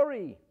real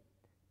glory.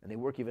 And they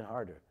work even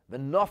harder. The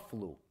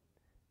naflu,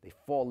 they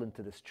fall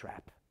into this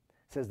trap.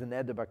 Says the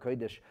Neder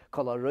B'Kodesh,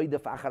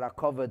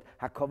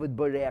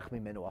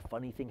 a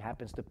funny thing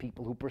happens to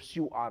people who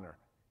pursue honor.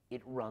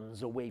 It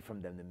runs away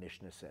from them, the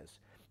Mishnah says.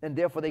 And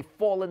therefore they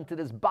fall into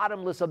this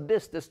bottomless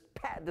abyss, this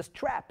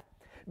trap.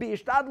 They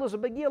keep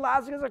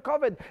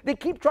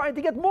trying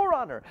to get more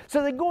honor.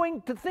 So they're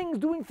going to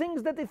doing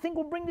things that they think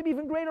will bring them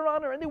even greater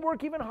honor, and they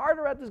work even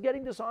harder at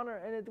getting this honor,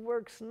 and it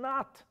works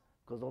not,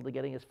 because all they're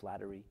getting is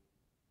flattery.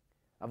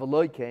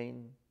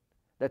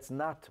 That's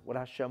not what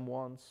Hashem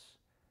wants.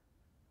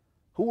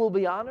 Who will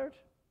be honored?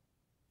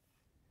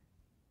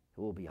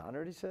 Who will be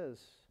honored, he says.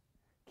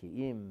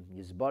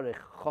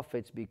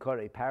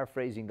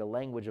 Paraphrasing the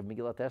language of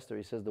Megillat Esther,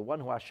 he says, the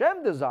one who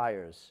Hashem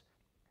desires,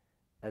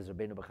 as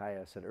Rabbeinu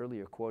Bachaya said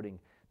earlier, quoting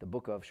the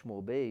book of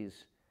Shmuel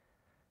Beis,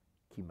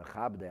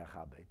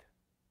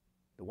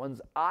 the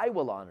ones I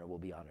will honor will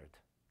be honored,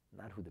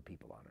 not who the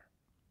people honor.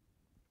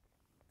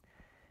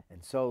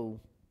 And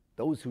so,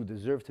 those who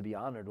deserve to be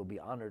honored will be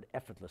honored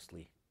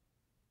effortlessly,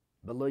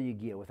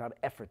 without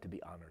effort to be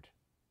honored,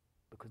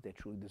 because they're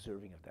truly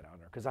deserving of that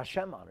honor, because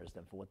Hashem honors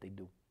them for what they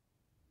do.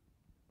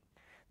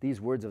 These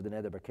words of the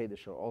Neder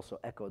B'Kodesh are also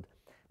echoed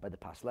by the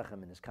Pas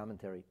Lechem in his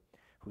commentary,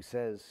 who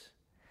says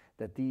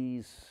that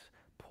these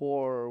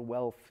poor,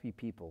 wealthy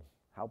people,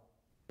 how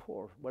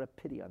poor, what a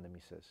pity on them,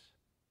 he says.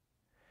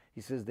 He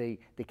says they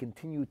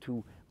continue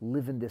to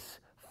live in this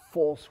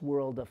false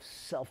world of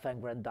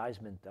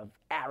self-aggrandizement, of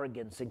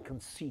arrogance and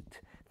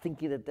conceit,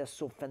 thinking that they're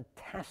so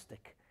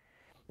fantastic,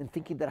 and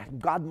thinking that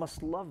God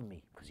must love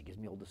me because he gives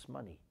me all this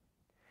money.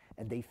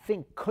 And they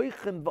think,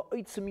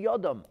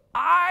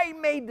 I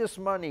made this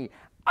money.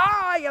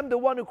 I am the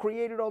one who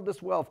created all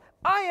this wealth.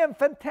 I am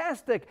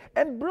fantastic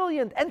and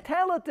brilliant and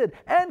talented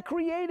and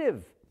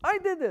creative. I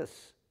did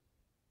this.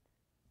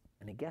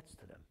 And it gets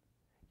to them.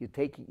 You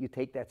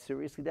take that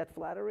seriously, that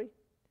flattery?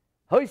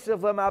 Pas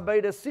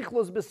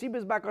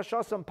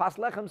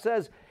Lechem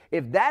says,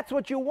 if that's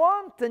what you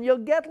want, then you'll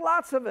get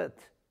lots of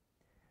it.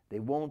 They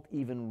won't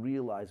even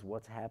realize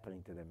what's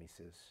happening to them, he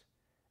says.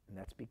 And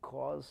that's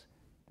because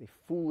they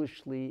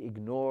foolishly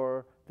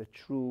ignore the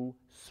true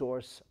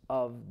source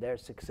of their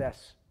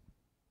success,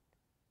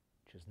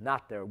 which is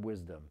not their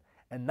wisdom,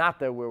 and not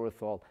their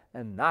wherewithal,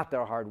 and not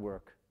their hard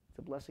work. It's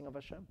a blessing of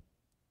Hashem.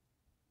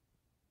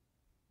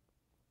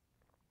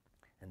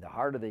 And the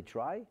harder they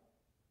try,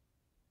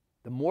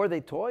 the more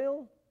they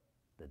toil,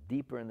 the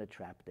deeper in the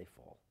trap they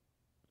fall.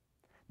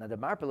 Now the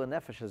Marpel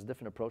Nefesh has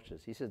different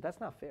approaches. He says, that's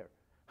not fair.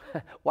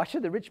 Why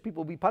should the rich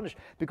people be punished?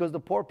 Because the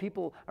poor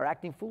people are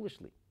acting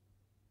foolishly.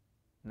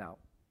 Now,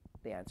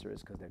 the answer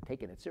is because they're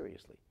taking it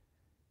seriously.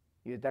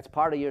 That's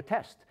part of your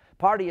test.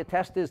 Part of your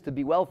test is to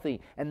be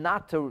wealthy and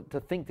not to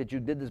think that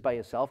you did this by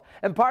yourself.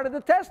 And part of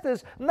the test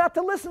is not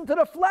to listen to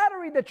the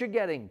flattery that you're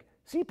getting.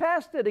 See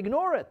past it.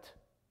 Ignore it.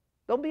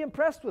 Don't be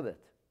impressed with it.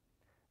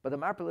 But the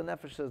Marpel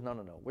Nefesh says,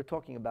 no. We're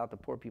talking about the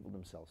poor people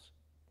themselves.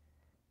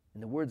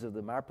 In the words of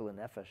the Marpel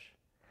Nefesh,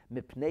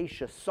 Mipnei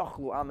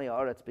shesochlu amei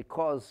haaretz,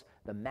 because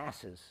the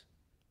masses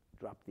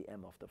drop the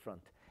M off the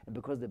front, and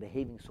because they're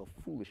behaving so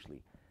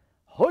foolishly.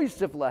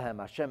 Hoisif lahem,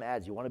 Hashem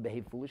adds, you want to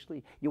behave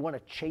foolishly? You want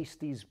to chase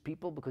these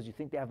people because you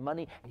think they have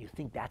money, and you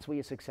think that's where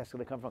your success is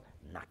going to come from?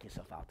 Knock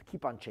yourself out.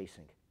 Keep on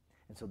chasing.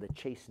 And so they're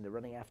chasing, they're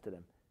running after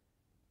them.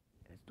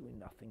 And it's doing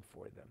nothing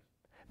for them.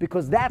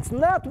 Because that's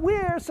not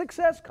where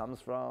success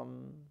comes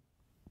from.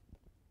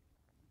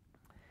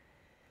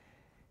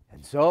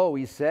 And so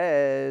he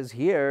says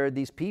here,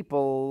 these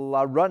people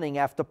are running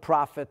after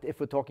profit if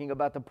we're talking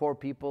about the poor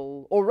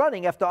people, or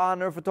running after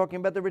honor if we're talking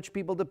about the rich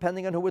people,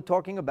 depending on who we're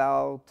talking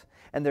about.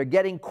 And they're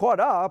getting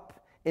caught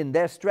up in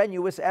their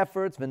strenuous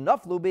efforts. In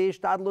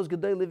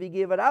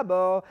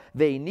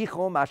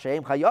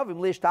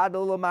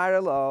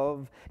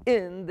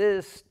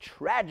this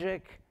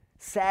tragic,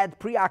 sad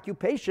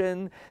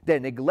preoccupation, they're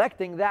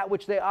neglecting that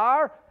which they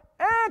are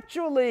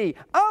actually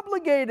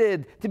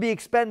obligated to be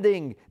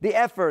expending the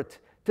effort,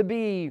 to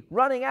be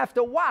running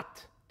after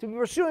what? To be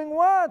pursuing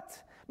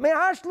what?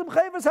 What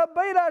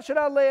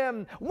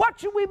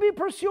should we be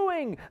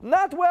pursuing?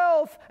 Not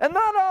wealth and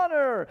not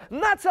honor,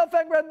 not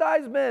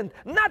self-aggrandizement,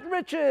 not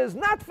riches,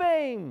 not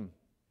fame.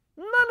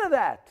 None of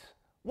that.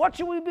 What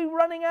should we be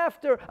running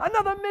after?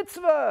 Another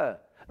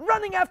mitzvah.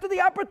 Running after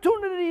the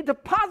opportunity to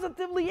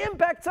positively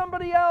impact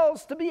somebody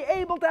else, to be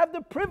able to have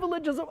the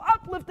privileges of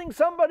uplifting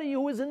somebody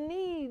who is in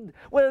need,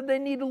 whether they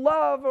need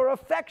love or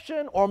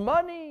affection or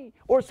money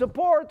or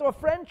support or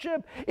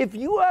friendship. If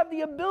you have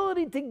the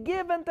ability to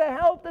give and to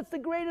help, that's the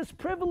greatest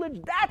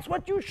privilege. That's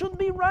what you should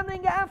be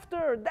running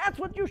after. That's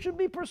what you should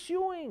be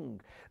pursuing.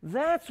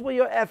 That's where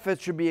your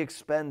efforts should be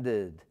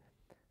expended.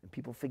 And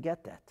people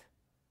forget that.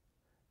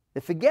 They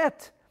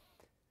forget.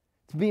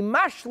 To be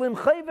mashlim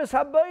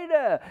𝑐𝐻𝑡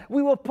ℴ.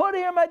 We were put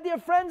here, my dear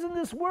friends, in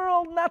this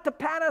world not to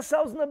pat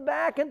ourselves in the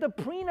back and to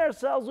preen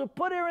ourselves. We're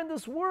put here in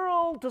this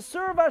world to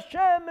serve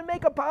Hashem and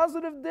make a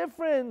positive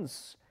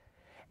difference.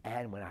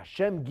 And when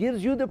Hashem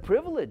gives you the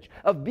privilege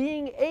of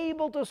being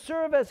able to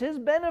serve as His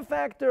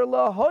benefactor,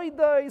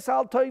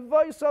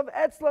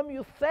 𝑑𝒂𝒓𝒕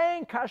you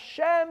thank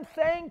Hashem,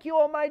 thank you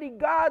Almighty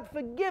God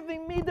for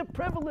giving me the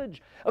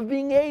privilege of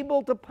being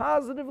able to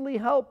positively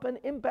help and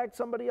impact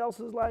somebody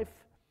else's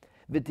life.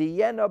 The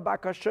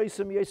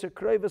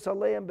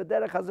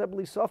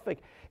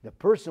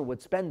person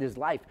would spend his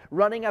life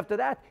running after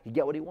that, he'd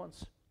get what he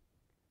wants.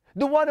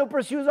 The one who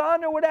pursues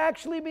honor would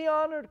actually be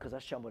honored because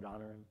Hashem would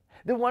honor him.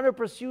 The one who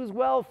pursues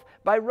wealth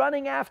by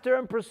running after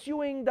and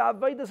pursuing the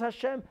avodas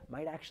Hashem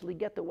might actually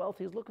get the wealth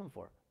he's looking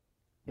for,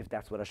 if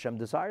that's what Hashem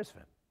desires for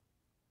him.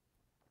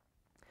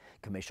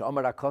 As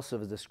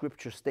the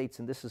scripture states,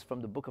 and this is from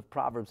the book of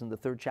Proverbs in the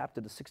 3rd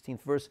chapter, the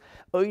 16th verse,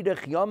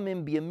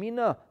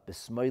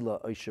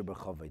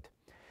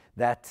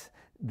 that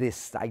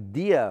this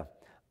idea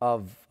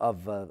of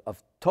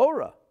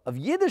Torah, of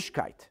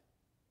Yiddishkeit.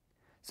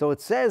 So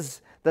it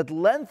says that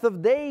length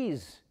of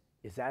days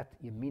is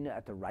at Yamina,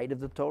 at the right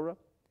of the Torah,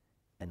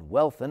 and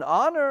wealth and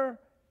honor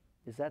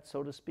is that,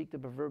 so to speak, the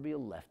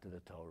proverbial left of the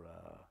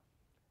Torah.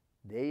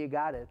 There you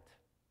got it.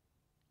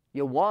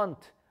 You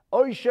want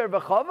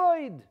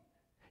𝑬𝒊𝒈𝒉𝒕𝒆𝒏.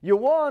 You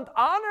want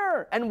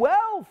honor and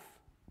wealth.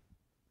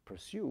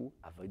 Pursue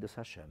avodas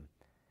Hashem.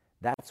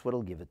 That's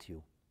what'll give it to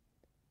you.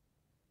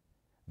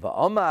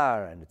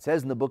 Va'omar, and it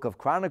says in the book of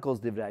Chronicles,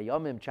 Divrei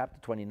Hayomim,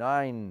 chapter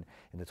 29,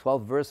 in the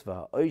 12th verse,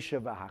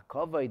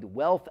 𝑣'ha'oisher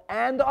wealth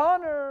and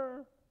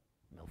honor,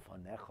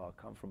 milfanecha,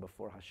 come from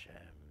before Hashem.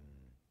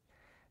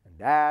 And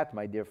that,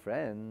 my dear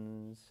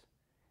friends,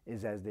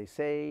 is, as they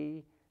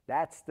say,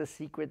 that's the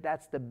secret,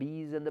 that's the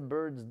bees and the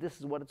birds, this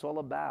is what it's all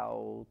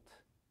about.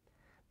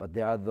 But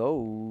there are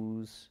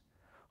those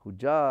who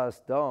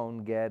just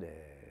don't get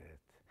it.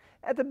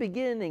 At the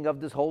beginning of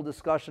this whole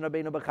discussion,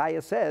 Rabbeinu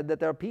Bachaya said that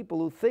there are people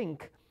who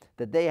think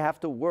that they have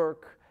to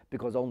work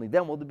because only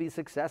then will they be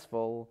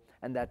successful,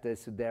 and that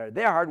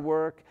their hard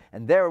work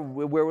and their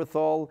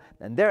wherewithal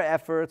and their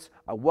efforts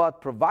are what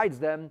provides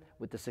them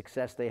with the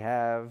success they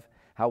have.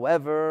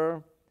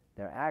 However,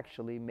 they're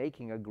actually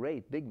making a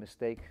great big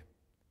mistake.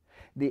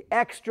 The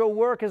extra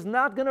work is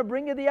not going to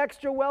bring you the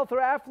extra wealth or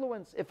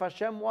affluence. If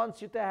Hashem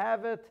wants you to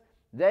have it,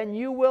 then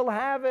you will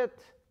have it.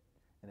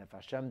 And if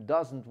Hashem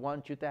doesn't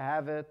want you to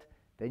have it,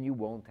 then you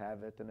won't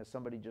have it. And as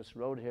somebody just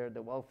wrote here,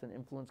 the wealth and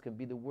influence can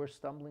be the worst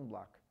stumbling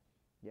block.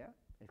 Yeah,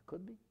 it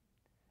could be.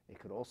 It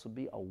could also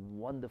be a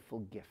wonderful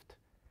gift,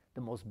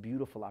 the most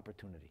beautiful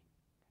opportunity.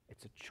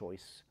 It's a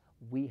choice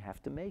we have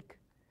to make.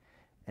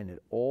 And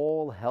it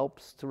all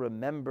helps to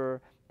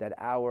remember that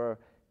our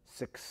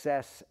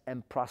success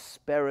and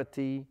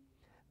prosperity,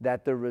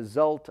 that the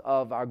result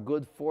of our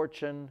good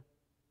fortune,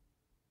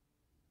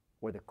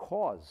 or the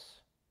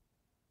cause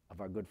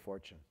of our good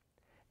fortune,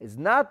 is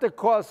not the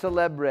cause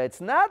célébre.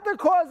 It's not the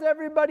cause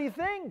everybody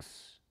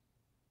thinks.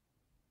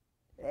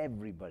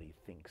 Everybody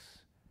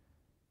thinks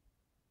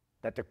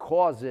that the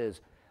cause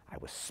is, I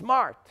was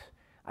smart,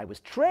 I was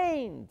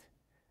trained,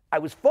 I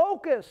was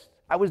focused,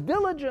 I was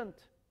diligent.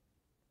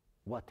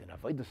 What in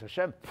Avodas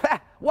Hashem?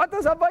 What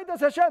does Avodas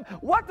Hashem?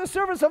 What does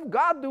service of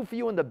God do for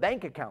you in the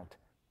bank account?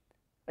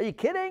 Are you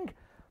kidding?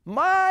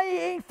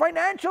 My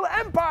financial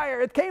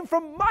empire, it came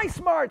from my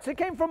smarts, it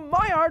came from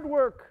my hard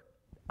work.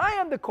 I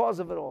am the cause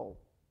of it all.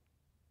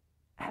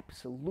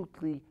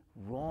 Absolutely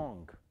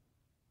wrong.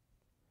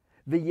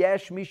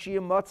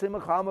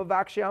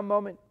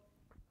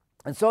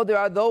 And so there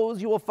are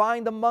those you will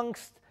find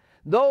amongst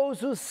those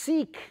who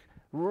seek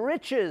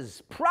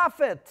riches,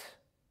 profit,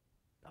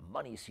 the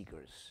money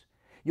seekers.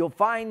 You'll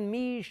find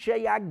mi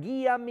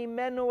sheyagia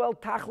mimenu el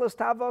tachlis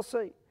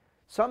tavosei.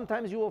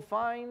 Sometimes you will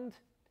find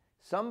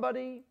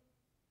somebody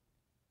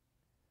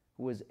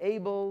who is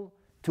able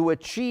to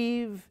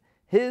achieve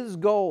his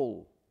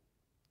goal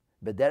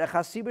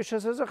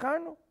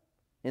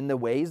in the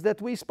ways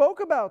that we spoke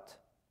about.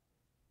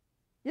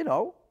 You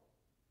know,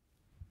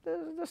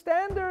 the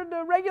standard,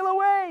 the regular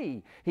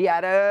way. He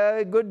had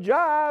a good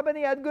job and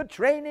he had good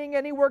training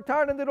and he worked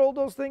hard and did all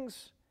those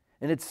things.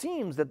 And it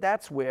seems that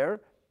that's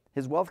where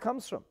his wealth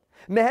comes from.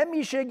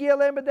 Somebody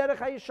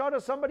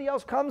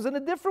else comes in a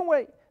different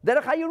way. They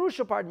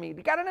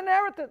got an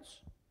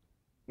inheritance.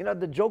 You know,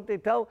 the joke they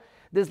tell,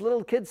 this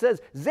little kid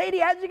says, Zaidi,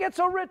 how'd you get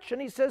so rich?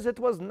 And he says, it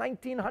was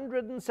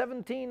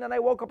 1917, and I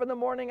woke up in the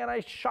morning and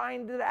I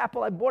shined the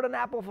apple. I bought an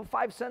apple for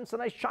 5 cents,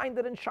 and I shined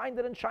it and shined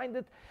it and shined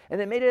it, and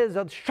they made it as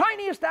the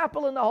shiniest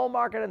apple in the whole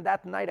market, and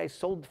that night I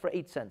sold it for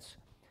 8 cents.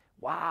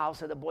 Wow,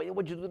 said the boy,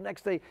 what'd you do the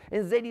next day?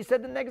 And Zaidi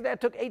said, the next day I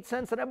took 8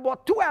 cents and I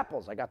bought 2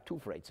 apples. I got 2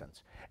 for 8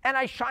 cents. And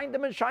I shined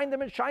them and shined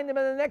them and shined them,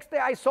 and the next day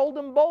I sold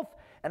them both,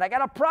 and I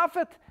got a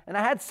profit, and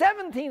I had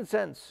 17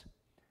 cents.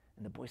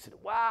 And the boy said,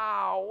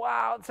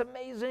 wow, it's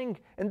amazing.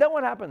 And then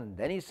what happened? And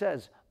then he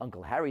says,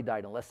 Uncle Harry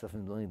died on less than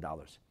 $1 million.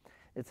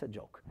 It's a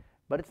joke.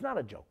 But it's not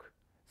a joke.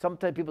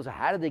 Sometimes people say,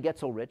 how did they get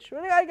so rich?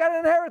 Well, I got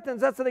an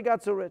inheritance. That's how they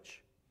got so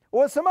rich.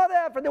 Or some other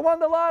effort. They won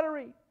the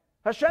lottery.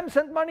 Hashem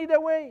sent money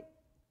their way.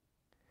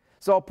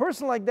 So a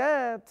person like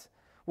that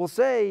will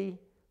say,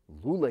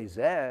 Lulei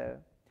zeh,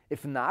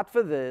 if not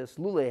for this,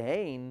 Lulei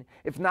hein,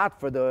 if not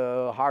for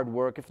the hard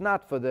work, if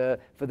not for the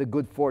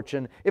good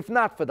fortune, if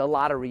not for the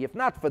lottery, if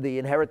not for the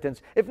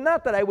inheritance, if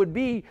not that I would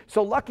be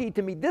so lucky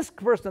to meet this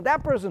person or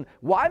that person,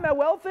 why am I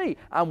wealthy?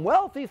 I'm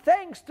wealthy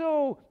thanks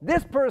to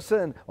this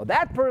person or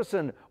that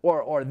person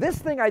or this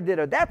thing I did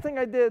or that thing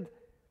I did.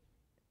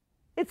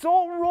 It's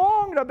all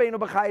wrong, Rabbainu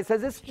Bachaya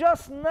says. It's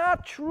just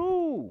not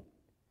true.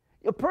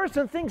 A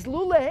person thinks,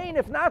 Lulahain,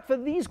 if not for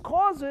these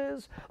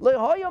causes, I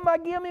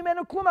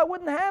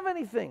wouldn't have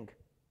anything.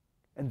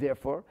 And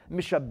therefore,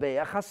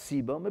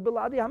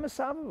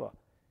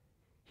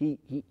 he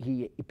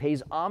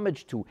pays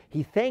homage to,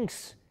 he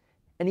thanks,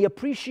 and he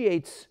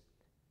appreciates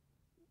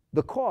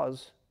the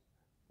cause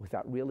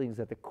without realizing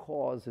that the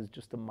cause is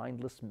just a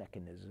mindless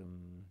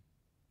mechanism.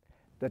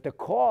 That the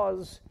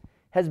cause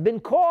has been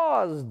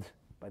caused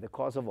by the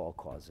cause of all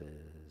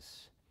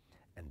causes.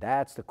 And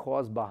that's the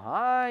cause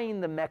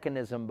behind the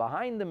mechanism,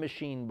 behind the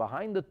machine,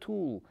 behind the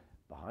tool,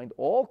 behind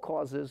all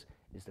causes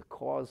is the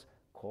cause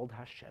called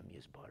Hashem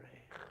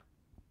Yisbarech.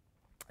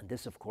 And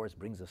this, of course,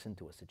 brings us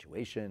into a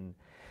situation.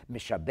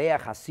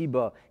 Mishabeach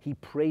Hasiba, he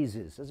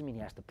praises. Doesn't mean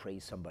he has to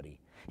praise somebody.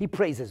 He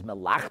praises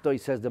Melachto, he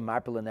says the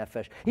Marpel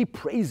Nefesh. He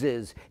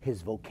praises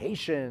his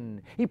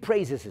vocation. He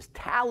praises his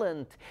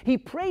talent. He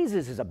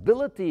praises his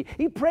ability.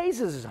 He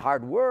praises his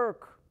hard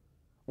work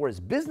or his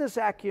business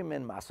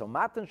acumen,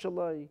 Masomatan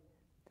Shaloi.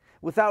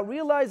 Without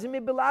realizing,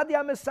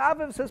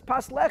 says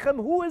Paslechem,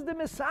 who is the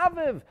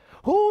Mesaviv?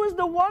 Who is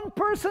the one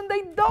person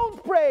they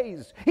don't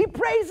praise? He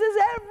praises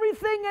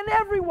everything and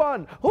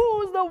everyone.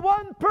 Who is the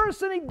one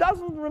person he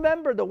doesn't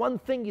remember? The one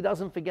thing he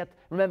doesn't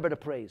remember to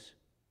praise?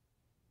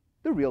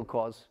 The real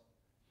cause.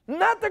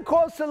 Not the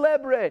cause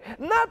célébre,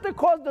 not the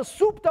cause, the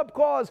souped up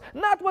cause,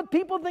 not what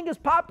people think is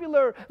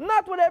popular,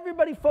 not what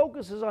everybody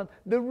focuses on.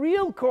 The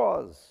real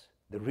cause.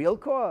 The real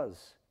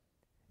cause.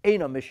 Says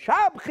the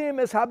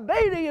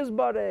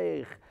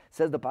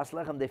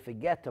Paslechem, they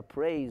forget to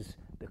praise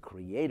the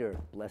Creator,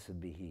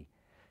 blessed be He.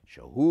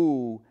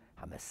 Shahu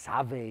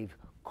hamesavev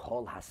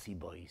kol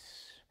hasibois.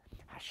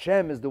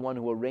 Hashem is the one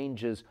who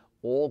arranges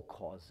all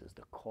causes,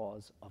 the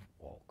cause of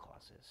all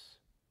causes.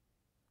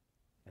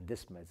 And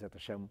this, Me'ezrat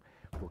Hashem,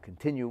 will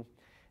continue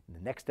in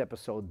the next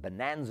episode,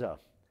 Bonanza,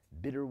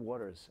 Bitter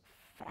Waters.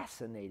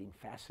 Fascinating,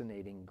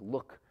 fascinating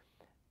look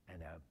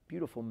and a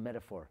beautiful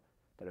metaphor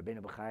that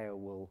Rabbainu Bachaya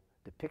will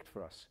depict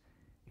for us,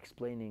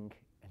 explaining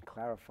and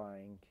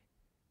clarifying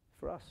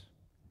for us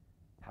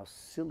how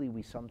silly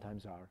we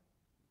sometimes are,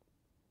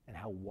 and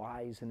how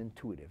wise and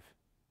intuitive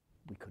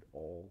we could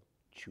all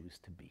choose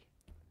to be.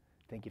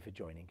 Thank you for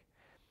joining.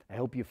 I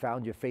hope you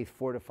found your faith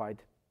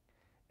fortified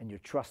and your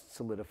trust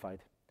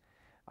solidified.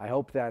 I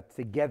hope that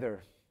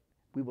together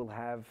we will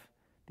have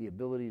the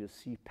ability to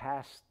see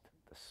past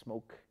the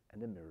smoke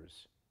and the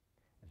mirrors,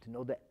 and to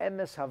know the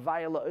emes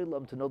havaya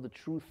la'olam, to know the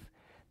truth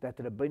that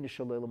the Rabbainu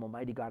Shalom,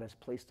 Almighty God, has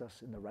placed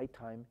us in the right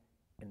time,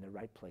 in the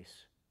right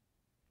place,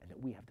 and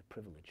that we have the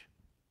privilege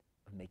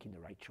of making the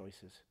right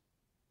choices.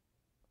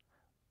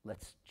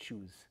 Let's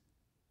choose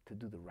to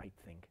do the right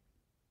thing.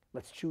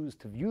 Let's choose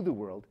to view the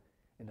world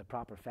in the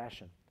proper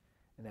fashion,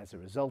 and as a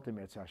result,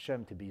 Eretz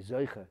Hashem, to be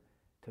zoiche,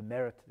 to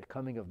merit the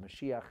coming of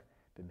Mashiach,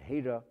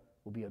 b'mheira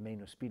will be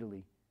amen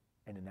speedily,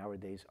 and in our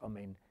days,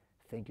 amen.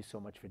 Thank you so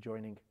much for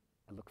joining.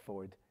 I look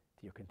forward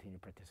to your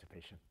continued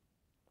participation.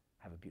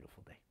 Have a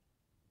beautiful day.